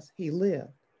brass, he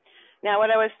lived. Now, what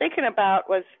I was thinking about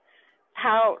was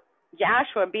how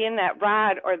Yahshua, being that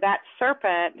rod or that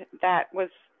serpent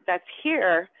that's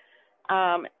here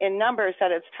in Numbers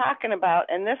that it's talking about,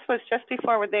 and this was just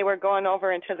before they were going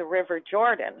over into the River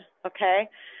Jordan, okay?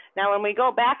 Now, when we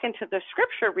go back into the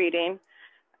scripture reading,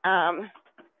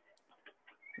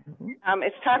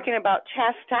 it's talking about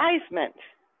chastisement.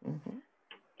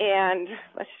 And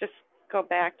let's just go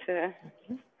back to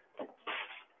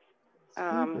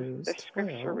the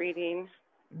scripture reading.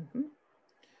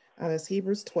 That's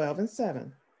Hebrews 12 and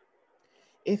 7.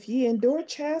 If ye endure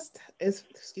chastening,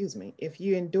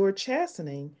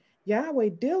 Yahweh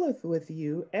dealeth with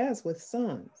you as with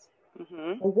sons.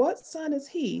 For what son is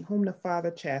he whom the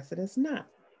Father chasteneth not?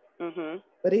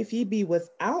 But if ye be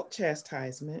without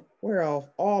chastisement, whereof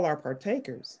all are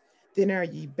partakers, then are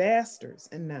ye bastards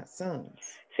and not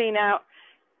sons. See, now,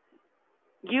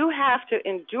 you have to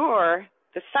endure,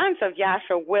 the sons of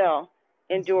Yahshua will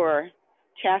endure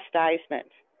chastisement.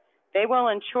 They will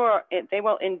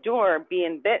endure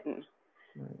being bitten.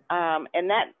 And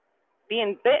that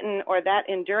being bitten or that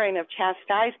enduring of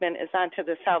chastisement is unto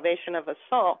the salvation of a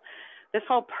soul. This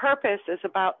whole purpose is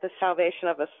about the salvation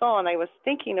of a soul. And I was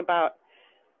thinking about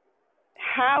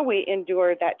how we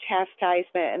endure that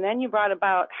chastisement. And then you brought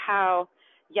about how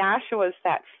Yahshua is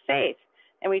that faith.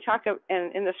 And we talk,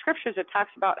 and in the scriptures, it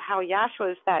talks about how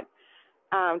Yahshua is that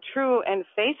true and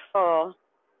faithful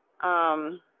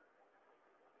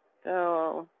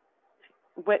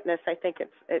witness, I think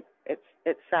it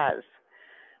says.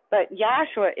 But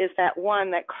Yahshua is that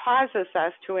one that causes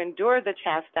us to endure the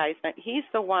chastisement. He's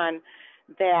the one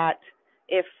that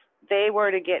if they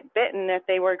were to get bitten, that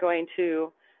they were going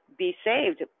to be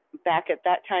saved back at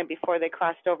that time before they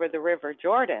crossed over the River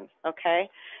Jordan, okay?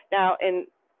 Now, in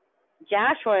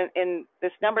Yahshua, in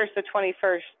this Numbers, the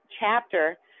 21st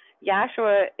chapter,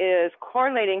 Yahshua is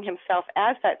correlating himself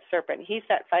as that serpent. He's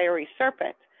that fiery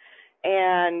serpent.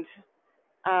 And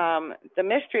the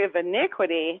mystery of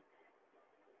iniquity,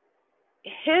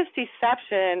 his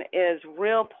deception is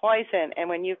real poison. And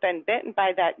when you've been bitten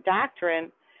by that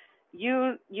doctrine,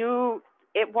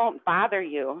 it won't bother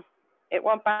you. It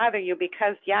won't bother you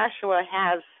because Yahshua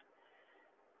has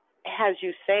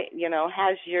you say,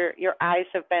 has your eyes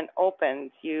have been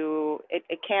opened.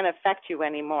 It can't affect you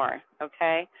anymore.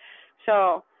 Okay.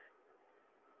 So,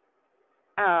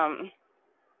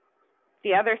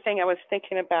 the other thing I was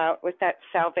thinking about with that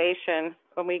salvation,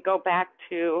 when we go back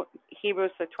to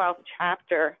Hebrews, the 12th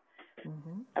chapter,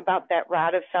 about that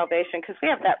rod of salvation, because we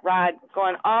have that rod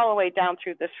going all the way down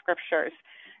through the scriptures.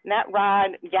 And that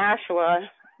rod, Yahshua,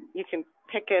 you can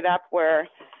pick it up where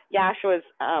Yahshua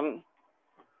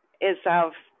is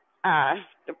of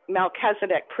the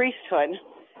Melchizedek priesthood,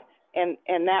 and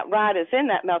that rod is in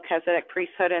that Melchizedek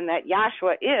priesthood, and that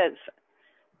Yahshua is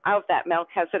of that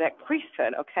Melchizedek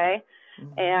priesthood, okay?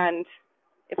 And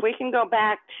if we can go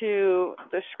back to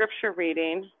the scripture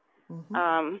reading,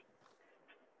 and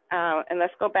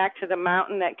let's go back to the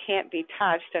mountain that can't be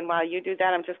touched. And while you do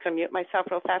that, I'm just going to mute myself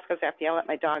real fast because I have to yell at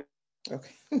my dog.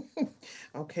 Okay.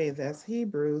 Okay, that's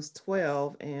Hebrews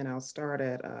 12, and I'll start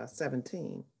at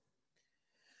 17.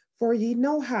 For ye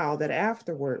know how that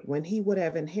afterward, when he would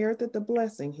have inherited the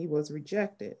blessing, he was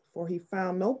rejected, for he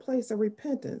found no place of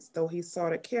repentance, though he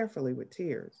sought it carefully with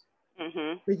tears.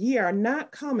 For ye are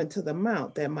not come to the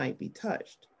mount that might be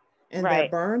touched, and Right.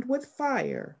 that burned with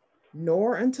fire,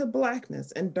 nor into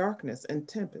blackness and darkness and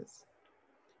tempest,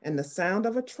 and the sound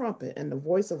of a trumpet and the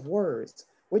voice of words,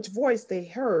 which voice they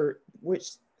heard,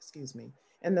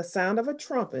 and the sound of a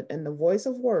trumpet and the voice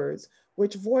of words,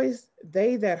 which voice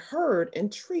they that heard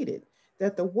entreated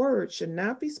that the word should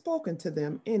not be spoken to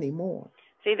them any more.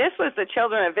 See, this was the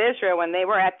children of Israel when they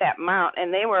were at that mount,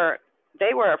 and they were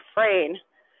afraid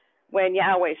when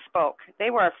Yahweh spoke. They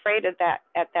were afraid of that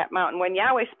at that mountain. When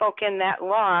Yahweh spoke in that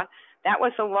law, that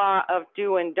was a law of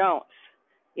do and don'ts.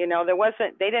 You know, they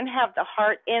didn't have the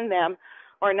heart in them,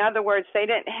 or in other words, they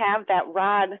didn't have that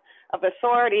rod of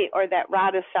authority or that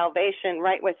rod of salvation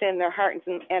right within their hearts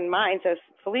and minds, as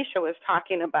Felicia was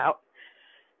talking about.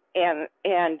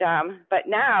 But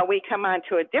now we come on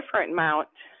to a different mount.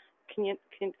 Can you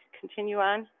continue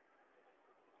on?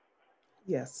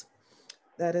 Yes,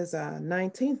 that is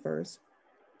 19th verse.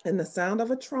 And the sound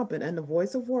of a trumpet and the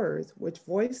voice of words, which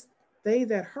voice they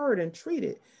that heard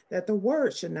entreated that the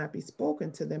word should not be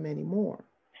spoken to them anymore.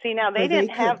 See, now they didn't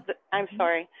have, I'm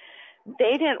sorry,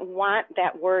 they didn't want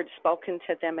that word spoken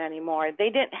to them anymore. They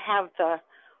didn't have the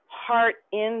heart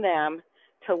in them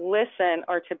to listen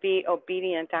or to be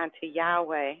obedient unto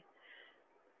Yahweh.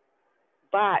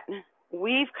 But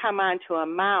we've come onto a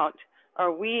mount,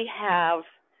 or we have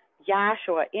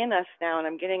Yahshua in us now, and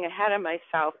I'm getting ahead of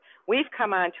myself. We've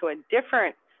come onto a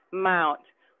different mount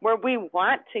where we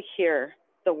want to hear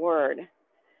the word,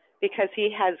 because he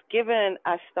has given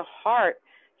us the heart,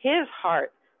 his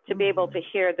heart, to be able to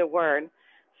hear the word.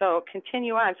 So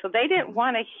continue on. So they didn't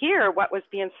want to hear what was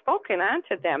being spoken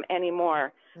unto them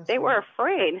anymore. They were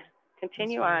afraid.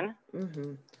 Continue on.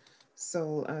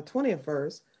 So 20th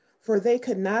verse, for they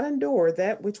could not endure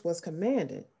that which was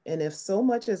commanded, and if so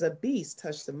much as a beast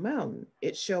touch the mountain,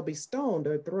 it shall be stoned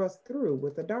or thrust through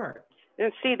with a dart.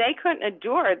 And see, they couldn't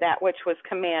endure that which was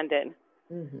commanded.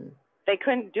 They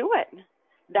couldn't do it.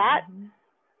 That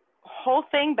whole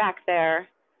thing back there,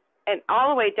 and all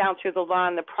the way down through the law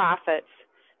and the prophets,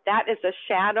 that is a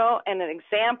shadow and an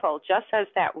example, just as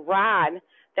that rod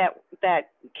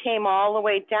that came all the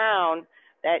way down,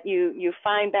 that you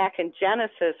find back in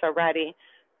Genesis already,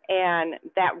 and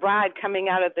that rod coming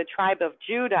out of the tribe of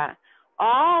Judah.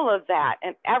 All of that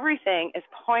and everything is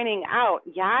pointing out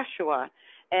Yahshua.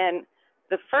 And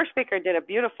the first speaker did a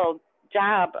beautiful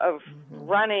job of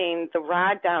running the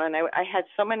rod down, and I had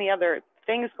so many other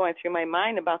things going through my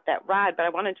mind about that rod, but I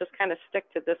want to just kind of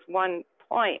stick to this one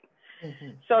point.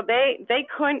 So they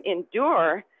couldn't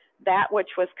endure that which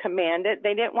was commanded.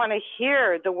 They didn't want to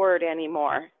hear the word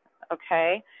anymore.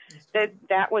 Okay,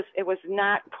 it was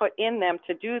not put in them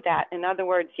to do that. In other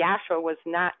words, Yahshua was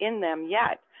not in them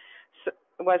yet. So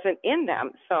it wasn't in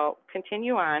them. So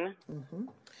continue on.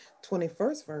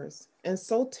 21st verse. And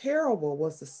so terrible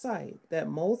was the sight that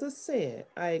Moses said,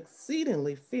 I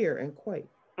exceedingly fear and quake.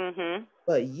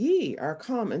 But ye are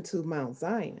come into Mount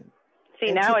Zion.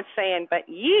 See, now it's saying, but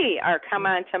ye are come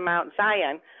unto Mount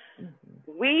Zion.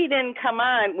 We didn't come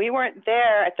on. We weren't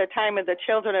there at the time of the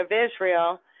children of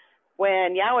Israel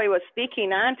when Yahweh was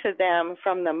speaking unto them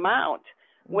from the mount,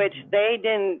 which they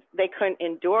couldn't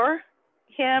endure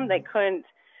him. They couldn't,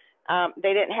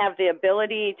 they didn't have the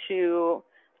ability to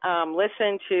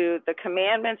listen to the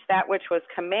commandments, that which was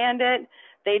commanded.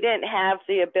 They didn't have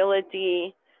the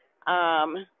ability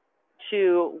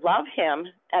to love him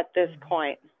at this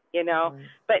point, you know.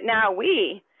 But now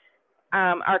we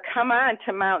are come on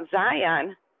to Mount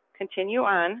Zion. Continue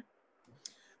on.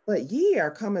 But ye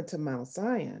are coming to Mount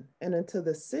Zion and into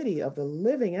the city of the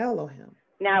living Elohim.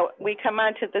 Now we come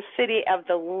on to the city of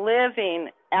the living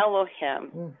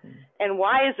Elohim. And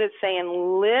why is it saying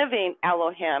living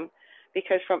Elohim?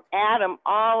 Because from Adam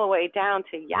all the way down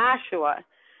to Yahshua,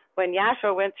 when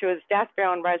Yahshua went through his death,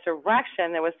 burial, and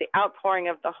resurrection, there was the outpouring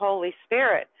of the Holy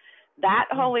Spirit. That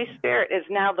Holy Spirit is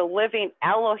now the living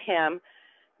Elohim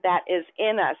that is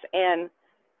in us. And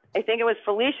I think it was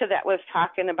Felicia that was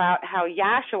talking about how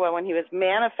Yahshua, when he was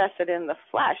manifested in the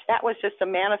flesh, that was just a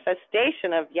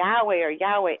manifestation of Yahweh or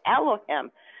Yahweh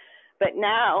Elohim. But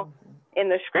now in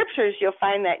the scriptures, you'll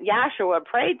find that Yahshua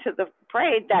prayed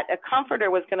that a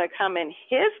comforter was going to come in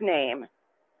his name.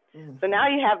 So now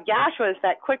you have Yahshua as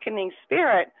that quickening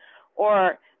spirit,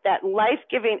 or that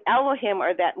life-giving Elohim,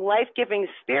 or that life-giving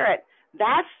spirit.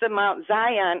 That's the Mount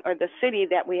Zion, or the city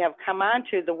that we have come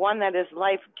onto, the one that is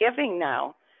life-giving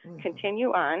now.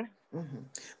 Continue on. Mhm.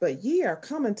 But ye are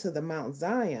coming to the Mount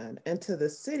Zion and to the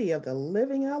city of the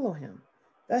living Elohim,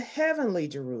 the heavenly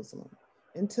Jerusalem,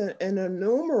 into an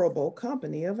innumerable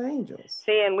company of angels.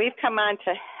 See, and we've come on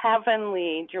to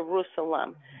heavenly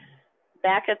Jerusalem.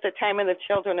 Back at the time of the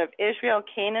children of Israel,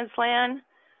 Canaan's land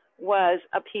was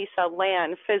a piece of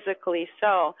land, physically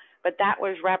so, but that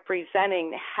was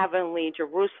representing heavenly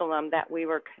Jerusalem that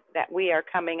we are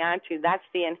coming onto. That's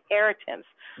the inheritance,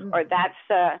 or that's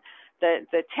the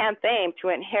 10th aim, to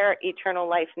inherit eternal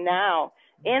life now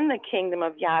in the kingdom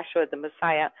of Yahshua the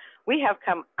Messiah. We have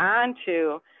come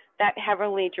onto that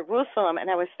heavenly Jerusalem, and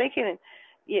I was thinking,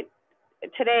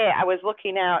 today I was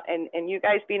looking out, and you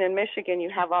guys being in Michigan,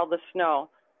 you have all the snow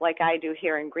like I do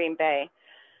here in Green Bay.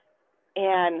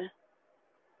 And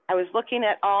I was looking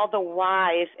at all the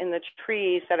Ys in the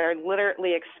trees that are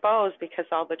literally exposed because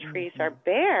all the trees are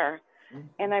bare.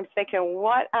 And I'm thinking,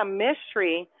 what a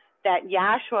mystery that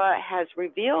Yahshua has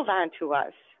revealed unto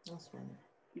us. That's right.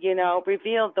 You know,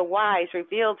 revealed the Ys,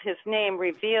 revealed his name,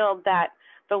 revealed that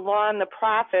the law and the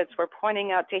prophets were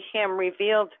pointing out to him,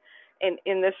 revealed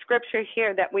in the scripture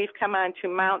here that we've come on to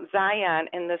Mount Zion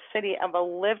in the city of a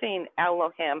living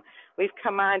Elohim. We've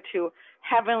come on to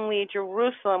heavenly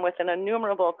Jerusalem with an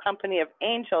innumerable company of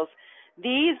angels.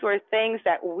 These were things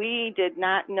that we did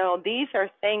not know. These are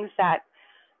things that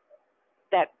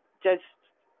just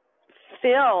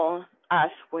fill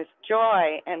us with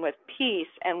joy and with peace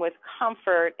and with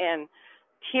comfort and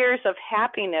tears of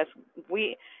happiness.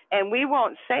 We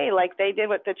won't say like they did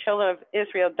with the children of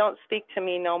Israel, don't speak to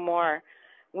me no more.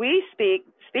 We speak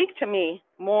to me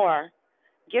more.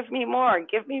 Give me more,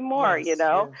 yes, you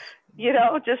know. Yes. You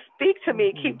know, just speak to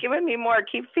me, keep giving me more,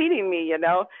 keep feeding me, you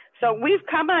know. So we've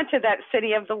come onto that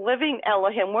city of the living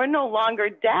Elohim. We're no longer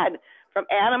dead. From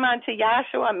Adam unto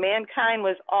Yahshua, mankind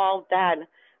was all dead.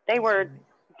 They were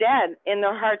dead in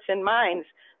their hearts and minds.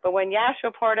 But when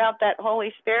Yahshua poured out that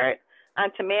Holy Spirit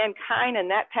onto mankind,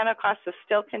 and that Pentecost is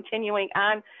still continuing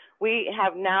on, we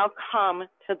have now come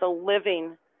to the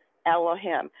living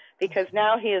Elohim, because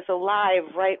now he is alive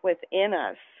right within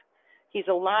us. He's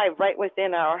alive right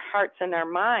within our hearts and our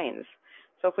minds.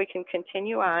 So if we can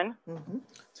continue on.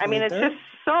 I mean, it's just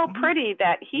so pretty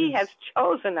that he has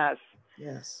chosen us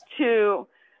to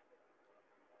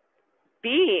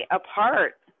be a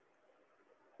part,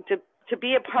 to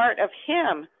be a part of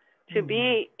him, to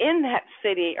be in that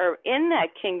city or in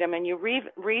that kingdom. And you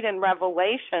read in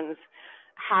Revelations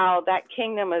how that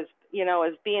kingdom is, you know,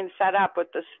 is being set up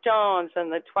with the stones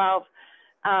and the 12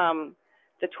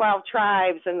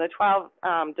 tribes and the 12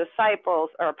 disciples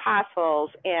or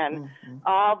apostles, and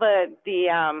all the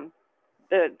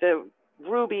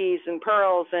rubies and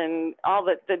pearls and all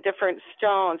the different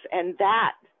stones. And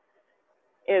that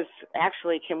is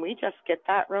actually, can we just get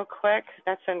that real quick?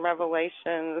 That's in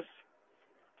Revelations.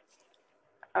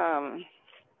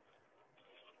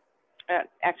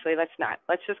 Actually, let's not.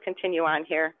 Let's just continue on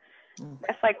here.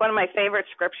 That's like one of my favorite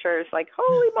scriptures, like,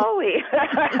 holy moly.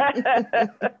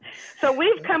 So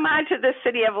we've come on to the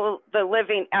city of the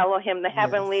living Elohim, the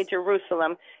heavenly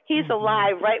Jerusalem. He's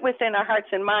alive right within our hearts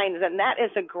and minds, and that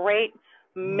is a great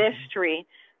mystery.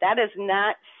 That is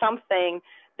not something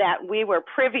that we were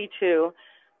privy to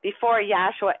before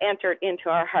Yahshua entered into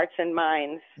our hearts and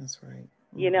minds. That's right.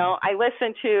 You know, I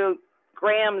listened to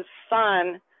Graham's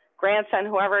grandson,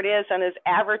 whoever it is, on his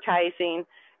advertising,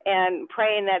 and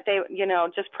praying that they, you know,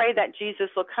 just pray that Jesus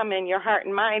will come in your heart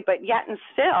and mind, but yet and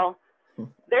still,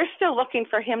 they're still looking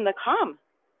for him to come.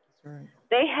 That's right.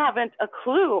 They haven't a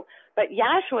clue, but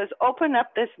Yahshua has opened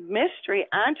up this mystery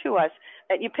onto us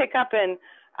that you pick up in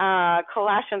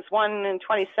Colossians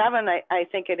 1:27, I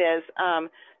think it is,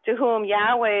 to whom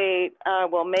Yahweh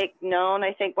will make known,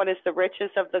 I think, what is the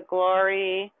riches of the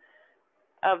glory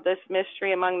of this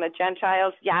mystery among the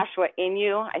Gentiles, Yahshua in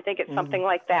you. I think it's something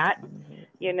like that,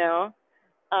 you know.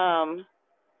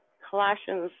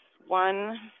 Colossians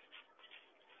 1.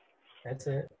 That's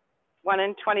it.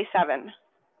 1:27.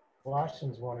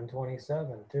 Colossians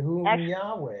 1:27. To whom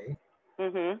Yahweh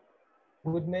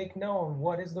would make known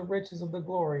what is the riches of the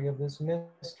glory of this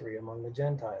mystery among the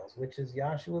Gentiles, which is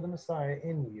Yahshua the Messiah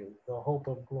in you, the hope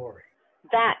of glory.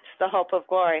 That's the hope of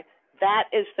glory. That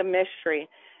is the mystery.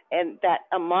 And that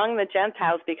among the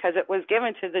Gentiles, because it was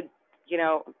given to the, you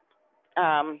know,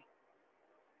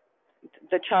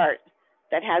 the chart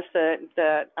that has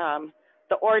the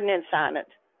ordinance on it,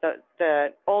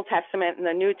 the Old Testament and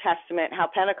the New Testament, how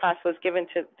Pentecost was given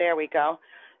to, there we go,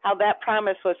 how that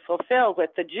promise was fulfilled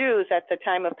with the Jews at the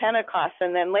time of Pentecost,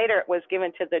 and then later it was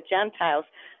given to the Gentiles.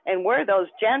 And we're those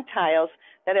Gentiles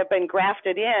that have been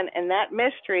grafted in, and that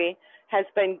mystery has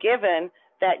been given,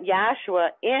 that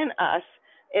Yahshua in us,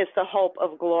 is the hope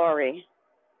of glory.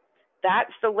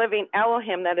 That's the living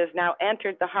Elohim that has now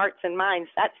entered the hearts and minds.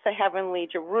 That's the heavenly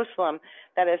Jerusalem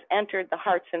that has entered the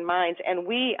hearts and minds, and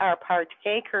we are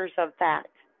partakers of that.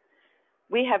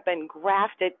 We have been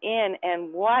grafted in,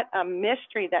 and what a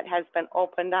mystery that has been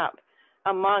opened up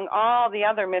among all the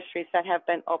other mysteries that have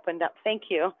been opened up. Thank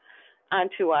you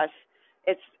unto us.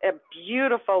 It's a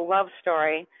beautiful love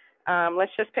story.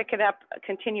 Let's just pick it up,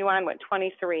 continue on with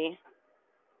 23.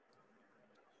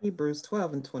 Hebrews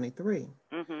 12 and 23.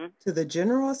 Mm-hmm. To the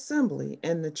general assembly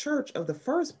and the church of the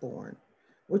firstborn,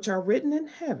 which are written in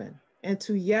heaven, and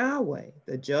to Yahweh,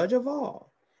 the judge of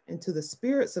all, and to the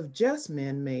spirits of just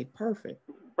men made perfect.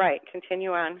 Right,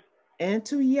 continue on. And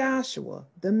to Yahshua,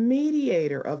 the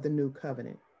mediator of the new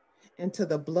covenant, and to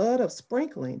the blood of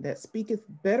sprinkling that speaketh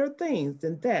better things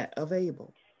than that of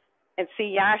Abel. And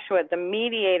see Yahshua, the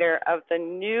mediator of the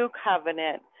new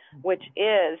covenant, which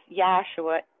is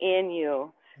Yahshua in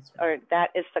you. Or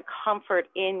that is the comfort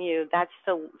in you. That's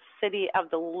the city of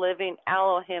the living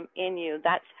Elohim in you.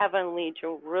 That's heavenly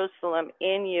Jerusalem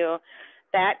in you.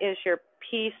 That is your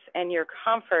peace and your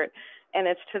comfort. And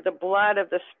it's to the blood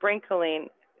of the sprinkling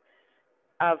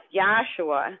of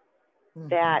Yahshua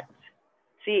that,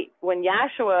 see, when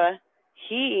Yahshua,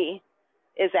 he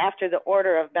is after the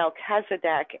order of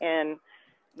Melchizedek, and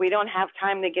we don't have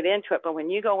time to get into it, but when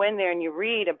you go in there and you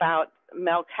read about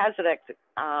Melchizedek,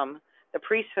 the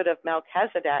priesthood of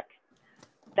Melchizedek,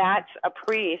 that's a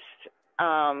priest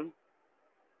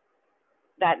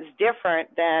that's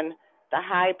different than the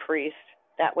high priest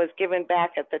that was given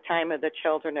back at the time of the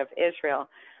children of Israel.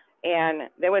 And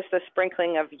there was the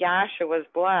sprinkling of Yahshua's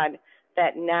blood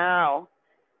that now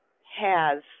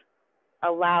has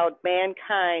allowed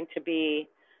mankind to be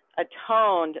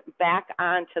atoned back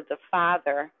onto the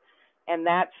Father. And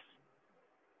that's,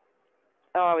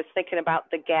 I was thinking about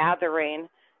the gathering,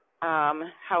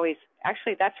 how he's,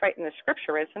 actually that's right in the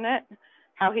scripture, isn't it?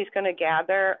 How he's going to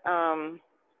gather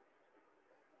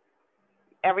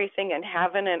everything in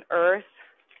heaven and earth.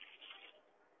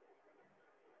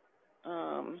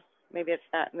 Maybe it's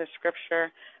not in the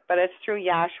scripture, but it's through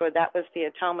Yahshua. That was the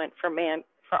atonement for man,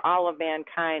 for all of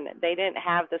mankind. They didn't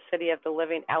have the city of the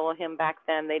living Elohim back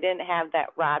then. They didn't have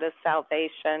that rod of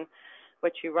salvation,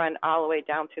 which you run all the way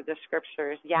down through the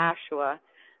scriptures. Yahshua,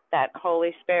 that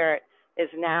Holy Spirit, is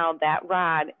now that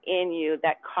rod in you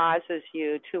that causes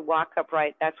you to walk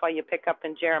upright. That's why you pick up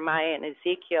in Jeremiah and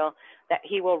Ezekiel that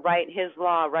he will write his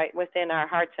law right within our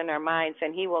hearts and our minds,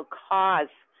 and he will cause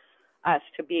us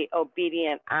to be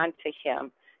obedient unto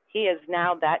him. He is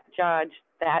now that judge,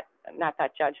 that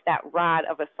rod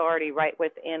of authority right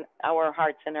within our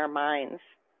hearts and our minds.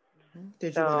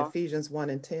 Did you want Ephesians 1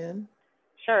 and 10?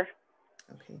 Sure.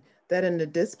 Okay. That in the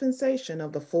dispensation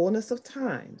of the fullness of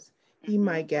times, he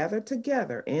might gather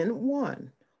together in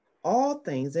one all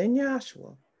things in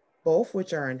Yahshua, both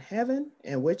which are in heaven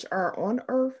and which are on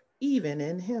earth, even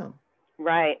in him.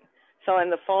 Right. So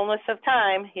in the fullness of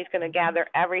time, he's going to gather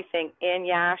everything in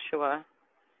Yahshua.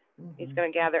 He's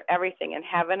going to gather everything in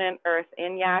heaven and earth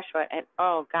in Yahshua. And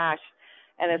oh gosh,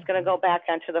 and it's going to go back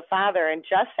onto the Father. And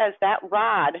just as that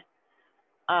rod,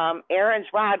 Aaron's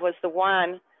rod was the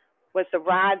rod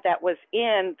that was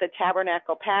in the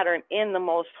tabernacle pattern in the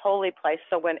most holy place.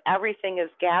 So when everything is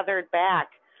gathered back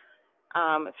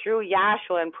through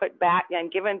Yahshua and put back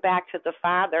and given back to the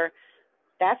Father,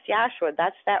 that's Yahshua.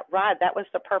 That's that rod. That was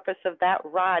the purpose of that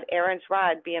rod, Aaron's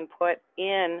rod, being put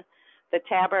in the it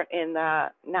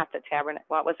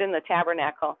was in the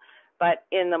tabernacle, but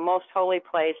in the most holy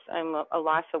place. I'm a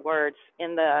loss of words.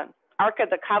 In the Ark of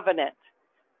the Covenant,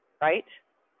 right?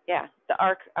 Yeah, the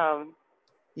Ark.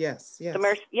 Yes. Yes.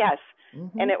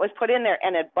 And it was put in there,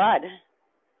 and it bud.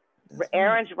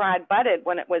 Aaron's rod budded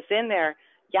when it was in there.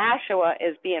 Yahshua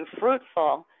is being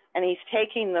fruitful, and he's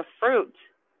taking the fruit,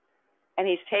 and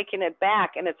he's taking it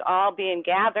back, and it's all being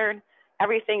gathered.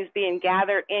 Everything's being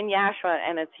gathered in Yahshua,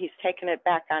 and he's taking it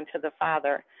back onto the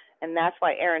Father. And that's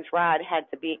why Aaron's rod had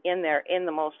to be in there in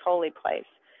the most holy place,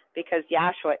 because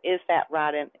Yahshua is that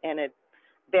rod, and it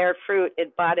bare fruit,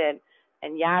 it budded.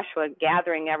 And Yahshua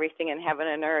gathering everything in heaven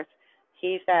and earth,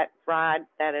 he's that rod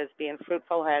that is being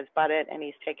fruitful, has budded, and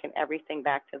he's taken everything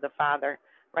back to the Father,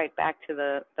 right back to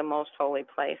the most holy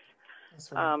place.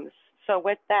 That's right. So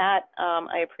with that,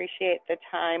 I appreciate the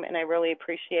time, and I really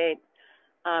appreciate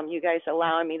you guys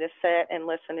allowing me to sit and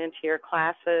listen into your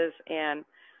classes. And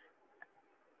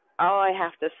all I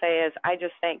have to say is I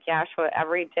just thank Yahshua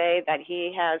every day that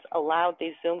he has allowed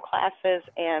these Zoom classes.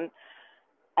 And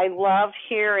I love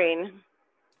hearing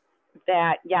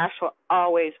that Yahshua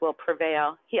always will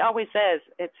prevail. He always is.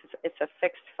 It's a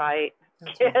fixed fight.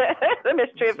 Right. The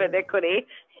mystery of iniquity.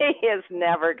 he is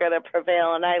never going to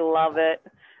prevail, and I love it.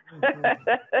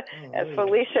 As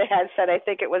Felicia had said, I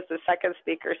think it was the second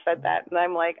speaker said that, and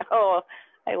I'm like, oh,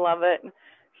 I love it.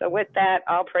 So with that,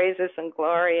 all praises and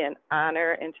glory and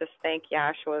honor, and just thank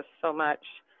Yahshua so much.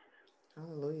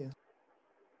 Hallelujah.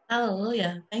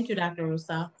 Hallelujah. Thank you, Dr.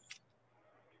 Russo.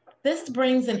 This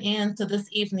brings an end to this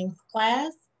evening's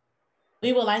class.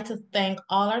 We would like to thank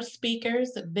all our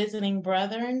speakers, visiting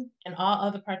brethren, and all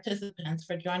other participants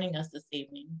for joining us this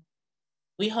evening.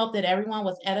 We hope that everyone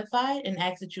was edified and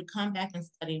ask that you come back and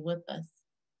study with us.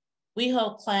 We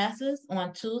hold classes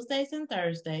on Tuesdays and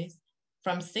Thursdays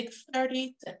from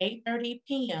 6:30 to 8:30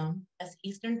 p.m. That's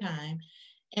Eastern Time,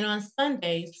 and on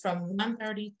Sundays from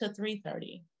 1:30 to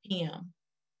 3:30 p.m.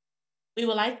 We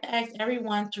would like to ask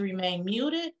everyone to remain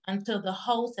muted until the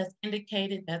host has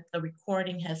indicated that the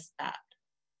recording has stopped.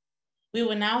 We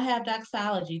will now have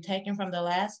doxology taken from the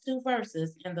last two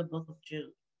verses in the book of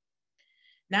Jude.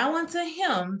 Now unto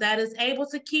him that is able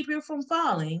to keep you from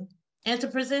falling and to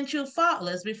present you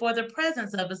faultless before the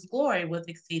presence of his glory with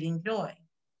exceeding joy.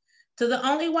 To the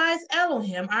only wise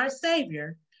Elohim, our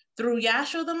Savior, through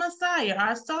Yahshua the Messiah,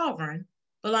 our sovereign,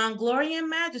 belong glory and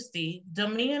majesty,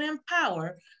 dominion and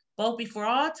power, both before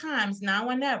all times, now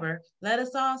and ever. Let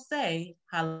us all say,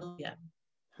 hallelujah.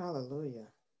 Hallelujah.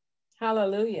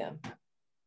 Hallelujah.